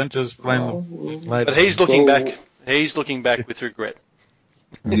 Don't just blame the lady. But he's looking back. He's looking back with regret.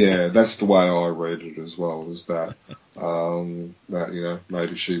 Yeah, that's the way I read it as well. Is that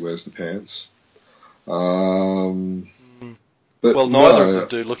maybe she wears the pants. But neither of them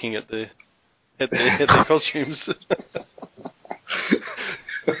do. Looking at the costumes.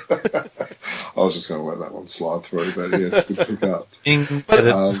 I was just going to let that one slide through, but yes, good pick up.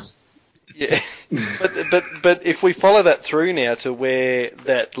 But if we follow that through now to where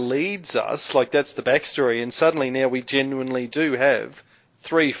that leads us, like that's the backstory, and suddenly now we genuinely do have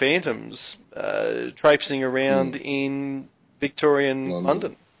 3 Phantoms traipsing around in Victorian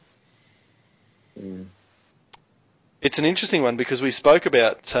London. It's an interesting one because we spoke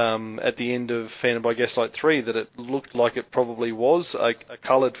about at the end of Phantom by Gaslight 3 that it looked like it probably was a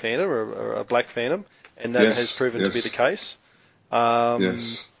coloured Phantom or a black Phantom, and that has proven to be the case.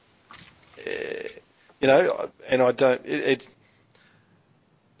 and I don't.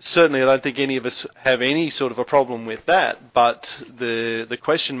 Certainly, I don't think any of us have any sort of a problem with that. But the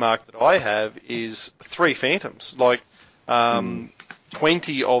question mark that I have is 3 Phantoms. Like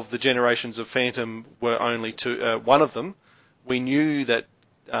 20 of the generations of Phantom were only one of them. We knew that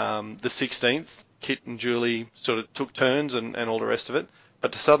the 16th, Kit and Julie sort of took turns and all the rest of it.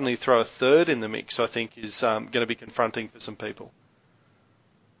 But to suddenly throw a third in the mix, I think, is going to be confronting for some people.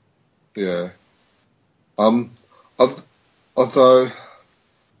 Yeah. Although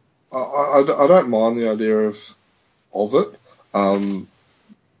I don't mind the idea of it.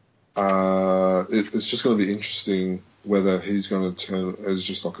 It's just going to be interesting whether he's going to turn as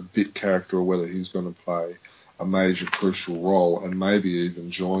just like a bit character or whether he's going to play a major crucial role and maybe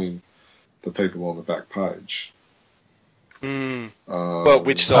even join the people on the back page. Well,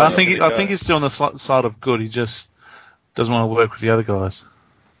 which side? I think he's still on the side of good. He just doesn't want to work with the other guys.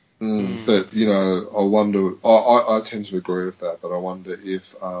 But I wonder. I tend to agree with that, but I wonder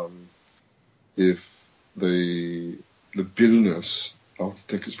if the bitterness. I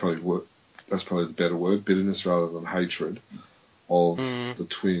think that's probably the better word, bitterness rather than hatred of the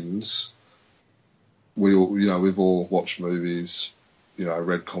twins. We've all watched movies,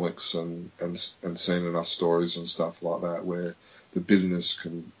 read comics and seen enough stories and stuff like that where the bitterness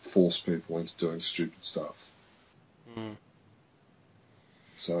can force people into doing stupid stuff.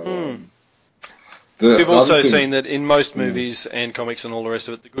 So we've also seen that in most movies and comics and all the rest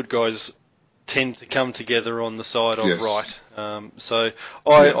of it, the good guys tend to come together on the side of right. So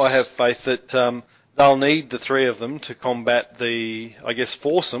I have faith that they'll need the 3 of them to combat the, I guess,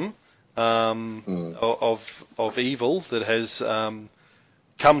 foursome of evil that has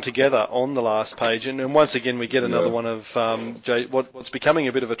come together on the last page. And once again, we get another one of what's becoming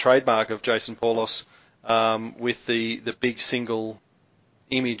a bit of a trademark of Jason Paulos with the big single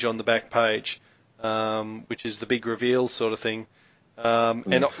image on the back page, which is the big reveal sort of thing.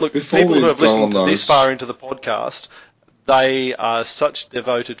 And look, people who have listened to this far into the podcast, they are such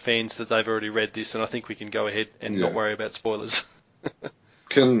devoted fans that they've already read this, and I think we can go ahead and not worry about spoilers.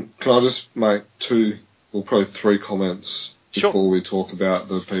 Can I just make 2, or probably 3 comments before we talk about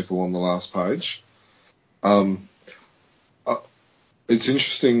the people on the last page? It's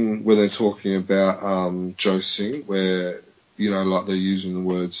interesting when they're talking about Joe Singh, where like they're using the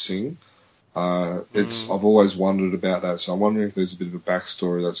word Singh. I've always wondered about that, so I'm wondering if there's a bit of a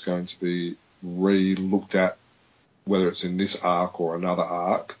backstory that's going to be re-looked at, whether it's in this arc or another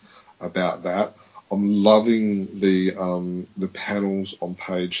arc, about that. I'm loving the panels on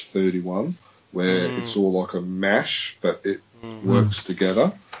page 31 where it's all like a mash, but it works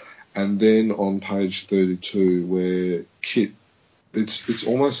together. And then on page 32 where Kit, it's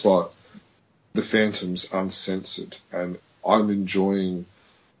almost like the Phantom's uncensored, and I'm enjoying,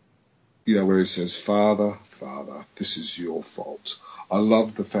 where he says, Father, this is your fault. I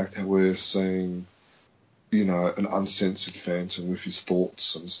love the fact that we're seeing, an uncensored Phantom with his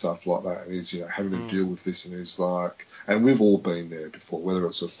thoughts and stuff like that, and he's, having to deal with this, and he's like, and we've all been there before, whether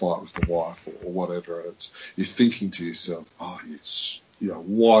it's a fight with the wife or whatever, and you're thinking to yourself, it's,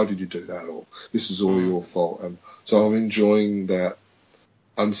 why did you do that, or this is all your fault, and so I'm enjoying that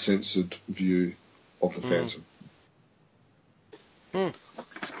uncensored view of the Phantom.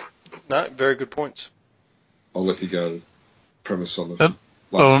 No, very good points. I'll let you go. Premise on the.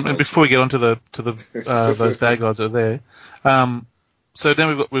 And before we get on to the those bad guys that are there, so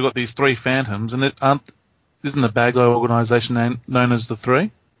then we've got these 3 Phantoms, and isn't the bad guy organisation known as the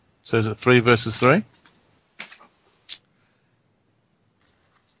 3? So is it 3 versus 3?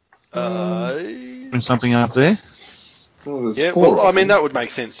 Bring something up there. Well, I mean that would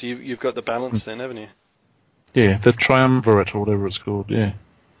make sense. You've got the balance then, haven't you? Yeah, the triumvirate or whatever it's called. Yeah.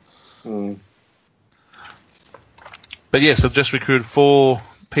 But yes, they've just recruited 4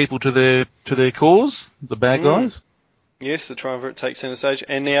 people to their cause, the bad guys. Yes, the triumvirate takes centre stage,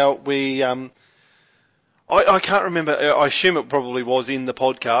 and now we. I can't remember. I assume it probably was in the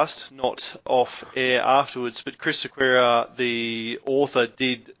podcast, not off air afterwards. But Chris Sequeira, the author,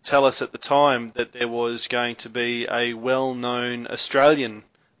 did tell us at the time that there was going to be a well-known Australian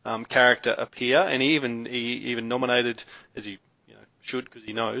character appear, and he even nominated, as he should, because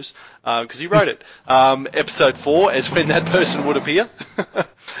he knows, because he wrote it, episode 4 as when that person would appear.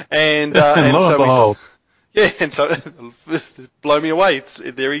 and so and so blow me away,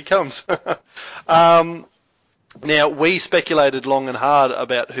 there he comes. Now, we speculated long and hard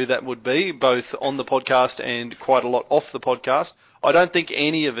about who that would be, both on the podcast and quite a lot off the podcast. I don't think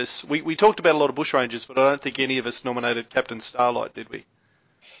any of us, we talked about a lot of Bushrangers, but I don't think any of us nominated Captain Starlight, did we?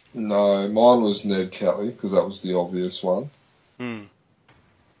 No, mine was Ned Kelly, because that was the obvious one.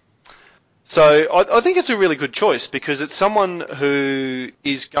 So I think it's a really good choice because it's someone who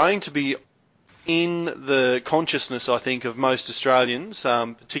is going to be in the consciousness, I think, of most Australians,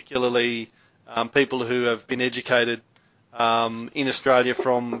 particularly people who have been educated in Australia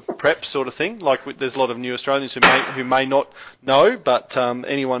from prep sort of thing. Like there's a lot of new Australians who may not know, but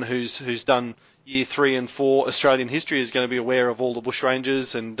anyone who's done Year 3 and 4 Australian history is going to be aware of all the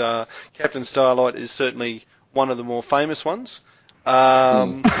bushrangers, and Captain Starlight is certainly one of the more famous ones.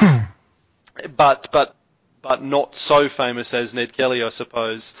 But not so famous as Ned Kelly, I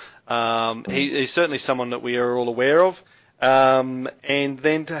suppose. He's certainly someone that we are all aware of. And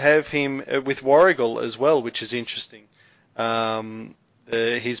then to have him with Warrigal as well, which is interesting.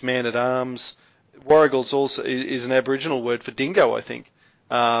 His man-at-arms. Warrigal's also is an Aboriginal word for dingo, I think.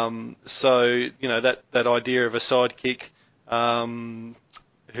 So, you know, that idea of a sidekick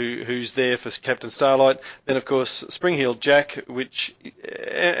who's there for Captain Starlight. Then, of course, Spring-Heeled Jack, which,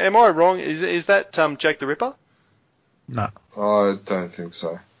 am I wrong? Is that Jack the Ripper? No. I don't think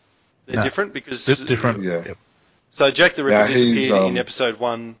so. They're different because... It's different. Yeah. Yep. So Jack the Ripper disappeared in episode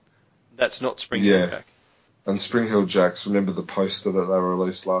 1. That's not Spring-Heeled Jack. And Spring-Heeled Jacks, remember the poster that they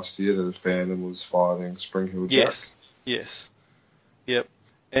released last year that the Phantom was fighting Spring-Heeled Jack? Yes. Yep.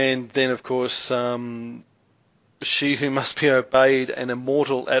 And then, of course, She Who Must Be Obeyed, an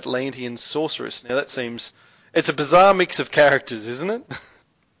immortal Atlantean sorceress. Now, that seems... It's a bizarre mix of characters, isn't it?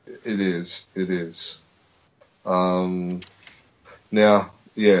 It is. Now,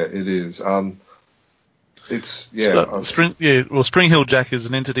 yeah, it is. It's, yeah... Spring-Heeled Jack is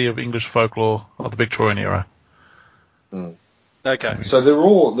an entity of English folklore of the Victorian era. Okay. So they're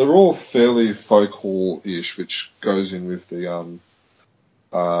all fairly folklore-ish, which goes in with the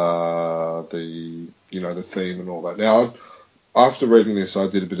theme and all that. Now, after reading this, I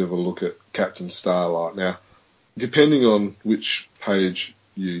did a bit of a look at Captain Starlight. Now, depending on which page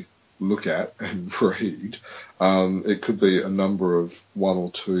you look at and read, it could be a number of one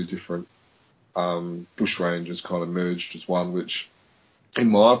or two different bushrangers kind of merged as one, which, in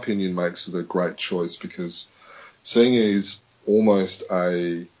my opinion, makes it a great choice because seeing he's almost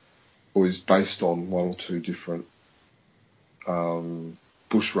is based on one or two different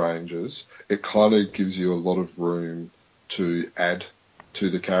bushrangers, it kind of gives you a lot of room to add to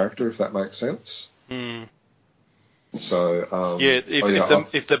the character, if that makes sense. So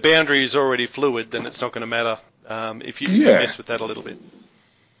if the boundary is already fluid, then it's not going to matter if you mess with that a little bit.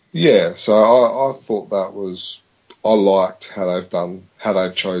 Yeah, so I thought I liked how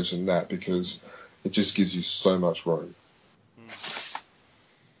they've chosen that because it just gives you so much room.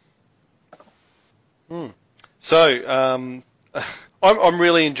 So, I'm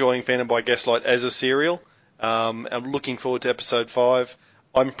really enjoying Phantom by Gaslight as a serial. I'm looking forward to episode 5.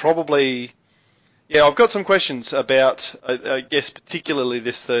 I've got some questions about, I guess, particularly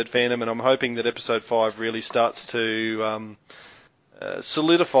this third Phantom, and I'm hoping that episode 5 really starts to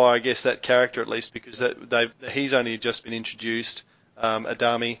solidify, I guess, that character at least, because he's only just been introduced,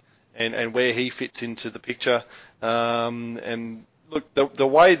 Adami, and where he fits into the picture. And look, the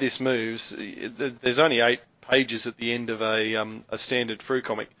way this moves, there's only 8 pages at the end of a standard Frew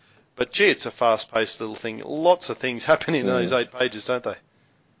comic, but gee, it's a fast-paced little thing. Lots of things happen in those 8 pages, don't they?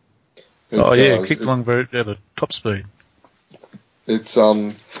 It kicked along very at a top speed. It's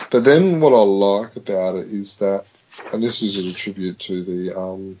but then what I like about it is that, and this is a tribute to the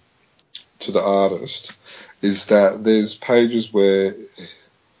artist, is that there's pages where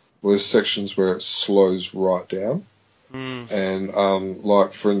there's sections where it slows right down, and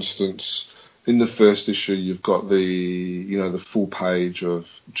like for instance, in the first issue you've got the full page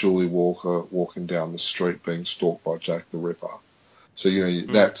of Julie Walker walking down the street being stalked by Jack the Ripper. So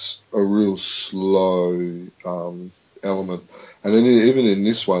that's a real slow element, and then even in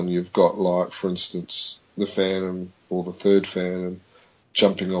this one you've got, like for instance, the Phantom or the third Phantom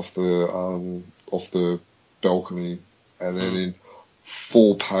jumping off the balcony, and then in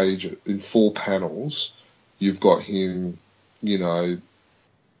 4 panels you've got him,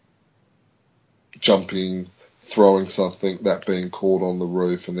 jumping, throwing something, that being caught on the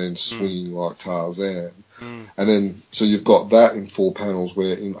roof, and then swinging like Tarzan. And then, so you've got that in 4 panels,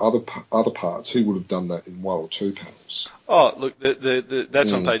 where in other parts he would have done that in 1 or 2 panels. Oh, look,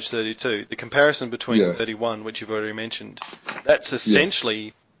 that's on page 32. The comparison between 31, which you've already mentioned, that's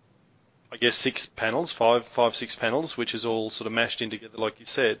essentially, I guess, 6 panels, 6 panels, which is all sort of mashed in together, like you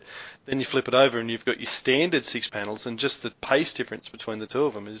said. Then you flip it over and you've got your standard 6 panels, and just the pace difference between the two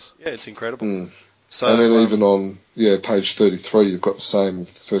of them is, it's incredible. So, and then even on page 33, you've got the same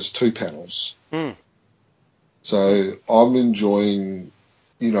with the first 2 panels. So I'm enjoying,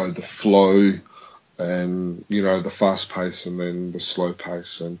 the flow and the fast pace and then the slow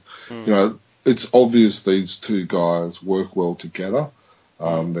pace, and it's obvious these two guys work well together.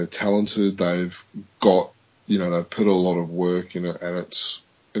 They're talented. They've got they put a lot of work in it, and it's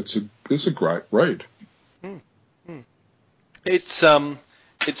a great read. It's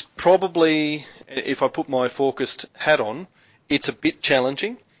probably, if I put my focused hat on, it's a bit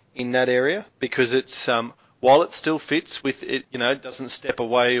challenging in that area because it's while it still fits with it, it doesn't step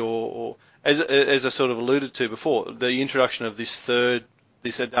away or as I sort of alluded to before, the introduction of this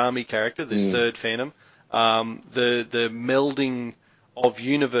Adami character, this third Phantom, the melding of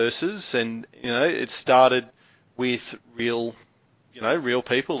universes, and it started with real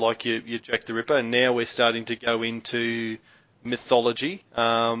people like your Jack the Ripper, and now we're starting to go into mythology.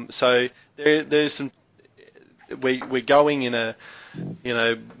 So there's some. We're going in a,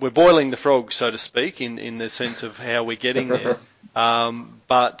 we're boiling the frog, so to speak, in the sense of how we're getting there.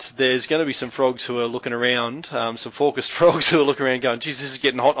 But there's going to be some frogs who are looking around, some focused frogs who are looking around going, geez, this is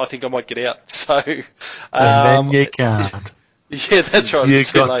getting hot, I think I might get out. So, and then you can't. Yeah, that's right. You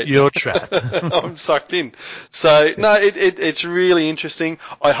got your trap. I'm sucked in. So, no, it's really interesting.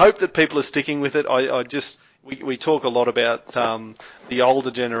 I hope that people are sticking with it. We talk a lot about the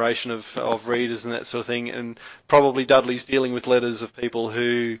older generation of readers and that sort of thing, and probably Dudley's dealing with letters of people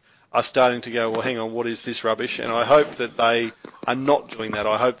who are starting to go, well, hang on, what is this rubbish? And I hope that they are not doing that.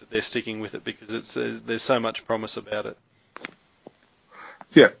 I hope that they're sticking with it because there's so much promise about it.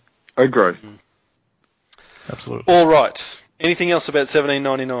 Yeah, I agree. Absolutely. All right. Anything else about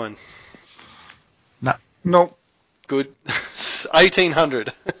 1799? No. Good.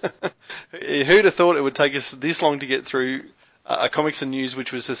 1800. Who'd have thought it would take us this long to get through a comics and news,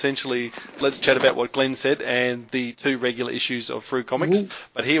 which was essentially let's chat about what Glenn said and the 2 regular issues of Free Comics.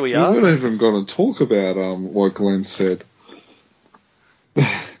 But here we are. We weren't even going to talk about what Glenn said.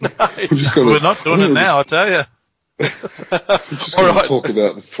 We're not doing it now, I tell you. We're just going to talk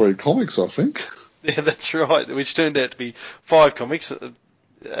about the 3 comics, I think. Yeah, that's right, which turned out to be 5 comics.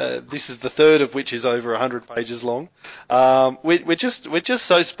 This is the 3rd of which is over 100 pages long. We're just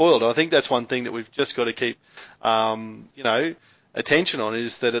so spoiled. I think that's one thing that we've just got to keep, attention on,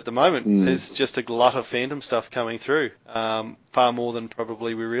 is that at the moment there's just a glut of Phantom stuff coming through, far more than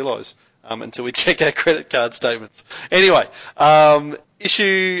probably we realise, until we check our credit card statements. Anyway,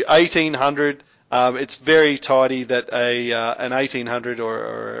 issue 1800. It's very tidy that an 1800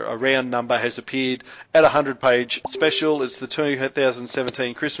 or a round number has appeared at a 100-page special. It's the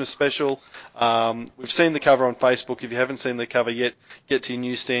 2017 Christmas special. We've seen the cover on Facebook. If you haven't seen the cover yet, get to your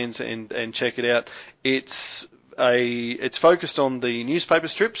newsstands and check it out. It's focused on the newspaper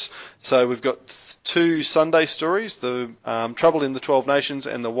strips. So we've got 2 Sunday stories, the Trouble in the 12 Nations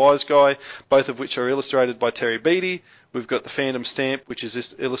and The Wise Guy, both of which are illustrated by Terry Beattie. We've got the Phantom Stamp, which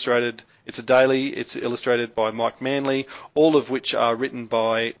is illustrated. It's a daily. It's illustrated by Mike Manley, all of which are written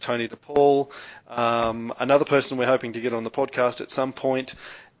by Tony DePaul, another person we're hoping to get on the podcast at some point.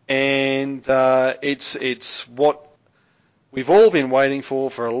 And it's what we've all been waiting for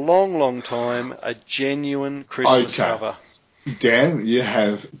a long, long time, a genuine Christmas cover. Dan, you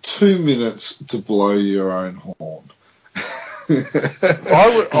have 2 minutes to blow your own horn. And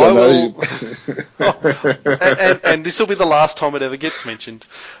this will be the last time it ever gets mentioned,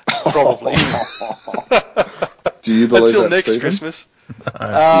 probably. Do you believe until that, next Stephen? Christmas? Do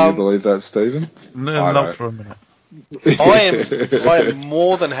you believe that, Stephen? No, not for a minute. I am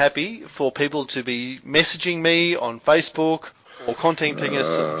more than happy for people to be messaging me on Facebook or contacting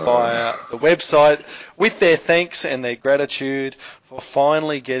us via the website with their thanks and their gratitude for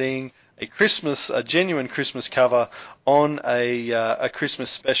finally getting a genuine Christmas cover on a Christmas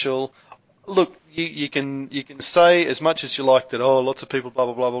special. Look, you can say as much as you like that, lots of people, blah,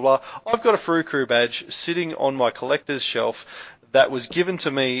 blah, blah, blah, blah. I've got a Frou Crew badge sitting on my collector's shelf that was given to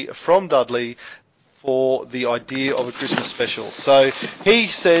me from Dudley for the idea of a Christmas special. So he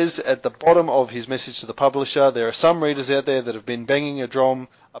says at the bottom of his message to the publisher, there are some readers out there that have been banging a drum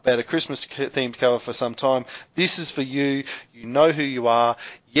about a Christmas-themed cover for some time. This is for you. You know who you are.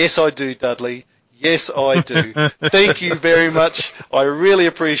 Yes, I do, Dudley. Yes, I do. Thank you very much. I really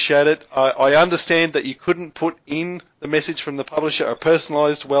appreciate it. I understand that you couldn't put in the message from the publisher a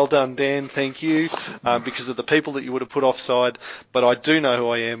personalised, well done, Dan, thank you, because of the people that you would have put offside, but I do know who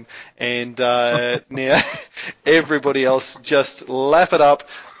I am, and now everybody else, just lap it up.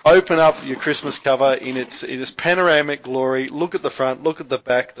 Open up your Christmas cover in its panoramic glory. Look at the front, look at the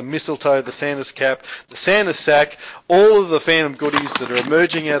back, the mistletoe, the Santa's cap, the Santa's sack, all of the Phantom goodies that are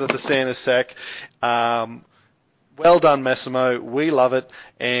emerging out of the Santa's sack. Well done, Massimo. We love it,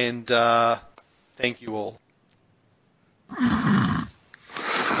 and thank you all.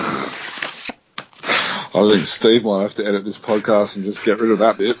 I think Steve might have to edit this podcast and just get rid of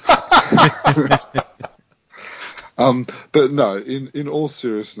that bit. But no, in all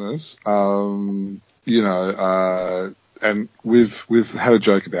seriousness, and we've had a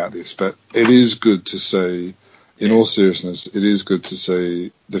joke about this, but it is good to see. In all seriousness, it is good to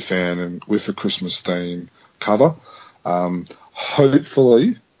see the fan and with a Christmas theme cover.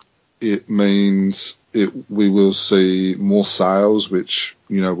 Hopefully, it means we will see more sales, which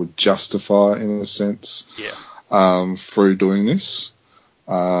would justify in a sense through doing this.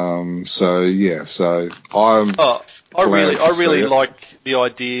 So I'm. I really like the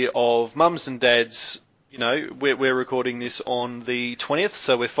idea of mums and dads. We're recording this on the 20th,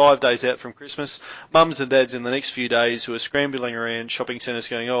 so we're 5 days out from Christmas. Mums and dads in the next few days who are scrambling around shopping centres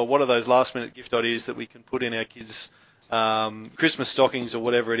going, oh, what are those last-minute gift ideas that we can put in our kids' Christmas stockings or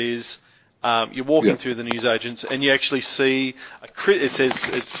whatever it is. You're walking through the newsagents and you actually see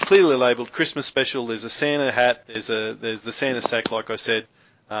it's clearly labelled Christmas special. There's a Santa hat. There's the Santa sack, like I said.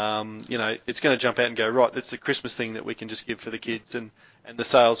 It's going to jump out and go, right, that's the Christmas thing that we can just give for the kids, and the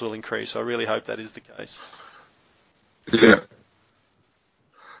sales will increase. I really hope that is the case. Yeah.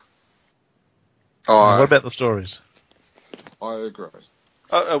 What about the stories? I agree.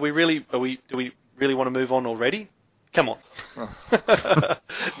 Do we really want to move on already? Come on. Let's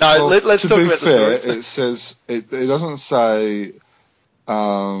talk about the stories. It says it doesn't say.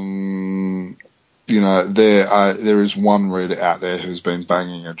 There is one reader out there who's been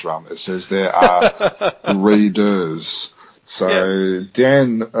banging a drum. It says there are readers. So,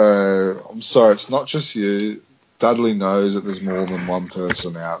 Dan, I'm sorry, it's not just you. Dudley knows that there's more than one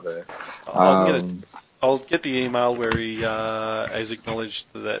person out there. I'll get the email where he has acknowledged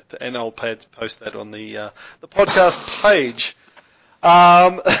that, and I'll post that on the podcast page.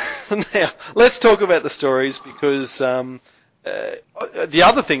 Now, let's talk about the stories, because the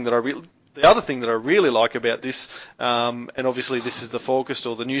other thing that I really like about this, and obviously this is the focused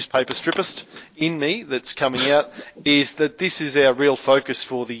or the newspaper strippist in me that's coming out, is that this is our real focus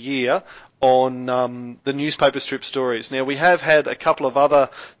for the year on the newspaper strip stories. Now, we have had a couple of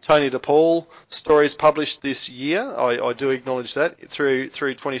other Tony DePaul stories published this year. I do acknowledge that through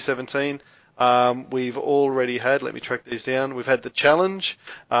 2017. We've already had, let me track these down, we've had The Challenge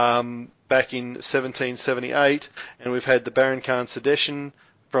back in 1778, and we've had The Baron Khan Sedition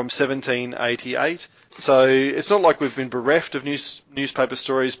from 1788. So it's not like we've been bereft of newspaper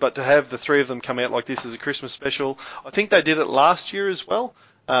stories, but to have the three of them come out like this as a Christmas special, I think they did it last year as well.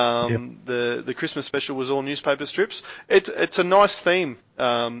 The Christmas special was all newspaper strips. It's a nice theme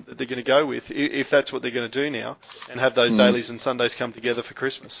that they're going to go with, if that's what they're going to do now, and have those dailies and Sundays come together for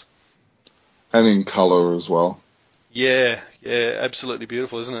Christmas. And in colour as well. Yeah, absolutely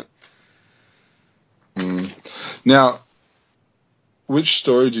beautiful, isn't it? Now, which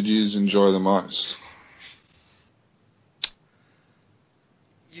story did you enjoy the most?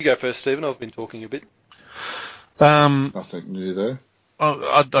 You go first, Stephen. I've been talking a bit. Nothing new there.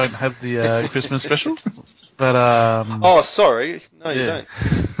 I don't have the Christmas special, but oh, sorry, no, you don't.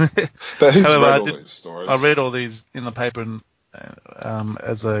 But who's read all these stories? I read all these in the paper and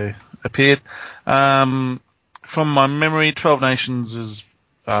as they appeared. From my memory, 12 Nations is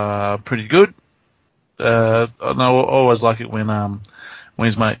pretty good. I always like it when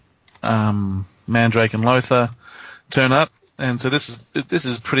his mate Mandrake and Lothar turn up, and so this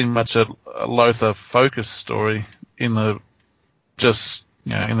is pretty much a Lothar focused story in the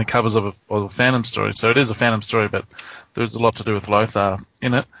covers of a Phantom story. So it is a Phantom story, but there's a lot to do with Lothar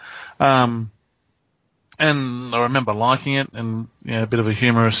in it. And I remember liking it, and a bit of a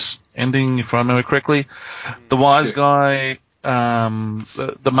humorous ending, if I remember correctly. The Wise Guy,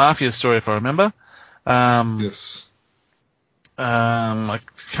 the Mafia story, if I remember. Yes. I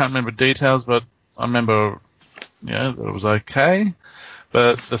can't remember details, but I remember, that it was okay.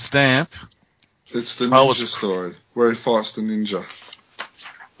 But the Stamp. It's the ninja story where he fights the ninja.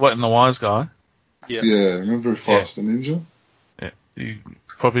 What, in The Wise Guy? Yeah, remember he fights the ninja? Yeah, you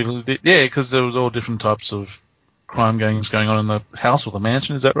probably did. Yeah, because there was all different types of crime gangs going on in the house or the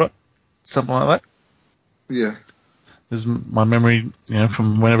mansion. Is that right? Something like that. Yeah. Is my memory,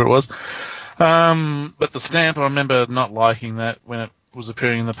 from whenever it was. But the Stamp, I remember not liking that when it was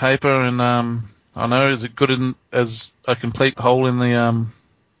appearing in the paper, and I know, is it good as a complete whole in the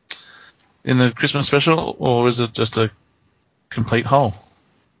Christmas special, or is it just a complete whole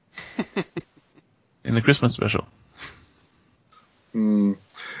in the Christmas special? It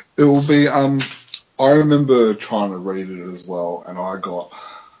will be. I remember trying to read it as well, and I got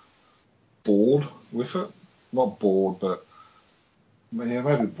bored with it. Not bored, but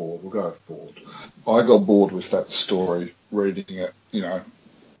maybe bored. We'll go with bored. I got bored with that story, reading it.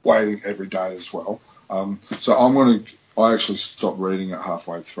 Waiting every day as well. So I actually stopped reading it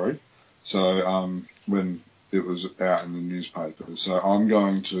halfway through. So when it was out in the newspaper. So I'm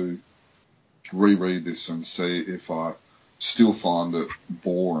going to reread this and see if I still find it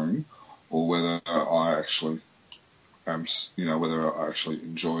boring or whether I actually whether I actually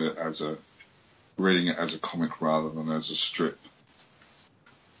enjoy it reading it as a comic rather than as a strip.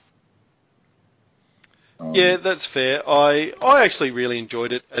 Yeah, that's fair. I actually really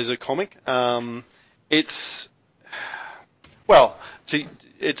enjoyed it as a comic. It's a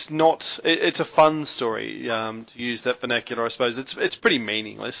fun story, to use that vernacular, I suppose. It's pretty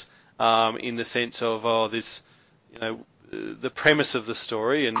meaningless, in the sense of, the premise of the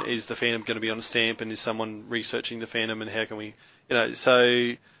story, and is the Phantom going to be on a stamp, and is someone researching the Phantom, and how can we, but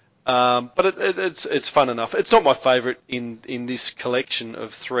it's fun enough. It's not my favourite in this collection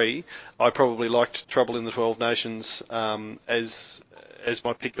of 3. I probably liked Trouble in the 12 Nations as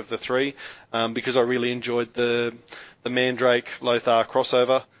my pick of the 3, because I really enjoyed the Mandrake Lothar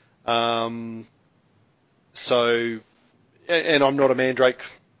crossover. And I'm not a Mandrake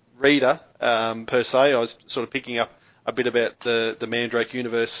reader per se. I was sort of picking up a bit about the Mandrake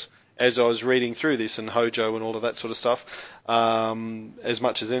universe as I was reading through this, and Hojo and all of that sort of stuff, as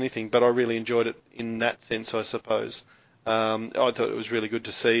much as anything. But I really enjoyed it in that sense, I suppose. I thought it was really good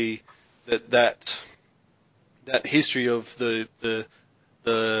to see that history of the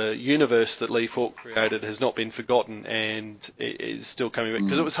universe that Lee Falk created has not been forgotten, and it is still coming back,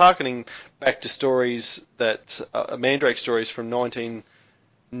 because it was harkening back to stories that Mandrake stories from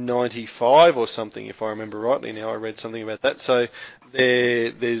 1995 or something, if I remember rightly. Now I read something about that, so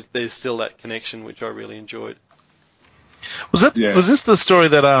there's still that connection, which I really enjoyed. Was this the story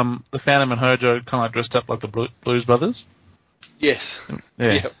that the Phantom and Hojo kind of dressed up like the Blues Brothers? Yes.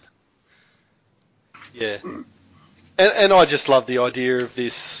 Yeah. Yep. Yeah. And I just love the idea of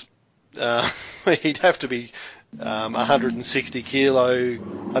this. He'd have to be 160 kilo,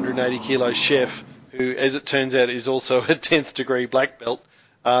 180 kilo chef, who, as it turns out, is also a 10th degree black belt.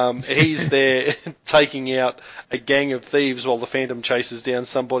 He's there taking out a gang of thieves while the Phantom chases down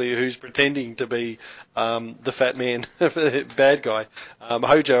somebody who's pretending to be the fat man, bad guy.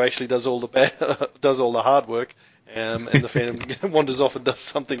 Hojo actually does all the hard work. And the Phantom wanders off and does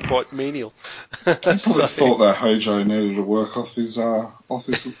something quite menial. I probably thought that Hojo needed to work off his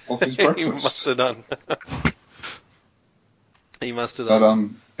breakfast. He must have done. He must have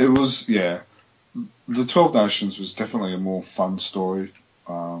done. But it was, the 12 Nations was definitely a more fun story.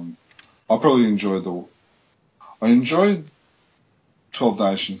 I probably enjoyed 12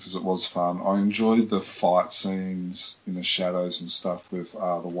 Nations because it was fun. I enjoyed the fight scenes in the shadows and stuff with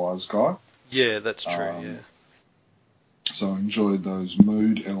the Wise Guy. Yeah, that's true. Yeah. So I enjoyed those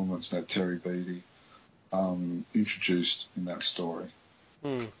mood elements that Terry Beattie introduced in that story.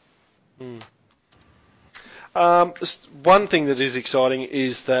 One thing that is exciting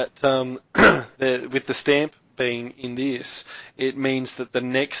is that with the stamp being in this, it means that the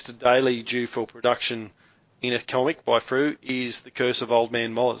next daily due for production in a comic by Frew is The Curse of Old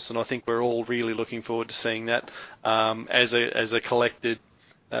Man Moz, and I think we're all really looking forward to seeing that as a collected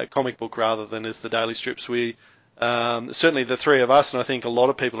comic book rather than as the daily strips. Certainly the 3 of us, and I think a lot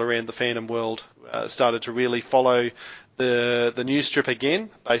of people around the fandom world, started to really follow the news strip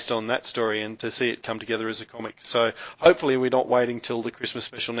again based on that story, and to see it come together as a comic. So hopefully we're not waiting till the Christmas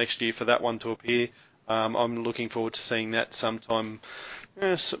special next year for that one to appear. I'm looking forward to seeing that sometime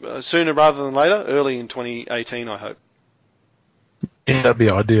sooner rather than later, early in 2018, I hope. Yeah, that'd be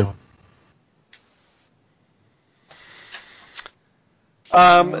ideal.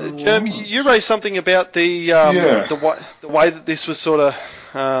 Jerm, you raised something about the way that this was sort of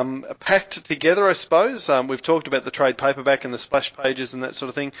packed together, I suppose. We've talked about the trade paperback and the splash pages and that sort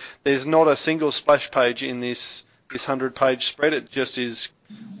of thing. There's not a single splash page in this 100-page spread. It just is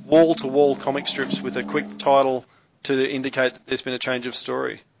wall-to-wall comic strips with a quick title to indicate that there's been a change of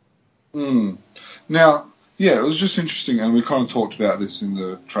story. Now, it was just interesting, and we kind of talked about this in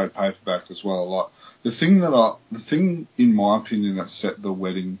the trade paperback as well. Like, the thing in my opinion that set the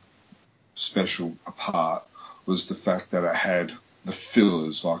wedding special apart was the fact that it had the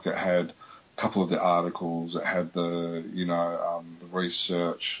fillers, like it had a couple of the articles, it had the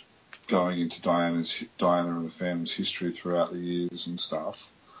research going into Diana and the Phantom's history throughout the years and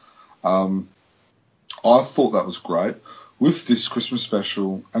stuff. I thought that was great. With this Christmas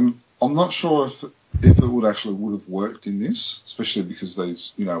special, and I'm not sure if it would have worked in this, especially because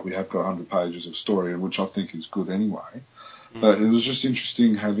we have got 100 pages of story, which I think is good anyway. But it was just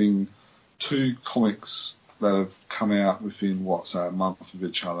interesting having 2 comics that have come out within, a month of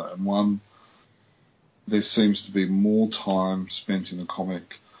each other, and one, there seems to be more time spent in the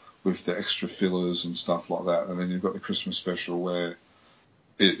comic with the extra fillers and stuff like that. And then you've got the Christmas special where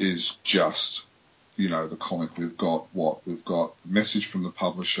it is just, the comic. We've got a message from the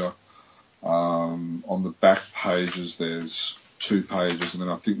publisher. On the back pages, there's 2 pages, and then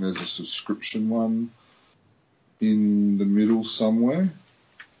I think there's a subscription one in the middle somewhere.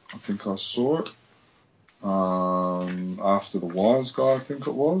 I think I saw it. After the Wise Guy, I think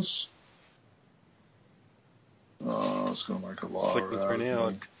it was. I was going to make a liar Flicking out through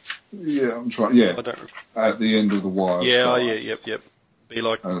now. Yeah, I'm trying. Yeah, I don't. at the end of the Wise Yeah, Guy. Yep. Be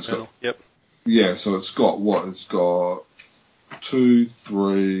like And it's metal. Yep. Yeah, so it's got 2,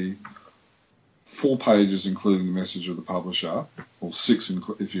 3, 4 pages, including the message of the publisher, or 6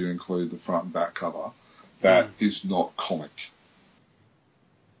 if you include the front and back cover. That is not comic,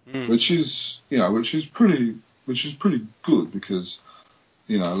 which is pretty good because,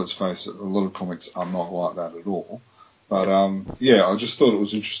 let's face it, a lot of comics are not like that at all. But I just thought it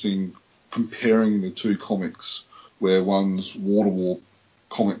was interesting comparing the 2 comics, where one's Water War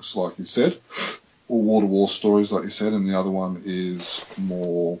comics, like you said, or Water War stories, like you said, and the other one is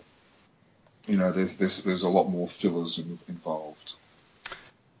more, there's a lot more fillers involved.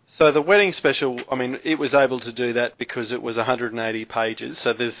 So the wedding special, I mean, it was able to do that because it was 180 pages.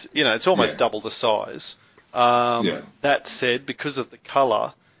 So there's, it's almost double the size. That said, because of the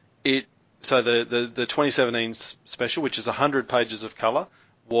colour, so the 2017 special, which is 100 pages of colour,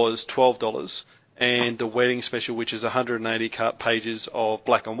 was $12, and the wedding special, which is 180 pages of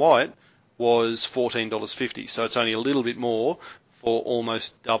black and white, was $14.50. So it's only a little bit more for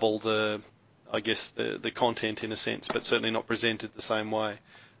almost double the content in a sense, but certainly not presented the same way.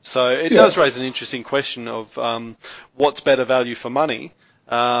 So it does raise an interesting question of what's better value for money,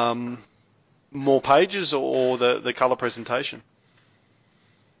 more pages or the colour presentation?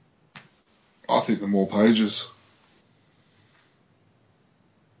 I think the more pages.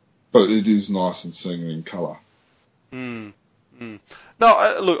 But it is nice and seeing it in colour. No,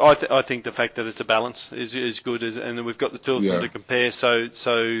 look, I think the fact that it's a balance is good, and then we've got the 2 of them to compare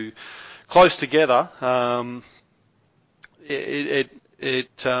so close together. It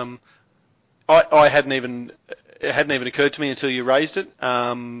hadn't even occurred to me until you raised it,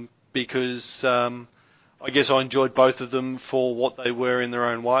 because I guess I enjoyed both of them for what they were in their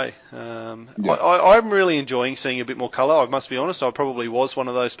own way. I'm really enjoying seeing a bit more colour. I must be honest, I probably was one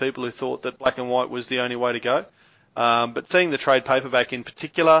of those people who thought that black and white was the only way to go. But seeing the trade paperback in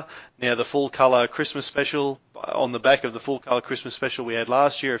particular, now the full colour Christmas special, on the back of the full colour Christmas special we had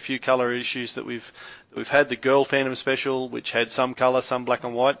last year, a few colour issues that we've had, the Girl Phantom special, which had some colour, some black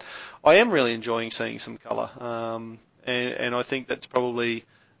and white. I am really enjoying seeing some colour, and I think that's probably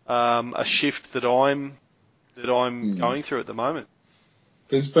a shift that I'm going through at the moment.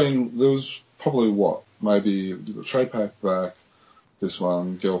 There was probably maybe the trade paperback, this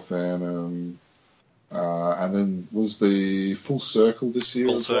one, Girl Phantom. And then was the Full Circle this year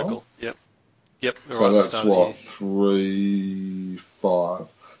as well? Full Circle, yep. So that's 3,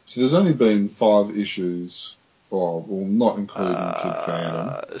 5. So there's only been 5 issues, well, not including Kid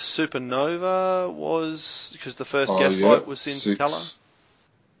Phantom. Supernova was, because the first Gaslight was in 6. colour.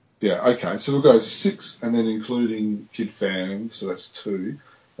 Yeah, okay. So we'll go 6, and then including Kid Phantom, so that's 2.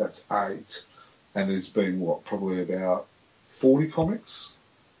 That's 8. And there's been, probably about 40 comics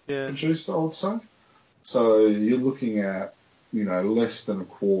produced, I would say. So you're looking at, less than a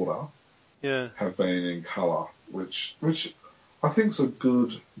quarter have been in colour, which I think is a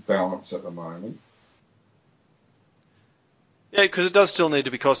good balance at the moment. Yeah, because it does still need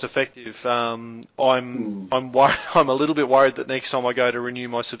to be cost effective. I'm worried, I'm a little bit worried that next time I go to renew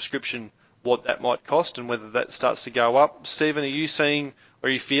my subscription, what that might cost and whether that starts to go up. Stephen, are you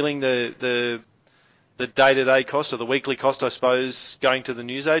feeling the day-to-day cost or the weekly cost, I suppose, going to the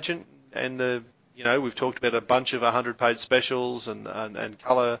newsagent and we've talked about a bunch of 100-page specials and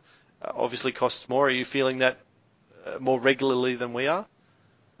colour obviously costs more. Are you feeling that more regularly than we are?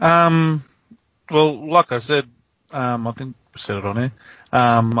 Well, like I said, I think we said it on here.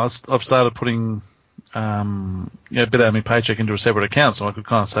 I've started putting a bit out of my paycheck into a separate account so I could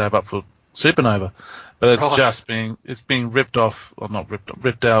kind of save up for Supernova. But it's it's being ripped off, or not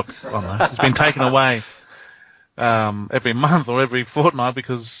ripped out. I don't know. It's been taken away every month or every fortnight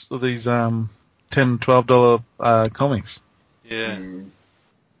because of these $10, $12 comics. Yeah.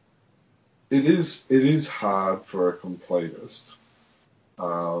 It is hard for a completist.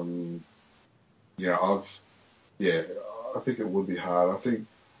 I think it would be hard. I think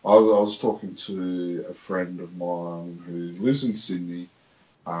I was talking to a friend of mine who lives in Sydney.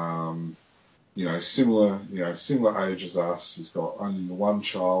 Similar age as us. He's got only the one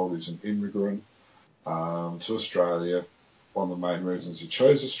child. He's an immigrant to Australia. one of the main reasons he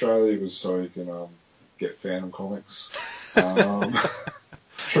chose Australia was so he can get Phantom comics.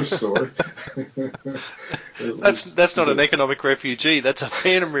 True story. That's not an economic refugee. That's a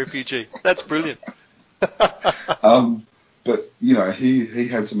Phantom refugee. That's brilliant. But he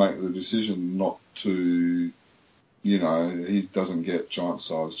had to make the decision not to. He doesn't get giant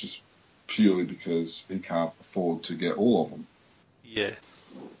size just purely because he can't afford to get all of them. Yeah.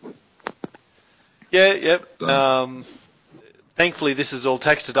 Yeah. Yep. Thankfully, this is all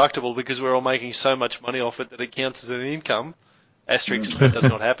tax deductible because we're all making so much money off it that it counts as an income. Asterisk, that does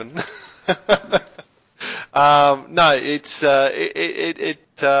not happen. No, it's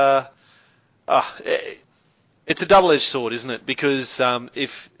it's a double-edged sword, isn't it? Because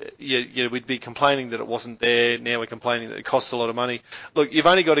if we'd be complaining that it wasn't there, now we're complaining that it costs a lot of money. Look, you've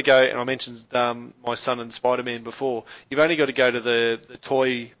only got to go, and I mentioned my son and Spider-Man before. You've only got to go to the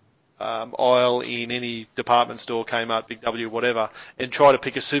toy aisle in any department store, Kmart, Big W, whatever, and try to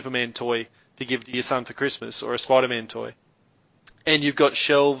pick a Superman toy to give to your son for Christmas or a Spider-Man toy. And you've got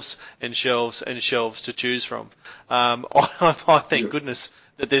shelves and shelves and shelves to choose from. I thank goodness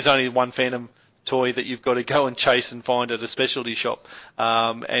that there's only one Phantom toy that you've got to go and chase and find at a specialty shop.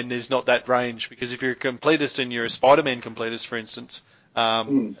 And there's not that range, because if you're a completist and you're a Spider-Man completist, for instance,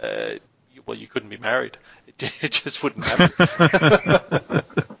 you couldn't be married. It just wouldn't happen.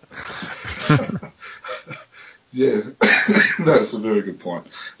 Yeah, that's a very good point.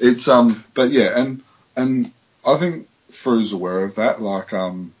 It's but yeah, and I think Fru's aware of that. Like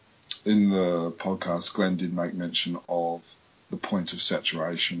in the podcast, Glenn did make mention of the point of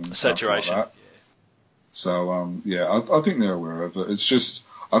saturation and stuff like that. Yeah. So I think they're aware of it. It's just,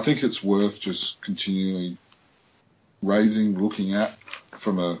 I think it's worth just continually looking at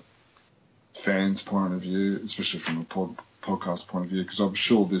from a fan's point of view, especially from a podcast point of view, because I'm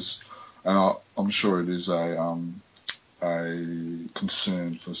sure I'm sure it is a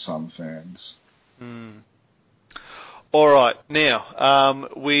concern for some fans. All right, now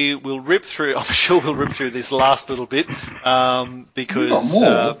we will rip through. I'm sure we'll rip through this last little bit because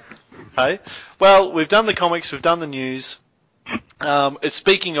hey, well, we've done the comics, we've done the news.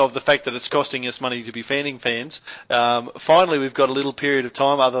 Speaking of the fact that it's costing us money to be fanning fans, finally we've got a little period of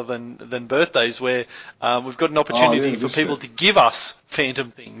time other than birthdays where we've got an opportunity for people to give us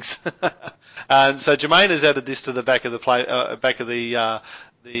Phantom things. And so Jermaine has added this to the back of the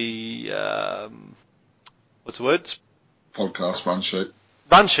what's the word? Podcast run sheet.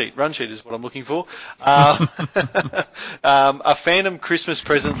 Run sheet is what I'm looking for. A Phantom Christmas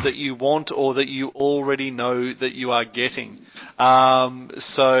present that you want or that you already know that you are getting.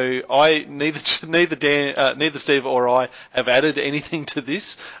 So neither Steve or I have added anything to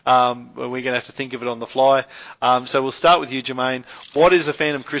this. We're going to have to think of it on the fly. So we'll start with you, Jermaine. What is a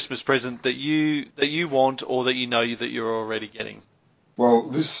Phantom Christmas present that you want or that you know that you're already getting?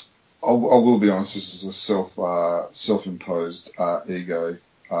 Well, I will be honest, this is a self-imposed ego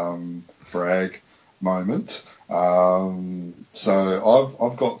brag moment. So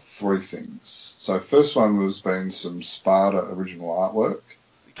I've got three things. So first one was been some Sparta original artwork.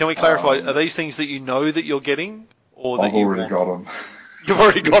 Can we clarify? Are these things that you know that you're getting, or that I've already got them? You've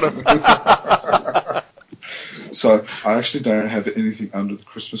already got them. So I actually don't have anything under the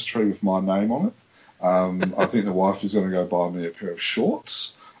Christmas tree with my name on it. I think the wife is going to go buy me a pair of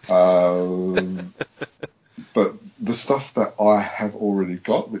shorts. But the stuff that I have already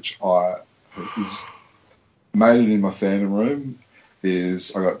got, which is made it in my Phantom room,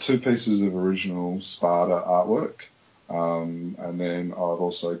 is I got 2 pieces of original Sparta artwork, and then I've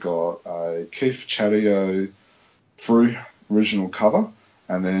also got a Keith Chatio Fru original cover,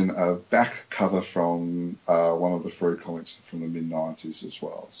 and then a back cover from one of the Fru comics from the mid-90s as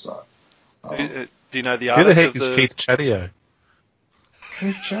well. So, do you know the artist? Who the heck is Keith Chatio?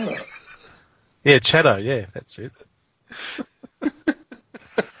 Keith Chatto. Yeah, Chatto, yeah, that's it.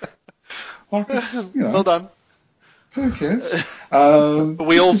 Well done. Who cares?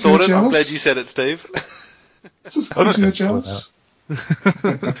 We all thought it. I'm glad you said it, Steve. Just because you're jealous. Do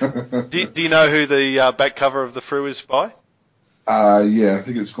you know who the back cover of the Fru is by? Yeah, I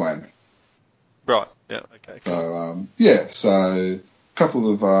think it's Glenn. Right, yeah, okay. Cool. So a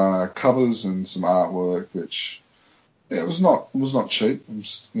couple of covers and some artwork, which... Yeah, it was not cheap,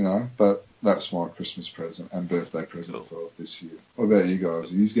 but that's my Christmas present and birthday present for this year. What about you guys?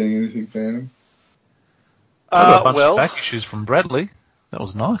 Are you getting anything Phantom? I got a bunch of back issues from Bradley. That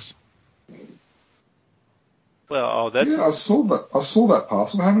was nice. Well, I saw that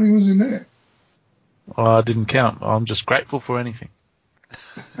parcel. How many was in there? I didn't count. I'm just grateful for anything.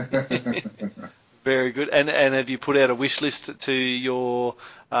 Very good. And have you put out a wish list to your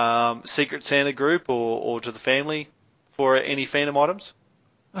Secret Santa group or to the family for any Phantom items?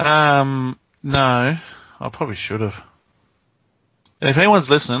 No, I probably should have. If anyone's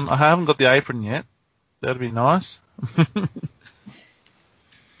listening, I haven't got the apron yet. That'd be nice.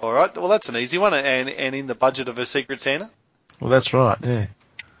 All right. Well, that's an easy one, and in the budget of a Secret Santa. Well, that's right. Yeah.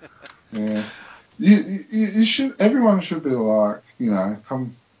 Yeah. You should. Everyone should be like,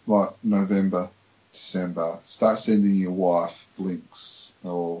 come like November, December, start sending your wife links,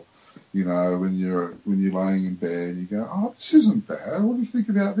 or when you're laying in bed, you go, oh, this isn't bad. What do you think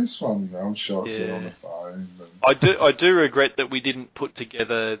about this one? And show it to her on the phone. I do regret that we didn't put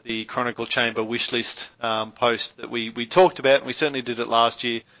together the Chronicle Chamber wishlist post that we talked about, and we certainly did it last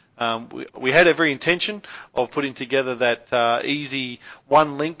year. We had every intention of putting together that easy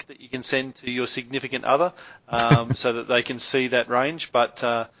one link that you can send to your significant other so that they can see that range,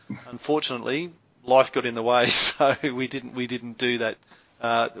 but unfortunately life got in the way, so we didn't do that.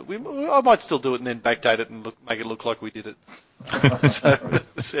 I might still do it and then backdate it and make it look like we did it. So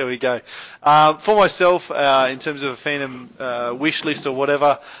there we go. For myself, in terms of a Phantom wish list or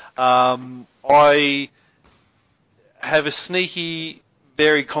whatever, I have a sneaky,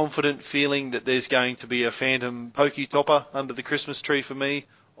 very confident feeling that there's going to be a Phantom Pokey Topper under the Christmas tree for me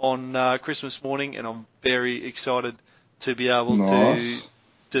on Christmas morning, and I'm very excited to be able to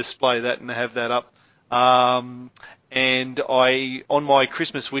display that and have that up. And on my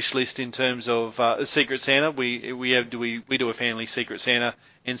Christmas wish list in terms of Secret Santa, we do a family Secret Santa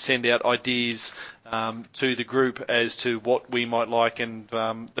and send out ideas to the group as to what we might like, and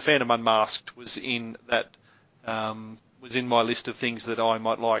the Phantom Unmasked was in that was in my list of things that I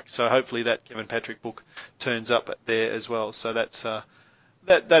might like. So hopefully that Kevin Patrick book turns up there as well. So that's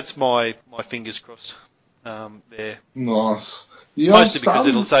my fingers crossed there. Nice. Mostly because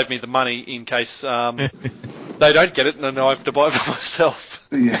it'll save me the money in case they don't get it and then I have to buy it for myself.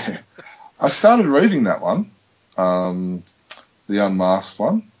 Yeah. I started reading that one, the Unmasked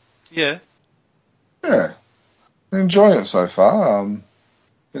one. Yeah. Yeah. I'm enjoying it so far. I'm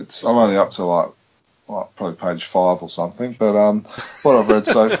only up to like probably page 5 or something, but what I've read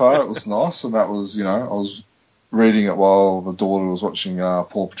so far, it was nice, and that was, I was reading it while the daughter was watching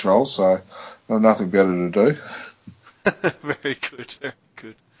Paw Patrol, so I had nothing better to do. Very good, very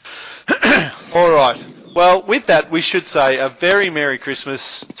good. All right. Well, with that, we should say a very Merry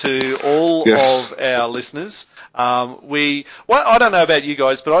Christmas to all of our listeners. I don't know about you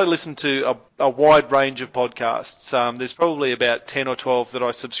guys, but I listen to a wide range of podcasts. There's probably about 10 or 12 that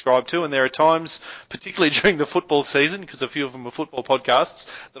I subscribe to, and there are times, particularly during the football season, because a few of them are football podcasts,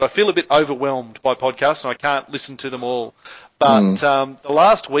 that I feel a bit overwhelmed by podcasts, and I can't listen to them all. But the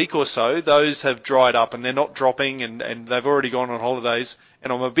last week or so, those have dried up, and they're not dropping, and they've already gone on holidays,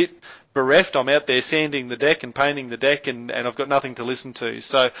 and I'm a bit bereft. I'm out there sanding the deck and painting the deck, and I've got nothing to listen to.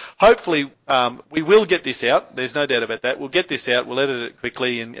 So hopefully we will get this out. There's no doubt about that. We'll get this out. We'll edit it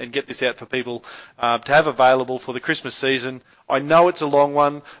quickly and get this out for people to have available for the Christmas season. I know it's a long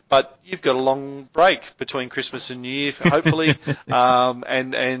one, but you've got a long break between Christmas and New Year, hopefully,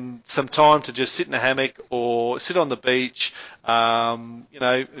 and some time to just sit in a hammock or sit on the beach,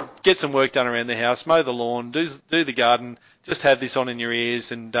 get some work done around the house, mow the lawn, do the garden. Just have this on in your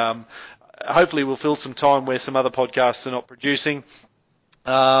ears, and hopefully we'll fill some time where some other podcasts are not producing.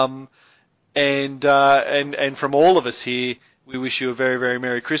 And from all of us here, we wish you a very, very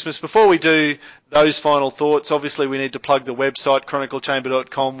Merry Christmas. Before we do those final thoughts, obviously we need to plug the website,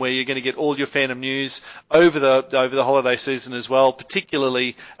 chroniclechamber.com, where you're going to get all your Phantom news over the holiday season as well.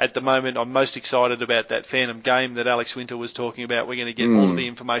 Particularly at the moment, I'm most excited about that Phantom game that Alex Winter was talking about. We're going to get all of the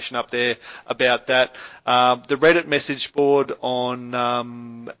information up there about that. The Reddit message board on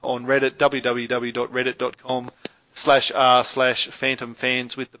Reddit, www.reddit.com/r/Phantom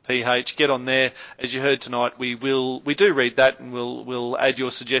Fans with the PH. Get on there. As you heard tonight, we do read that, and we'll add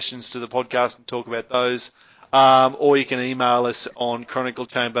your suggestions to the podcast and talk about those. Or you can email us on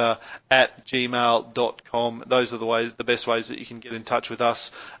chroniclechamber@gmail.com. Those are the best ways that you can get in touch with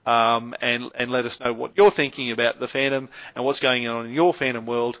us, and let us know what you're thinking about the Phantom and what's going on in your Phantom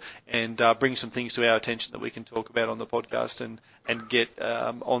world, and bring some things to our attention that we can talk about on the podcast and get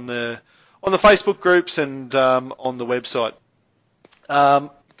on the Facebook groups and on the website.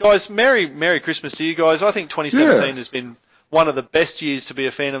 Guys, Merry Christmas to you guys. I think 2017 has been one of the best years to be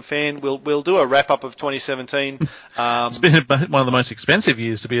a Phantom fan. We'll do a wrap-up of 2017. It's been one of the most expensive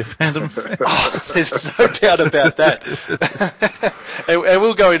years to be a Phantom fan. There's no doubt about that. and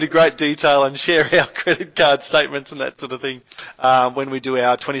we'll go into great detail and share our credit card statements and that sort of thing when we do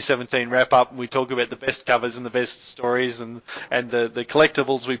our 2017 wrap-up. We talk about the best covers and the best stories and the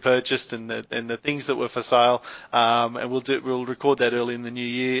collectibles we purchased and the things that were for sale. And we'll record that early in the new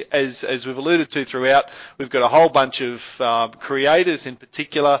year. As we've alluded to throughout, we've got a whole bunch of creators in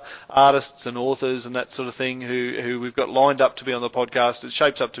particular, artists and authors and that sort of thing who we've got lined up to be on the podcast. It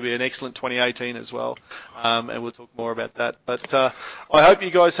shapes up to be an excellent 2018 as well, and we'll talk more about that. But I hope you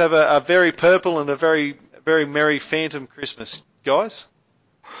guys have a very purple and a very, very merry Phantom Christmas, guys.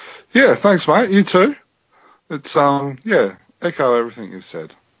 Yeah, thanks, mate. You too. It's echo everything you've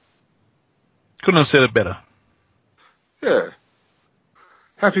said. Couldn't have said it better. Yeah.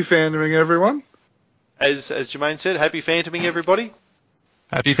 Happy fandoming, everyone. As Jermaine said, happy Phantoming, everybody.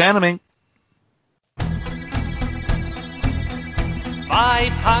 Happy Phantoming.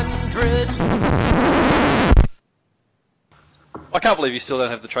 500. I can't believe you still don't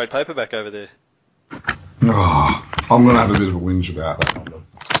have the trade paperback over there. Oh, I'm going to have a bit of a whinge about that.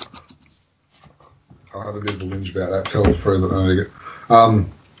 I'll have a bit of a whinge about that. Tell the free that I need to get. I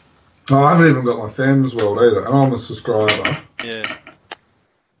haven't even got my Fandom's World either, and I'm a subscriber. Yeah.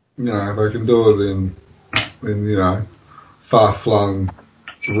 You know, they can do it in far-flung,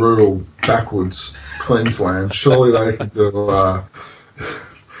 rural, backwards Queensland. Surely they could do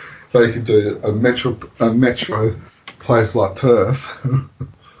a metro place like Perth.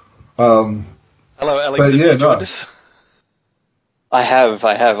 Hello, Alex. Have you joined us? I have.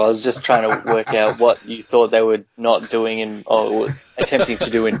 I was just trying to work out what you thought they were not doing or attempting to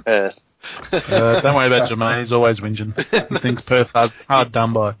do in Perth. Don't worry about Jermaine. He's always whinging. He thinks Perth hard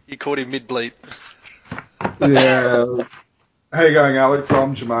done by. You caught him mid-bleat. Yeah. How you going, Alex?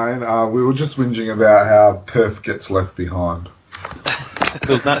 I'm Jermaine. We were just whinging about how Perth gets left behind.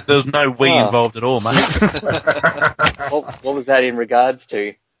 There's no we involved at all, mate. What was that in regards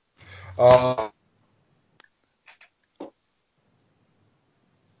to?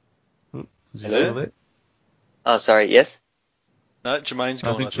 Is he still there? Oh, sorry, yes? No, Jermaine's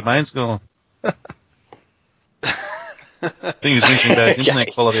gone. I think Jermaine's gone. I think he's thinking about his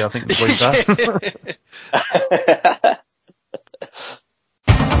internet quality, I think that's what he's done.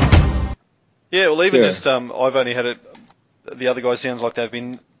 Yeah, well, even just, I've only had it, the other guys sounds like they've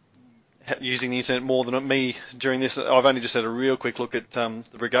been using the internet more than me during this. I've only just had a real quick look at the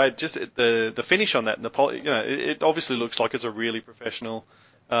Brigade, just at the finish on that, and it obviously looks like it's a really professional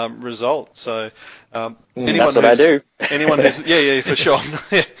result. So, that's what I do. Anyone who's, yeah, for sure.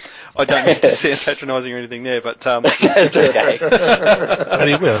 I don't mean to sound patronising or anything there, but that's okay. But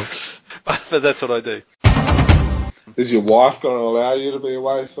he will. But that's what I do. Is your wife going to allow you to be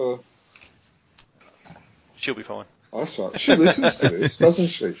away for? She'll be fine. That's right. She listens to this, doesn't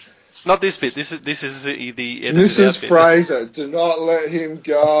she? Not this bit. This is the edited Mrs. bit. Fraser, do not let him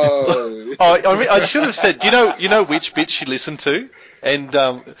go. I should have said. You know which bit she listened to, and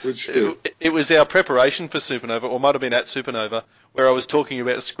which bit? It was our preparation for Supernova, or might have been at Supernova, where I was talking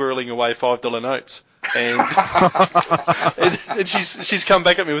about squirreling away $5 notes, and and she's come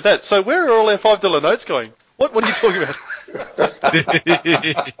back at me with that. So where are all our $5 notes going? What are you talking about?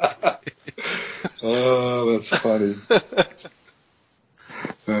 Oh, that's funny.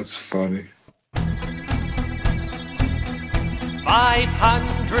 That's funny.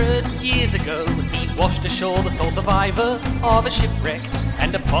 500 years ago, he washed ashore the sole survivor of a shipwreck,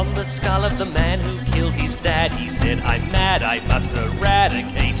 and upon the skull of the man who killed his dad, he said, "I'm mad, I must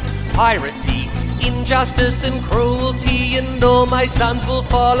eradicate piracy, injustice and cruelty, and all my sons will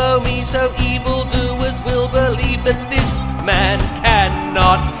follow me, so evildoers will believe that this man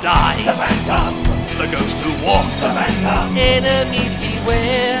cannot die." The Phantom, the ghost who walks. The Phantom. Enemies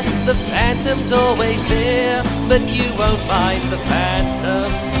beware, the Phantom's always there, but you won't find the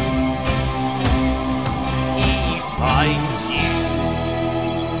Phantom. He finds you.